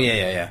 1. Oh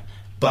yeah.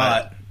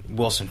 But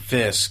Wilson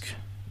Fisk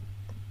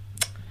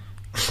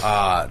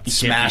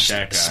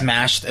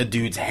smashed a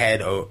dude's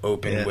head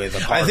open with a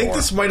car I think door.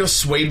 this might have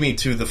swayed me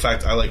to the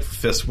fact I like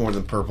Fisk more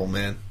than Purple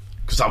Man,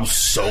 because I was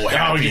so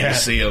happy to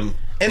see him.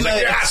 And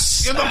like,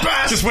 yes, you're the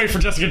best. Just wait for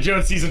Jessica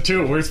Jones season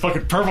 2, where it's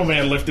fucking Purple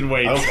Man lifting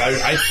weights.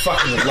 I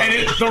fucking love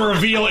it. The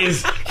reveal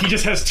is he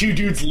just has 2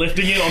 dudes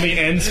lifting it on the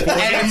ends.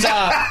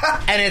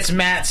 And it's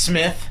Matt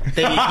Smith.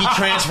 He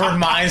transferred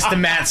minds to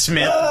Matt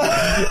Smith.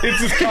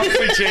 It's just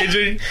constantly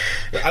changing.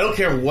 I don't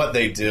care what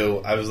they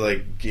do. I was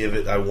like, give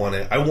it. I want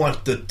it. I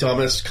want the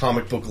dumbest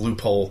comic book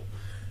loophole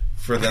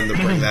for them to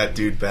bring that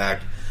dude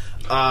back.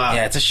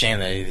 Yeah, it's a shame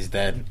that he's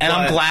dead. And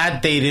I'm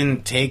glad they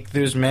didn't take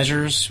those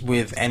measures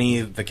with any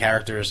of the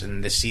characters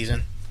in this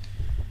season.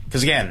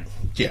 Because, again,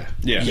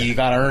 you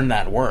gotta earn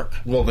that work.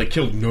 Well, they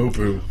killed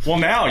Nobu. Well,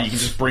 now you can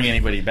just bring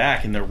anybody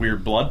back in their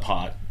weird blood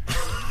pot.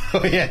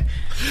 Oh, yeah.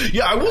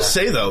 Yeah, I will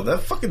say, though,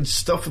 that fucking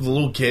stuff with the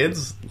little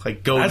kids,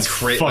 like, going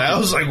crazy. I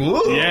was like,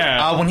 whoa.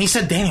 Yeah. When he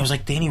said Danny, I was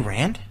like, Danny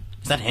Rand?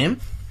 Is that him?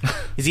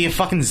 Is he a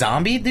fucking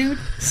zombie, dude?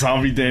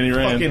 Zombie Danny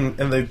Rand.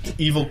 And the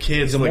evil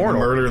kids like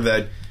murder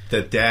that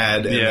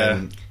dad. And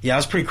then, yeah, it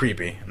was pretty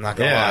creepy. I'm not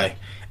gonna lie.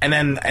 And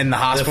then in the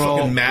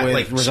hospital, Matt with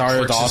like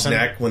Rosario his Dawson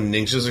neck when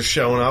ninjas are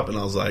showing up, and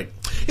I was like,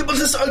 but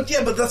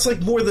that's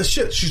like more of the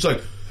shit. She's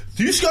like,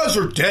 these guys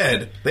are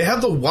dead. They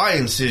have the Y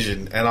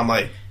incision, and I'm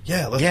like,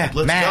 let's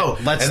Matt, go.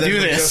 Let's do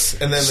this.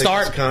 And then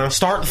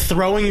start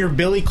throwing your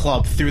billy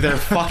club through their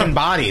fucking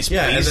bodies.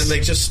 Yeah, please. and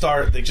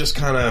then they just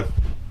kind of,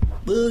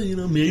 well, you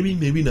know,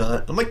 maybe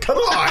not. I'm like, come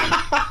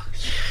on.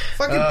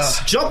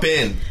 Fucking jump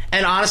in.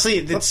 And honestly,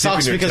 it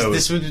sucks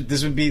because this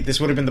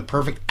would have been the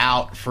perfect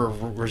out for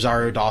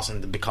Rosario Dawson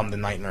to become the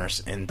night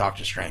nurse in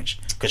Doctor Strange,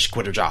 because she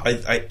quit her job.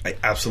 I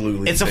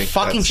absolutely. It's a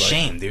fucking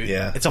shame, dude.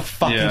 Yeah, it's a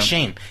fucking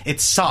shame.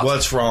 It sucks.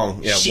 What's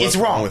wrong? Yeah, it's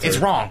wrong. It's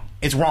wrong.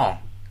 It's wrong.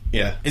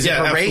 Yeah, is it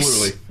her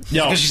race?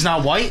 Because she's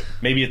not white.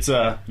 Maybe it's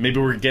maybe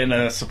we're getting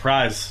a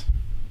surprise.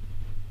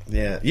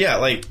 Yeah,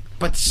 like.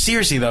 But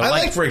seriously though, I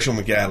like Rachel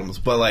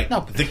McAdams, but like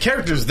the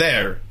character's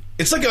there.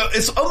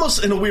 It's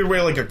almost in a weird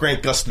way like a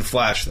Grant Gustin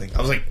Flash thing.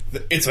 I was like,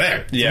 it's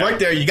there. It's right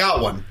there. You got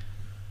one.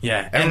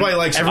 Yeah. Everybody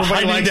likes her.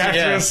 Everybody likes her.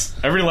 Yeah.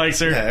 Everybody likes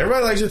her. Yeah,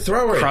 everybody likes her.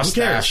 Throw her in. Who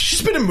cares?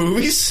 She's been in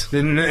movies.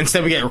 Then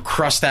instead we get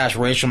crustache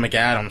Rachel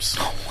McAdams.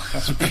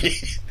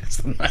 That's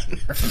the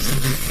nightmare.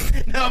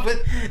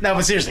 No,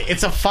 but seriously,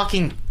 it's a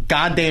fucking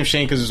goddamn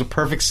shame because it was a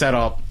perfect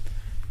setup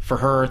for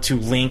her to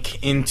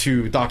link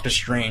into Doctor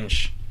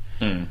Strange.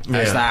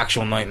 as the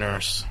actual night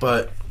nurse.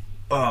 But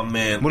oh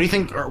man, What do you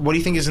think? What do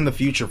you think is in the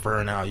future for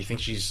her now? You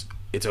think it's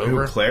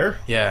over? Claire?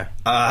 Yeah.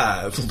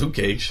 Luke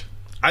Cage.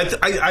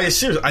 I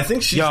seriously, I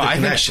think she's the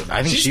connection.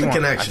 I think she's she the wants,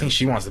 connection. I think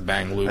she wants to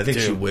bang Luke. I think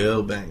too. she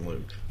will bang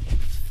Luke.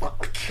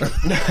 What?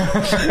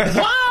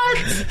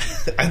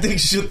 I think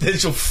she'll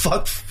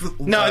fuck.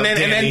 No, and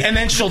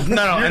then she'll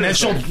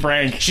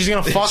Frank. She's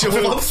gonna fuck She'll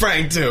Luke. fuck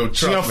Frank too.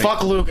 She's gonna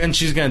fuck Luke, and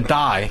she's gonna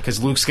die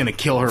because Luke's gonna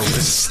kill her with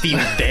his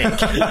steamy dick.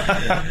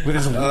 With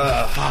his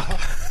fuck.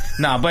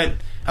 Nah, but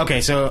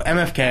okay. So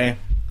MFK,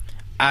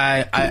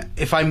 I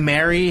if I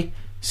marry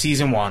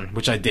season 1,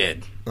 which I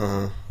did.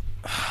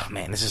 Oh,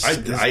 man, this is. I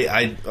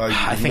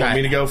think you want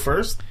me to go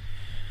first?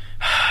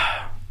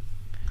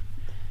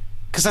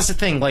 Because that's the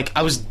thing. Like,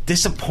 I was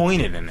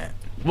disappointed in it.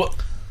 Well,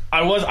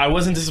 I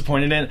wasn't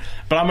disappointed in it,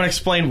 but I'm gonna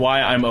explain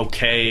why I'm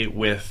okay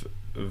with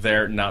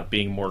there not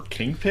being more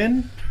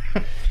Kingpin.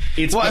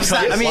 It's Well, because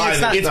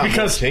it's not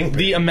because Kingpin.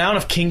 the amount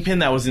of Kingpin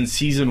that was in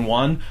season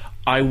 1,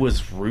 I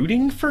was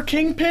rooting for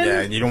Kingpin.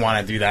 Yeah, you don't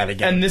want to do that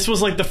again. And this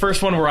was like the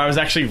first one where I was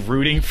actually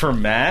rooting for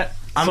Matt.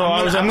 I'm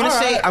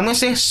gonna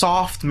say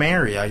soft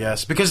Mary, I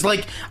guess, because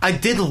like I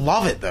did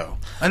love it though,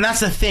 and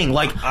that's the thing.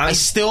 Like I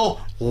still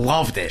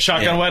loved it.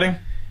 Shotgun Wedding.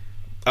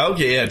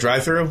 Okay, yeah,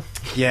 drive through.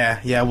 Yeah.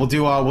 We'll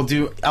do.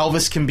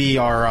 Elvis can be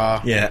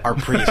our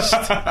priest.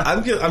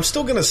 I'm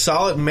still gonna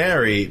solid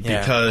Mary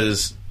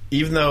because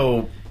even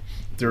though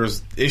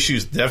there's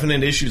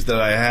definite issues that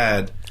I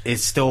had, It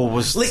still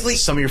was like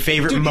some of your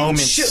favorite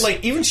moments.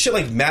 Even shit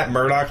like Matt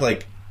Murdock,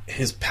 like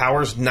his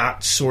powers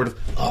not sort of.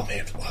 Oh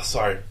man,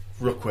 sorry,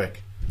 real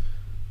quick.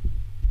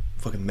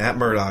 Fucking Matt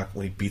Murdock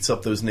when he beats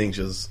up those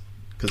ninjas.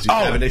 Because he's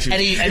having issues.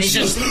 And he's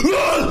just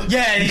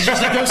and he's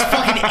just like goes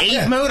fucking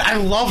ape mode. I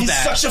love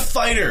that.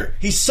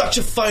 He's such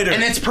a fighter.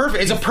 And it's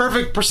perfect. It's a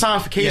perfect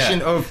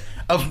personification of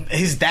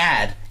his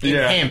dad in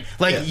him.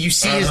 Like you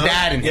see his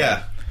dad in him.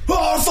 Yeah.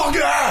 Oh fuck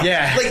yeah!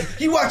 Yeah. Like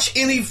you watch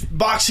any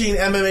boxing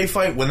MMA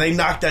fight when they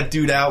knock that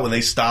dude out, when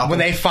they stop, When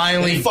they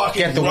finally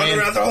get the win,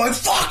 around, they're like,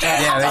 "Fuck it,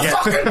 Yeah, I'm the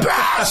fucking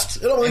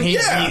best!" And I'm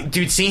like,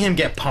 dude, seeing him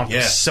get pumped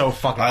is so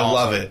fucking. I awesome.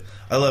 love it.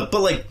 But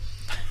like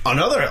on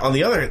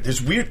the other,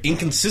 there's weird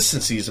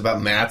inconsistencies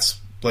about Matt's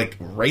like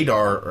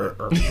radar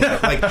or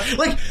like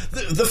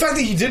the fact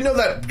that he didn't know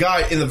that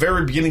guy in the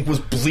very beginning was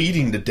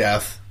bleeding to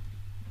death.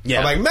 Yeah,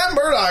 I'm like, Matt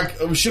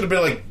Murdock should have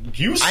been like,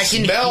 you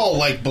smell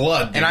like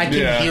blood, dude. And I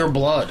can hear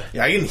blood.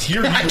 Yeah, I can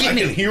hear. I can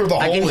hear the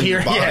hole in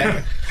your body.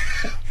 Yeah.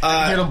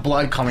 I hear the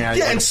blood coming out.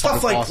 Yeah, and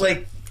stuff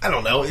like I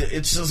don't know.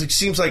 It just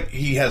seems like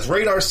he has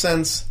radar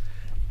sense,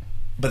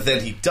 but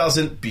then he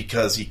doesn't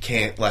because he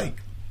can't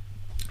like.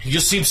 He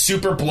just seems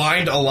super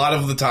blind a lot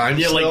of the time.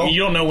 Yeah, still. like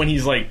you don't know when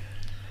he's like.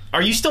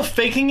 Are you still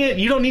faking it?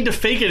 You don't need to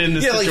fake it in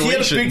this situation. Yeah,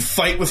 like he had a big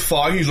fight with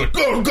Foggy. He's like,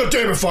 "Oh, God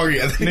damn it, Foggy!"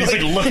 And he's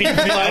like looking at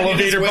the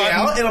elevator button.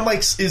 Out, and I'm like,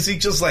 is he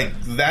just like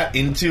that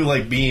into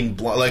like being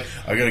blind? Like,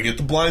 I gotta get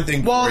the blind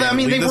thing. Well, I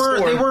mean, they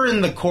were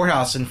in the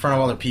courthouse in front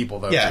of other people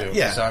though. Yeah, too.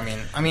 yeah. So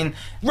I mean,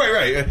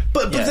 right.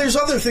 But there's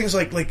other things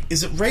like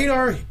is it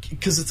radar?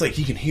 Because it's like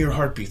he can hear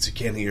heartbeats. He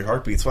can't hear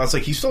heartbeats. Well, it's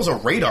like he still has a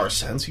radar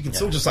sense. He can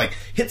still just like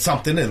hit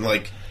something and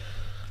like.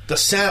 The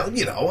sound,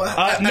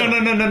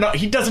 No.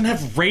 He doesn't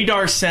have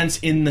radar sense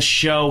in the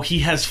show. He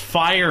has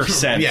fire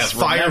sense. Yeah,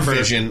 fire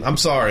vision. I'm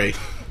sorry.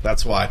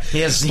 That's why.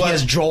 He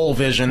has Joel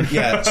vision.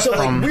 Yeah, so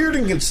like weird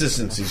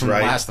inconsistencies,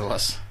 right? Last of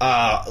Us.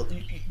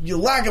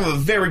 Lack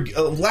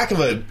of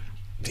a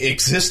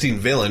existing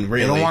villain,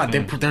 really. They don't want.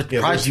 They're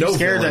probably too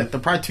scared. They're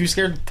probably too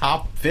scared to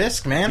top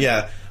Fisk, man.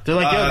 Yeah. They're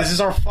like, yo, this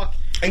is our fuck.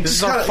 This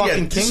is our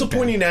fucking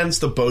disappointing ends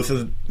to both of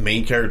the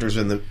main characters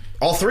in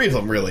all three of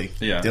them, really.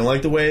 Yeah. Didn't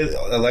like the way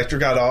Elektra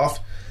got off.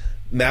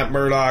 Matt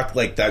Murdock,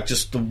 like that,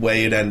 just the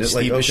way it ended.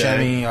 Steve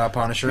Buscemi,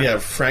 Punisher. Yeah,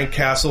 Frank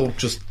Castle,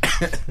 just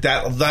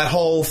that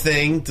whole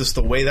thing, just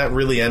the way that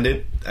really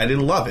ended. I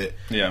didn't love it.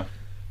 Yeah.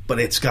 But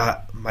it's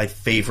got my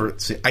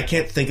favorite. I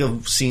can't think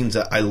of scenes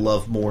that I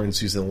love more in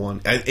season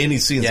 1. Any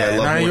scenes that I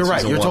love more in season 1. You're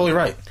right. You're totally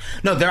right.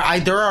 No, there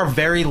are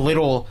very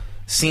little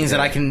scenes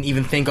that I can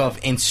even think of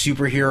in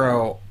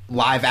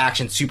live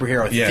action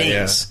superhero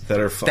things that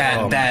are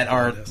that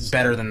are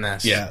better than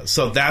this. Yeah,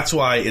 so that's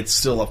why it's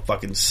still a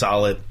fucking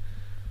solid.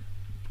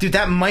 Dude,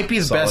 that might be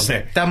the best.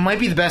 That might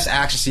be the best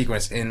action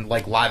sequence in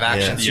like live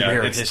action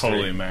superhero it's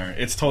history.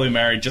 It's totally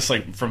married. Just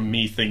like from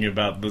me thinking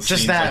about the just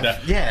scenes that,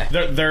 like that.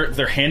 Yeah,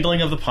 their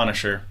handling of the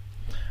Punisher.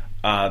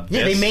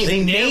 They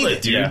nailed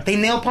it, dude. Yeah. They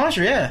nailed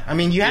Punisher. Yeah, I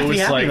mean, you have to be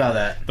happy about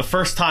that. The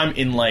first time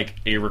in like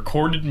a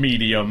recorded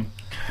medium.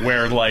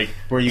 Where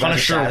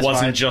Punisher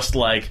wasn't just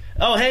like,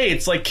 oh hey,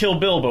 it's like Kill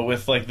Bill, but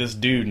with like this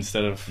dude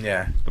instead of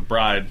the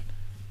bride.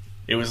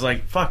 It was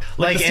like fuck,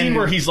 like the scene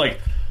where he's like,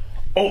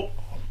 oh,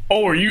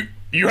 are you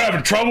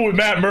having trouble with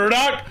Matt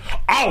Murdock?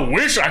 I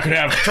wish I could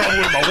have trouble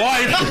with my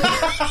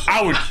wife.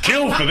 I would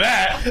kill for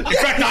that. In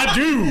fact, I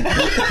do.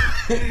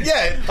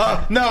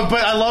 No,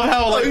 but I love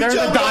how like they're in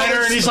the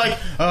diner and he's like,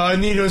 I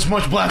need as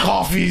much black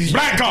coffee.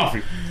 Black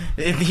coffee.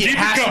 It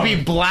has to be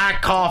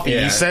black coffee.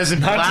 Yeah. He says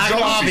black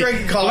coffee.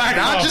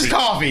 Not just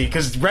coffee,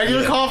 because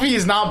regular coffee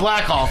is not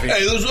black coffee.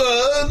 Hey,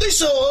 they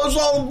sell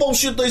all the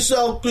bullshit they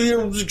sell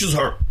here. Just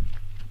her.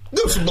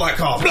 Give some black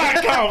coffee.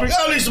 Black coffee.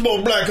 I need some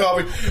more black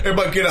coffee.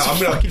 Everybody get out.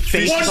 I'm gonna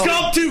One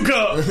cup, 2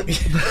 cup.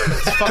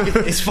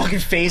 His fucking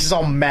face is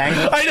all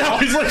mangled. I know.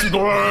 He's like,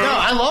 No,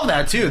 I love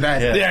that too.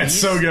 yeah, it's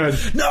so good.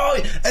 No,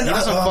 and He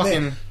doesn't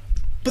fucking. man.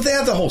 But they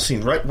have the whole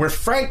scene, right, where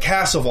Frank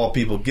Cass, of all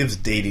people, gives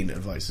dating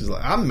advice. He's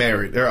like, "I'm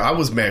married, or I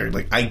was married.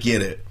 Like, I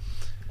get it."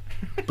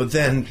 But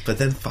then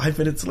 5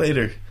 minutes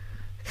later,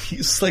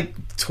 he's like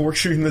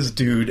torturing this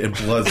dude, and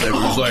blood's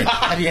everywhere. He's like,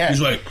 he's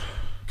like,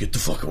 "Get the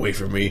fuck away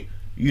from me.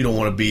 You don't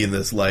want to be in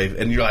this life."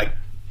 And you're like,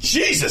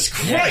 Jesus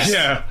Christ!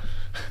 Yeah,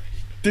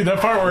 dude,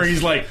 that part where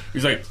he's like,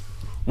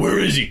 "Where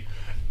is he?"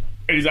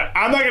 And he's like,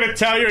 "I'm not gonna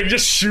tell you." And he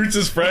just shoots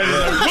his friend. He's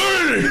like,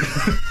 "Where is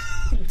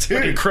he?"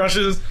 Dude, he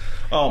crushes.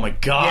 Oh my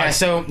god.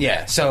 So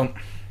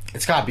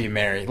it's gotta be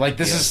Mary. Like,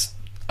 this is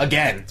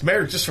again. It's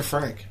married just for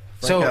Frank.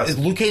 So is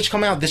Luke Cage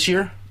coming out this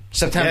year?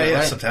 September, yeah,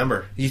 right?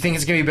 September. You think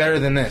it's gonna be better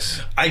than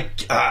this? I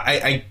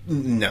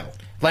no.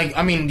 Like,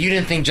 I mean, you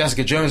didn't think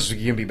Jessica Jones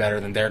was gonna be better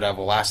than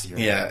Daredevil last year.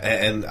 Yeah,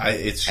 and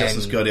it's just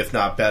as good, if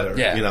not better.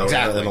 Yeah, you know,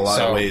 exactly. in a lot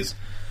of ways.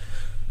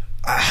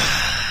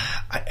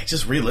 I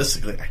just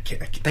realistically,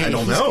 I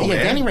don't know. Yeah,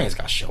 man. Danny Rand's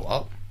got to show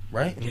up,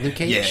 right? In Luke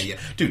Cage. Yeah.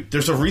 Dude,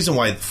 there's a reason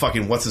why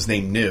fucking what's his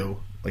name knew.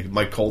 Like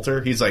Mike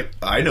Coulter, he's like,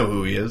 I know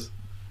who he is.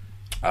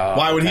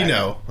 Why would he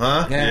know?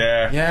 Huh?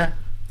 Yeah.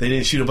 They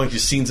didn't shoot a bunch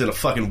of scenes in a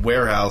fucking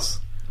warehouse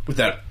with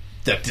that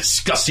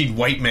disgusting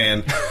white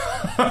man.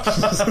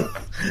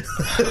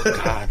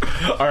 God.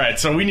 All right,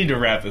 so we need to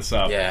wrap this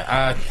up.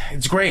 Yeah,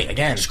 it's great.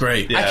 Again, It's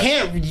great.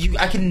 Yeah.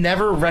 I can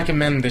never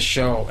recommend this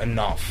show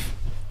enough.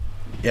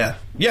 Yeah.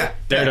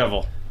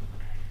 Daredevil.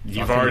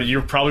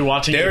 You're probably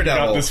watching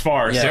Daredevil it this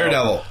far. Yeah. So.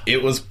 Daredevil.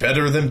 It was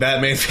better than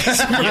Batman.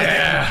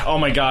 Yeah. Oh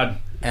my god.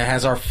 And it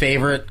has our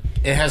favorite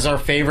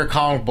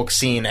comic book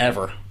scene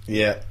ever.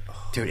 Yeah.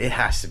 Dude, it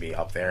has to be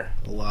up there.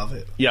 Love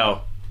it.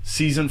 Yo,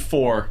 season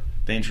 4,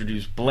 they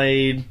introduced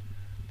Blade.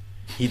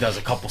 He does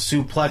a couple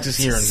suplexes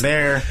here and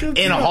there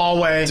in a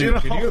hallway. Dude,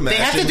 could you imagine? They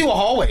have to do a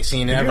hallway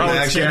scene in every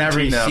now.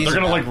 season. They're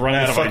gonna like run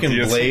out of fucking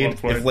ideas. Blade.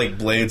 at one If point. like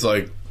Blade's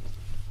like,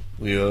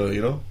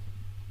 you know,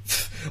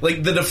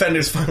 like the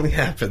Defenders finally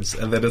happens,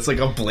 and then it's like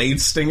a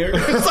Blade stinger.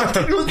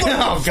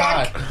 Oh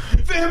god,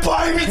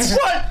 vampires!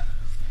 What?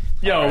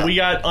 Yo, we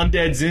got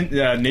undead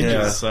ninjas.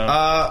 Yeah. So.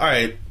 All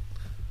right.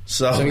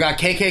 So we got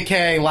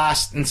KKK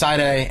last inside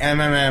A,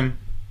 MMM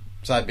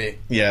side B.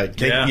 yeah. So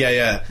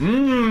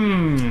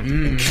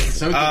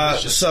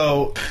delicious.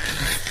 So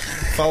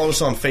follow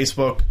us on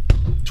Facebook,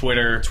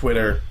 Twitter,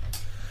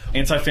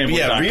 antifanboy.com.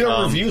 Yeah, read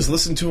our reviews,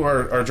 listen to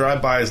our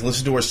drive-bys,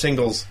 listen to our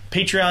singles.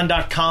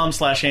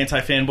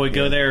 Patreon.com/antifanboy.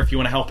 Go there if you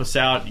want to help us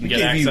out. You can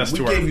get access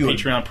to our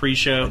Patreon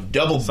pre-show,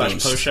 double / boost.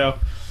 post show.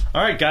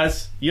 All right,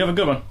 guys, you have a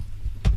good one.